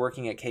like if you're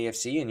working at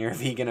KFC and you're a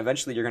vegan,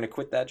 eventually you're going to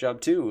quit that job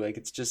too. Like,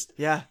 it's just...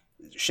 Yeah.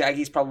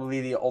 Shaggy's probably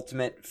the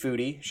ultimate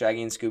foodie,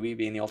 Shaggy and Scooby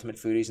being the ultimate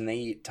foodies, and they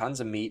eat tons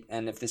of meat.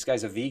 And if this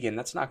guy's a vegan,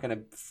 that's not going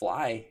to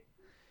fly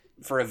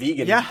for a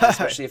vegan,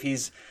 especially if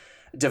he's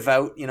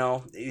devout.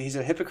 He's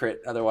a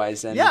hypocrite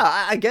otherwise. And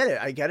I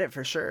get it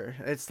for sure.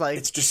 It's like,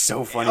 it's just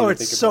so funny.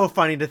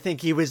 Funny to think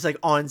he was like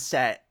on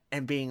set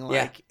and being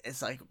like,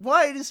 it's like,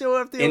 why does he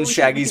have to in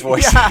Shaggy's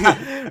voice?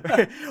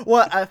 Yeah.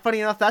 Well,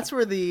 funny enough, that's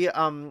where the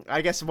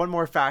I guess one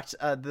more fact,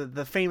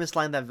 the famous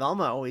line that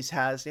Velma always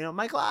has,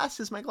 my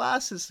glasses,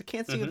 I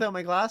can't see without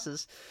my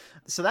glasses.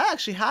 So that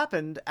actually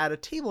happened at a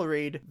table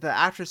read. The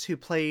actress who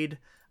played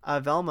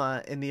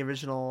Velma in the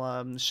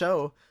original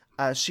show,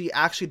 she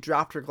actually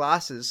dropped her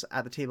glasses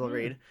at the table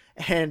read,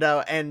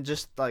 and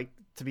just like,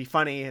 to be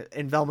funny,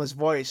 in Velma's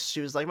voice,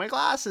 she was like, my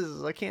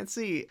glasses, I can't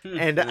see.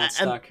 And then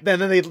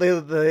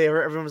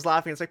everyone was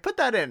laughing. It's like, put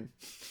that in.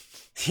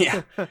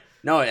 Yeah.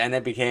 No, and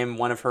it became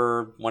one of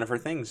her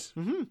things.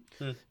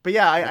 But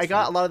yeah, I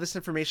got a lot of this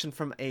information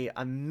from a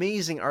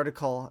amazing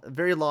article, a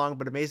very long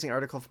but amazing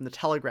article from The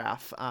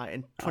Telegraph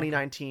in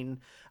 2019,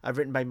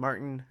 written by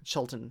Martin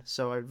Chilton.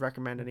 So I'd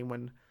recommend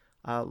anyone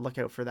look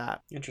out for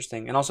that.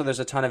 Interesting. And also there's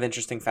a ton of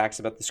interesting facts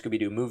about the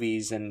Scooby-Doo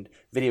movies and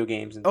video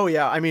games. Oh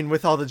yeah, I mean,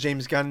 with all the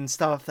James Gunn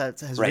stuff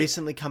that has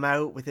recently come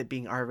out, with it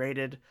being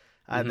R-rated,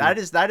 That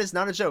is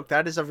not a joke.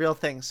 That is a real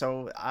thing.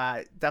 So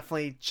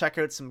definitely check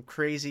out some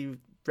crazy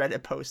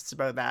Reddit posts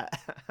about that.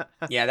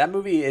 Yeah, that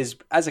movie is,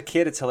 as a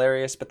kid, it's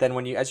hilarious. But then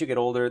as you get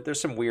older, there's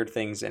some weird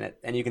things in it,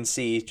 and you can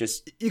see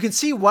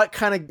what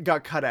kind of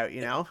got cut out.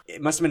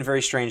 It must have been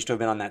very strange to have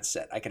been on that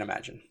set. I can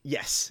imagine.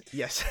 Yes.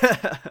 Yeah.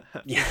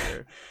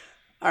 Sure.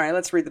 All right,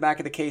 let's read the back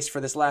of the case for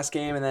this last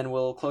game, and then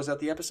we'll close out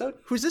the episode.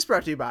 Who's this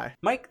brought to you by?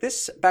 Mike,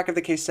 this back of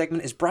the case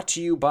segment is brought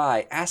to you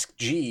by Ask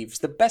Jeeves,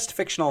 the best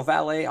fictional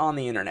valet on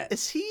the internet.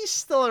 Is he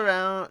still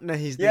around? No,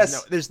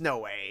 Yes. There's no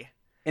way.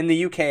 In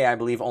the UK, I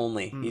believe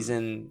only.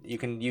 You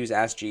can use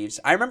Ask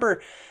Jeeves. I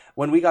remember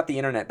when we got the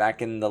internet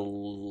back in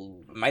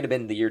might have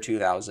been the year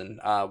 2000.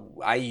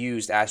 I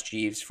used Ask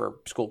Jeeves for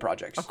school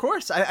projects. Of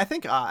course, I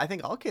think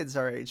all kids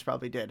our age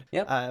probably did.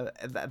 Yep.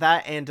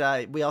 That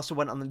and we also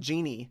went on the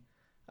Genie.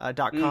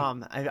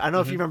 .com. I don't know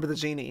if you remember the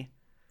Genie.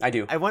 I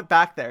do. I went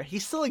back there. He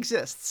still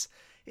exists.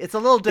 It's a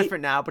little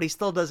different now, but he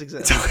still does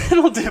exist. It's a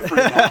little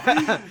different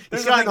now.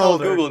 He's gotten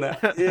older. Google now.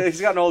 Yeah, he's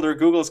gotten older.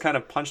 Google's kind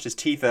of punched his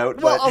teeth out.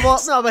 But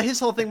his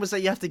whole thing was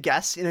that you have to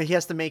guess. He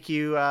has to make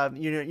you,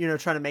 trying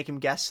to make him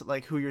guess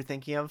like who you're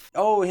thinking of.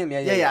 Oh, him.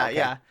 Yeah.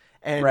 Okay.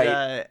 And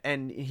right.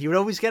 And he would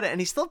always get it, and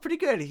he's still pretty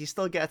good. He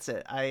still gets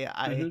it.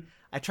 I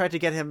tried to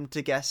get him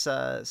to guess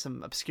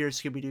some obscure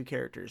Scooby-Doo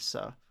characters.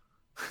 So.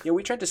 Yeah,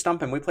 we tried to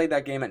stump him. We played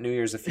that game at New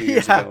Year's a few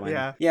years ago.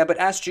 Yeah. But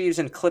Ask Jeeves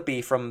and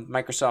Clippy from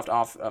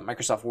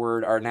Microsoft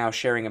Word are now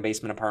sharing a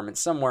basement apartment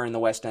somewhere in the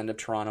west end of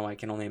Toronto. I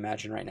can only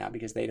imagine right now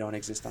because they don't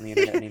exist on the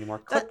internet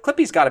anymore.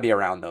 Clippy's got to be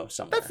around though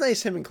somewhere. That's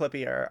nice. Him and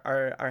Clippy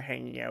are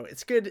hanging out.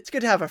 It's good. It's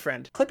good to have a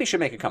friend. Clippy should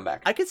make a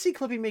comeback. I could see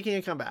Clippy making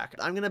a comeback.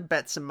 I'm gonna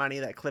bet some money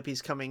that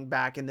Clippy's coming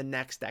back in the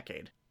next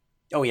decade.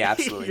 Oh yeah,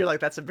 absolutely. You're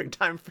like, that's a big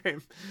time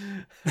frame.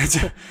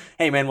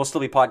 Hey man, we'll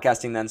still be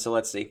podcasting then, so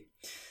let's see.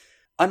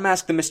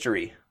 Unmask the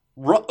mystery.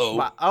 Ruh-oh.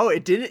 Wow. Oh,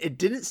 it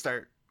didn't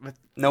start with...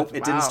 Nope,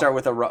 it didn't start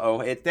with a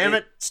ruh-oh. Damn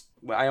it.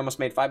 I almost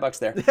made $5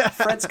 there.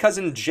 Fred's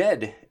cousin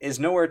Jed is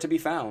nowhere to be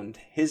found.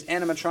 His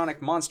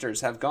animatronic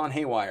monsters have gone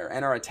haywire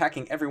and are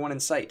attacking everyone in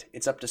sight.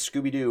 It's up to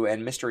Scooby-Doo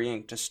and Mystery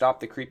Inc. to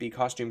stop the creepy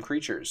costume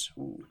creatures.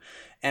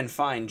 And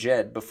find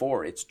Jed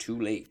before it's too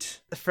late.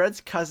 Fred's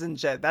cousin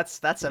Jed,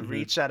 that's a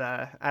reach at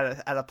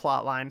a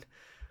plot line.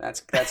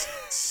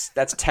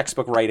 That's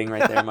textbook writing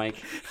right there, Mike.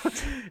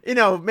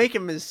 Make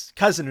him his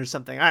cousin or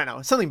something. I don't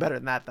know. Something better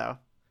than that, though.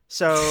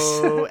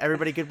 So,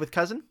 everybody good with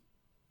cousin?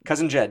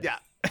 Cousin Jed. Yeah.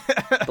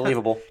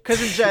 Believable.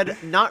 Cousin Jed,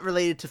 not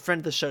related to friend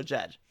of the show,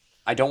 Jed.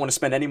 I don't want to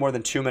spend any more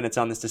than 2 minutes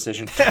on this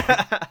decision.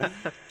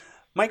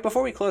 Mike,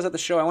 before we close out the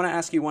show, I want to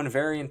ask you one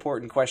very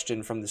important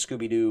question from the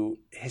Scooby-Doo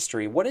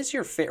history. What is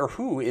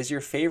who is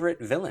your favorite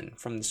villain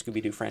from the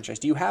Scooby-Doo franchise?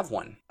 Do you have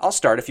one? I'll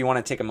start if you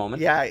want to take a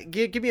moment. Yeah,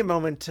 give me a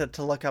moment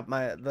to look up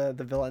the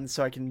villains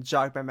so I can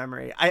jog my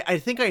memory. I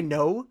think I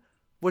know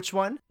which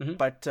one,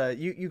 but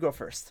you go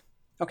first.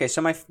 Okay,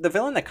 so the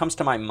villain that comes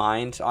to my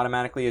mind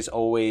automatically is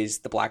always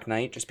the Black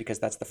Knight, just because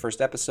that's the first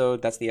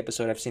episode. That's the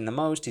episode I've seen the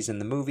most. He's in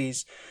the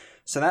movies.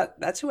 So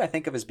that's who I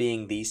think of as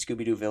being the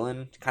Scooby-Doo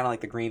villain, kind of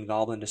like the Green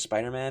Goblin to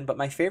Spider-Man. But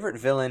my favorite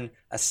villain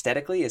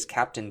aesthetically is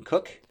Captain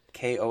Cook,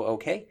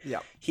 K-O-O-K. Yeah.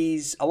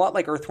 He's a lot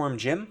like Earthworm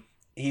Jim.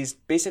 He's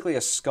basically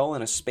a skull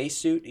in a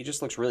spacesuit. He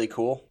just looks really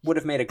cool. Would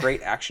have made a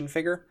great action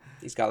figure.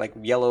 He's got like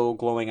yellow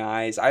glowing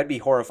eyes. I'd be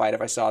horrified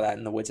if I saw that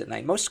in the woods at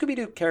night. Most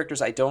Scooby-Doo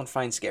characters I don't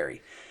find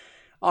scary,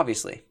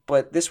 obviously.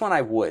 But this one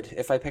I would.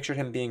 If I pictured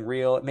him being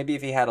real, maybe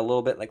if he had a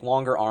little bit like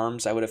longer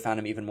arms, I would have found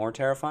him even more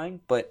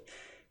terrifying. But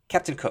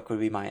Captain Cook would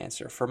be my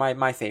answer for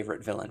my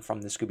favorite villain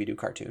from the Scooby-Doo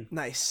cartoon.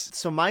 Nice.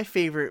 So my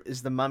favorite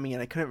is the Mummy,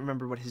 and I couldn't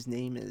remember what his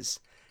name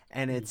is.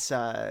 And it's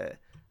the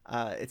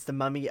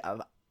Mummy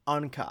of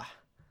Anka.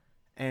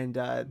 And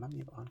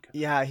Mummy of Anka.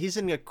 Yeah, he's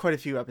in quite a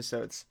few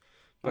episodes.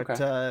 But,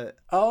 okay.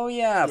 Oh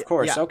yeah, of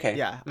course. Yeah, okay.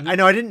 Yeah, I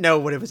know. I didn't know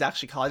what it was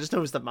actually called. I just know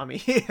it was the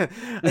Mummy.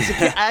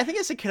 I think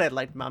as a kid I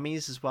liked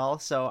mummies as well.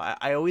 So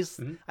I always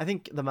I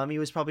think the Mummy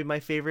was probably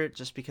my favorite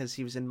just because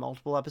he was in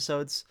multiple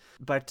episodes.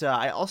 But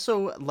I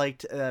also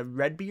liked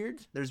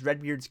Redbeard. There's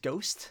Redbeard's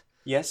ghost.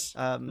 Yes.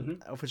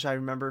 Which I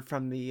remember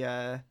from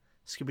the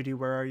Scooby-Doo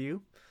Where Are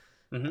You?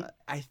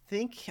 I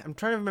think I'm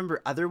trying to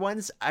remember other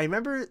ones. I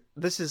remember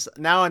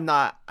I'm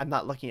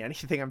not looking at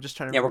anything. I'm just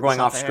trying to. Yeah, we're going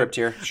off script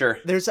here. Sure.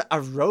 There's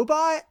a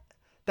robot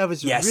that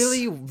was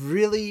really,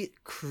 really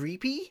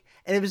creepy,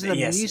 and it was an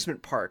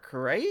amusement park,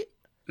 right?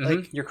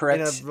 Like you're correct.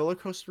 In a roller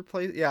coaster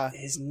place. Yeah.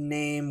 His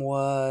name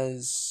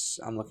was.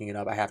 I'm looking it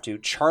up. I have to.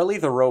 Charlie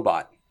the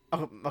Robot.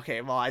 Oh,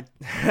 okay. Well, I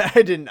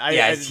didn't.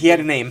 He had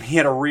a name. He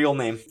had a real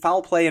name.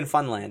 Foul Play in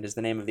Funland is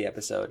the name of the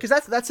episode.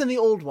 Because that's in the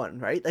old one,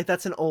 right? Like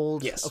that's an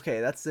old. Yes.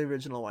 Okay, that's the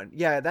original one.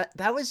 Yeah,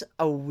 that was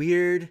a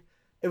weird.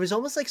 It was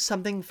almost like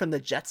something from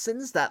the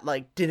Jetsons that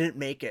like didn't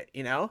make it,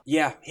 you know?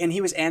 Yeah, and he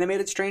was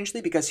animated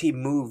strangely because he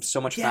moved so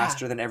much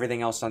faster than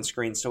everything else on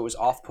screen, so it was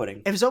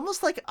off-putting. It was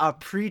almost like a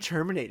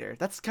pre-Terminator.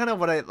 That's kind of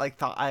what I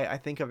thought. I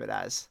think of it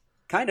as.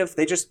 Kind of.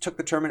 They just took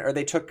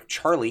they took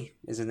Charlie,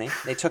 is his name.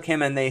 They took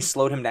him and they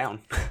slowed him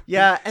down.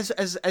 Yeah,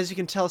 as you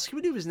can tell,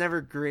 Scooby-Doo was never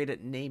great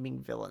at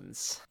naming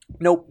villains.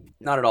 Nope,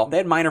 not at all. They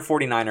had Minor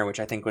 49er, which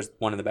I think was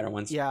one of the better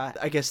ones. Yeah,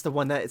 I guess the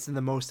one that is in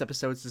the most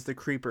episodes is the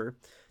Creeper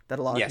that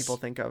a lot of people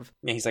think of.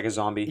 Yeah, he's like a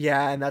zombie.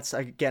 Yeah, and that's,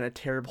 again, a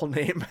terrible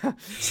name.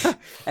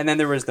 And then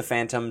there was the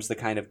Phantoms, the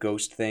kind of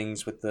ghost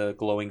things with the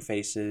glowing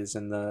faces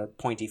and the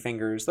pointy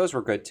fingers. Those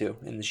were good, too,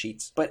 in the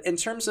sheets. But in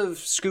terms of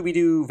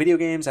Scooby-Doo video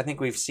games, I think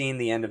we've seen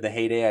the end of the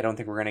heyday. I don't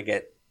think we're going to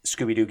get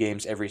Scooby-Doo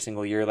games every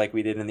single year like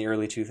we did in the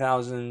early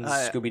 2000s.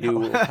 Scooby-Doo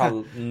will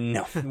probably...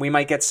 No. We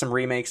might get some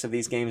remakes of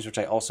these games, which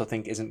I also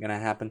think isn't going to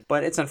happen.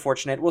 But it's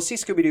unfortunate. We'll see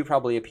Scooby-Doo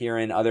probably appear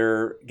in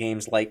other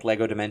games like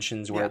Lego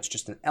Dimensions, where it's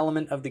just an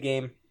element of the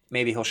game.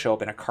 Maybe he'll show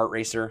up in a kart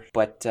racer,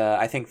 but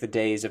I think the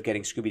days of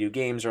getting Scooby-Doo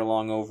games are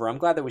long over. I'm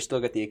glad that we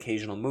still get the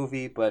occasional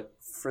movie, but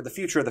for the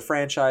future of the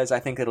franchise, I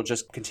think it'll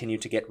just continue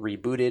to get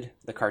rebooted,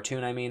 the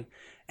cartoon I mean,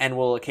 and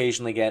we'll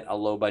occasionally get a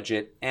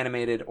low-budget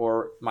animated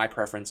or, my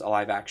preference, a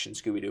live-action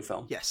Scooby-Doo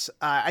film. Yes,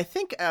 I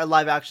think a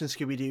live-action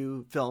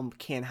Scooby-Doo film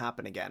can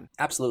happen again.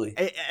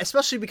 Absolutely.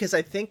 Especially because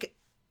I think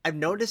I've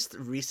noticed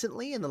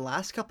recently in the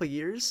last couple of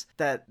years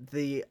that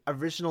the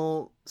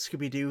original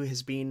Scooby-Doo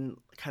has been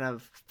kind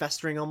of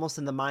festering almost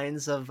in the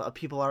minds of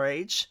people our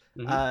age.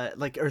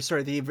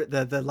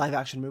 The live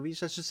action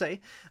movies, I should say.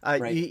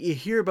 Right. You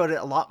hear about it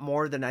a lot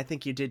more than I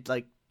think you did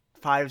like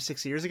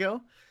 5-6 years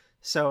ago.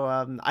 So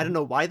I don't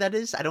know why that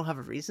is. I don't have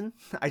a reason.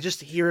 I just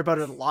hear about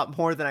it a lot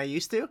more than I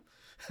used to.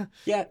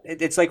 Yeah,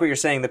 it's like what you're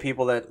saying. The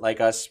people that,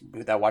 like us,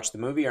 that watch the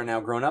movie are now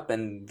grown up,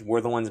 and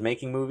we're the ones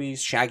making movies.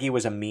 Shaggy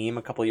was a meme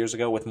a couple years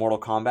ago with Mortal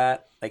Kombat.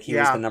 Like, he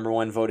was the number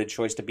one voted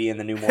choice to be in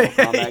the new Mortal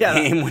Kombat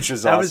game, which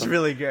was awesome. That was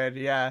really good,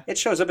 yeah. It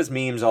shows up as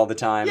memes all the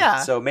time. Yeah.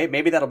 So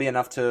maybe that'll be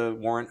enough to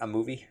warrant a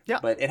movie. Yeah.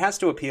 But it has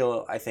to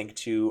appeal, I think,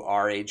 to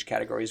our age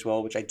category as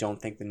well, which I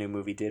don't think the new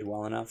movie did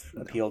well enough.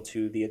 Appeal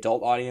to the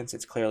adult audience.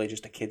 It's clearly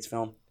just a kid's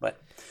film,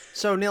 but...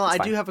 So, Neil, I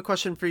do have a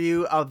question for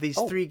you. Of these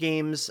 3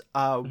 games,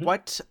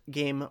 what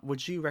game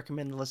would you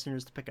recommend the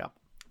listeners to pick up?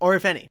 Or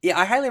if any? Yeah,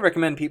 I highly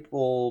recommend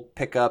people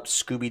pick up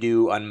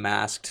Scooby-Doo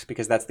Unmasked,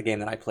 because that's the game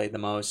that I played the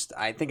most.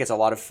 I think it's a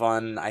lot of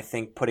fun. I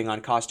think putting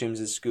on costumes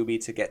as Scooby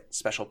to get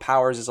special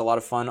powers is a lot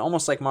of fun.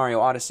 Almost like Mario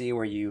Odyssey,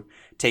 where you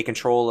take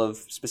control of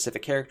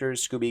specific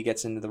characters. Scooby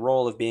gets into the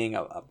role of being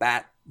a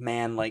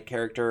Batman-like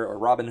character, or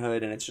Robin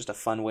Hood, and it's just a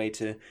fun way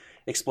to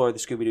explore the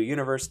Scooby-Doo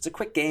universe. It's a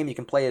quick game. You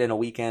can play it in a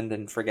weekend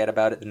and forget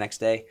about it the next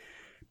day.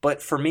 But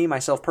for me,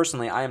 myself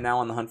personally, I am now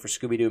on the hunt for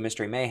Scooby-Doo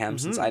Mystery Mayhem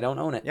since I don't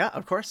own it. Yeah,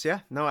 of course,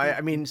 yeah. No,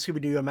 I mean,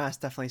 Scooby-Doo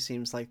Unmasked definitely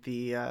seems like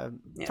the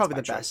probably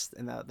the best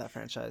in that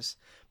franchise.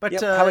 But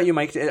how about you,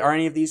 Mike? Are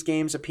any of these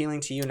games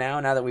appealing to you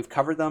now that we've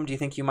covered them? Do you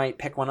think you might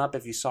pick one up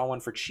if you saw one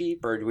for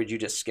cheap, or would you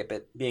just skip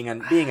it, being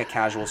a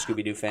casual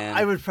Scooby-Doo fan?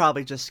 I would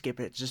probably just skip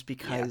it just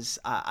because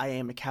I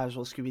am a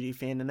casual Scooby-Doo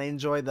fan, and I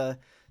enjoy the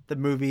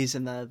movies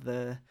and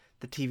the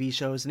TV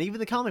shows and even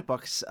the comic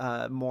books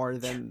more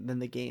than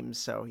the games.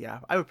 So yeah,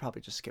 I would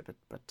probably just skip it.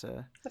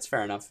 But that's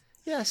fair enough.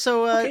 Yeah.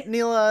 So okay.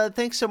 Neil,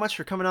 thanks so much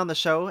for coming on the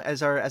show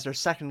as our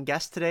second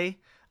guest today.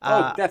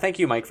 Thank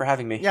you, Mike, for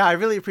having me. Yeah, I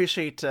really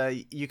appreciate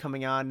you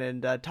coming on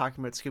and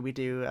talking about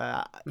Scooby-Doo.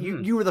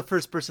 You were the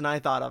first person I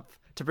thought of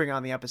to bring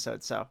on the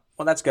episode. So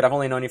well, that's good. I've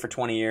only known you for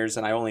 20 years,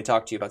 and I only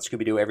talk to you about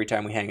Scooby-Doo every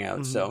time we hang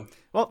out. So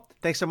well,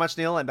 thanks so much,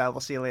 Neil, and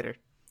we'll see you later.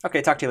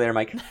 Okay, talk to you later,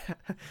 Mike.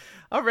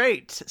 All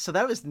right, so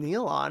that was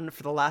Neil on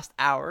for the last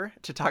hour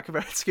to talk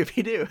about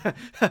Scooby-Doo.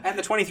 And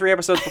the 23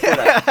 episodes before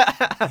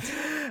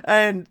that.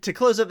 And to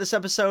close up this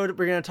episode,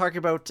 we're going to talk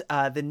about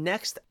the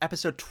next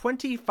episode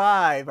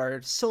 25,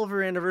 our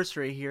silver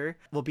anniversary here,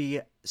 will be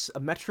a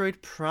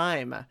Metroid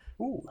Prime.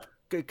 Ooh.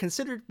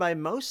 Considered by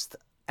most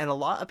and a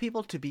lot of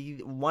people to be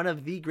one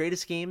of the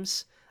greatest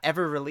games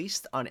ever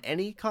released on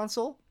any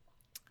console.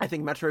 I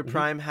think Metroid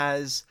Prime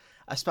has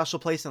a special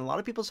place in a lot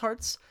of people's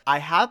hearts. I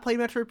have played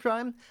Metroid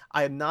Prime.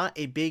 I am not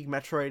a big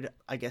Metroid,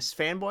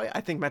 fanboy.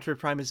 I think Metroid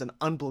Prime is an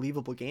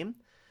unbelievable game,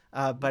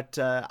 but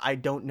I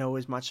don't know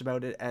as much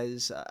about it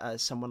as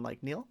someone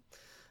like Neil.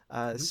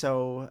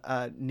 So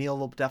Neil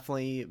will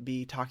definitely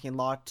be talking a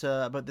lot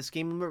about this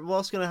game. We're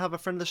also going to have a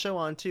friend of the show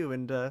on too,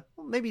 and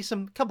maybe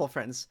some couple of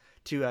friends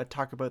to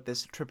talk about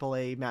this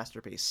AAA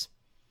masterpiece.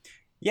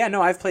 Yeah,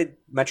 no, I've played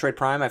Metroid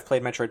Prime. I've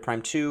played Metroid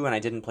Prime 2, and I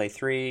didn't play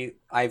 3.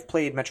 I've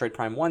played Metroid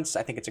Prime once.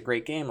 I think it's a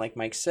great game, like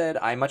Mike said.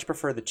 I much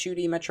prefer the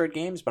 2D Metroid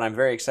games, but I'm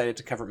very excited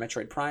to cover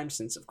Metroid Prime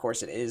since, of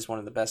course, it is one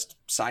of the best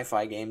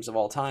sci-fi games of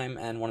all time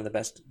and one of the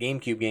best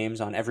GameCube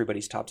games on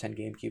everybody's top 10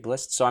 GameCube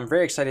list. So I'm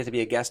very excited to be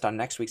a guest on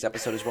next week's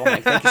episode as well,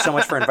 Mike. Thank you so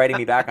much for inviting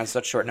me back on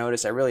such short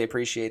notice. I really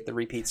appreciate the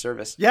repeat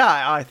service. Yeah,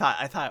 I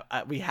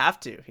thought we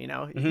have to,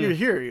 You're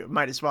here, you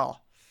might as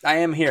well. I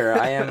am here.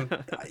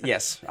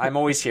 Yes, I'm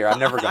always here. I'm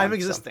never gone. I'm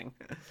existing.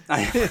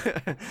 So.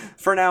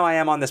 For now, I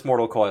am on this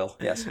mortal coil.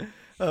 Yes.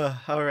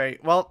 All right.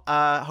 Well,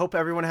 hope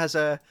everyone has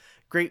a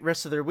great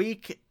rest of their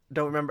week.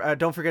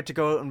 Don't forget to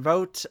go out and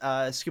vote.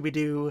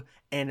 Scooby-Doo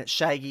and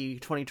Shaggy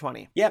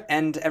 2020. Yep,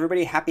 and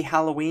everybody, happy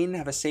Halloween.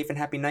 Have a safe and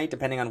happy night,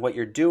 depending on what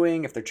you're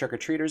doing. If they're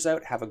trick-or-treaters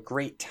out, have a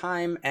great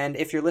time. And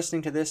if you're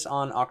listening to this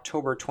on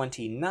October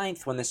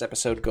 29th, when this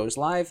episode goes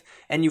live,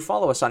 and you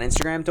follow us on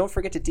Instagram, don't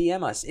forget to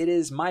DM us. It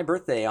is my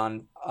birthday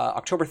on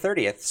October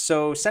 30th,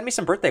 so send me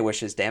some birthday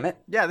wishes, damn it.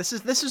 Yeah, this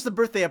is the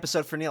birthday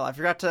episode for Neil. I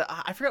forgot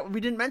we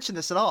didn't mention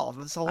this at all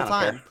this whole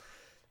time. Care.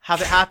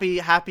 Have a happy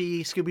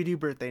Scooby-Doo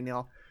birthday,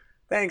 Neil.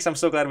 Thanks. I'm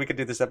so glad we could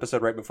do this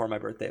episode right before my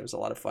birthday. It was a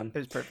lot of fun. It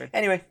was perfect.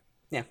 Anyway,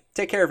 yeah.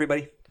 Take care,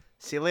 everybody.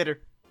 See you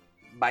later.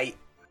 Bye.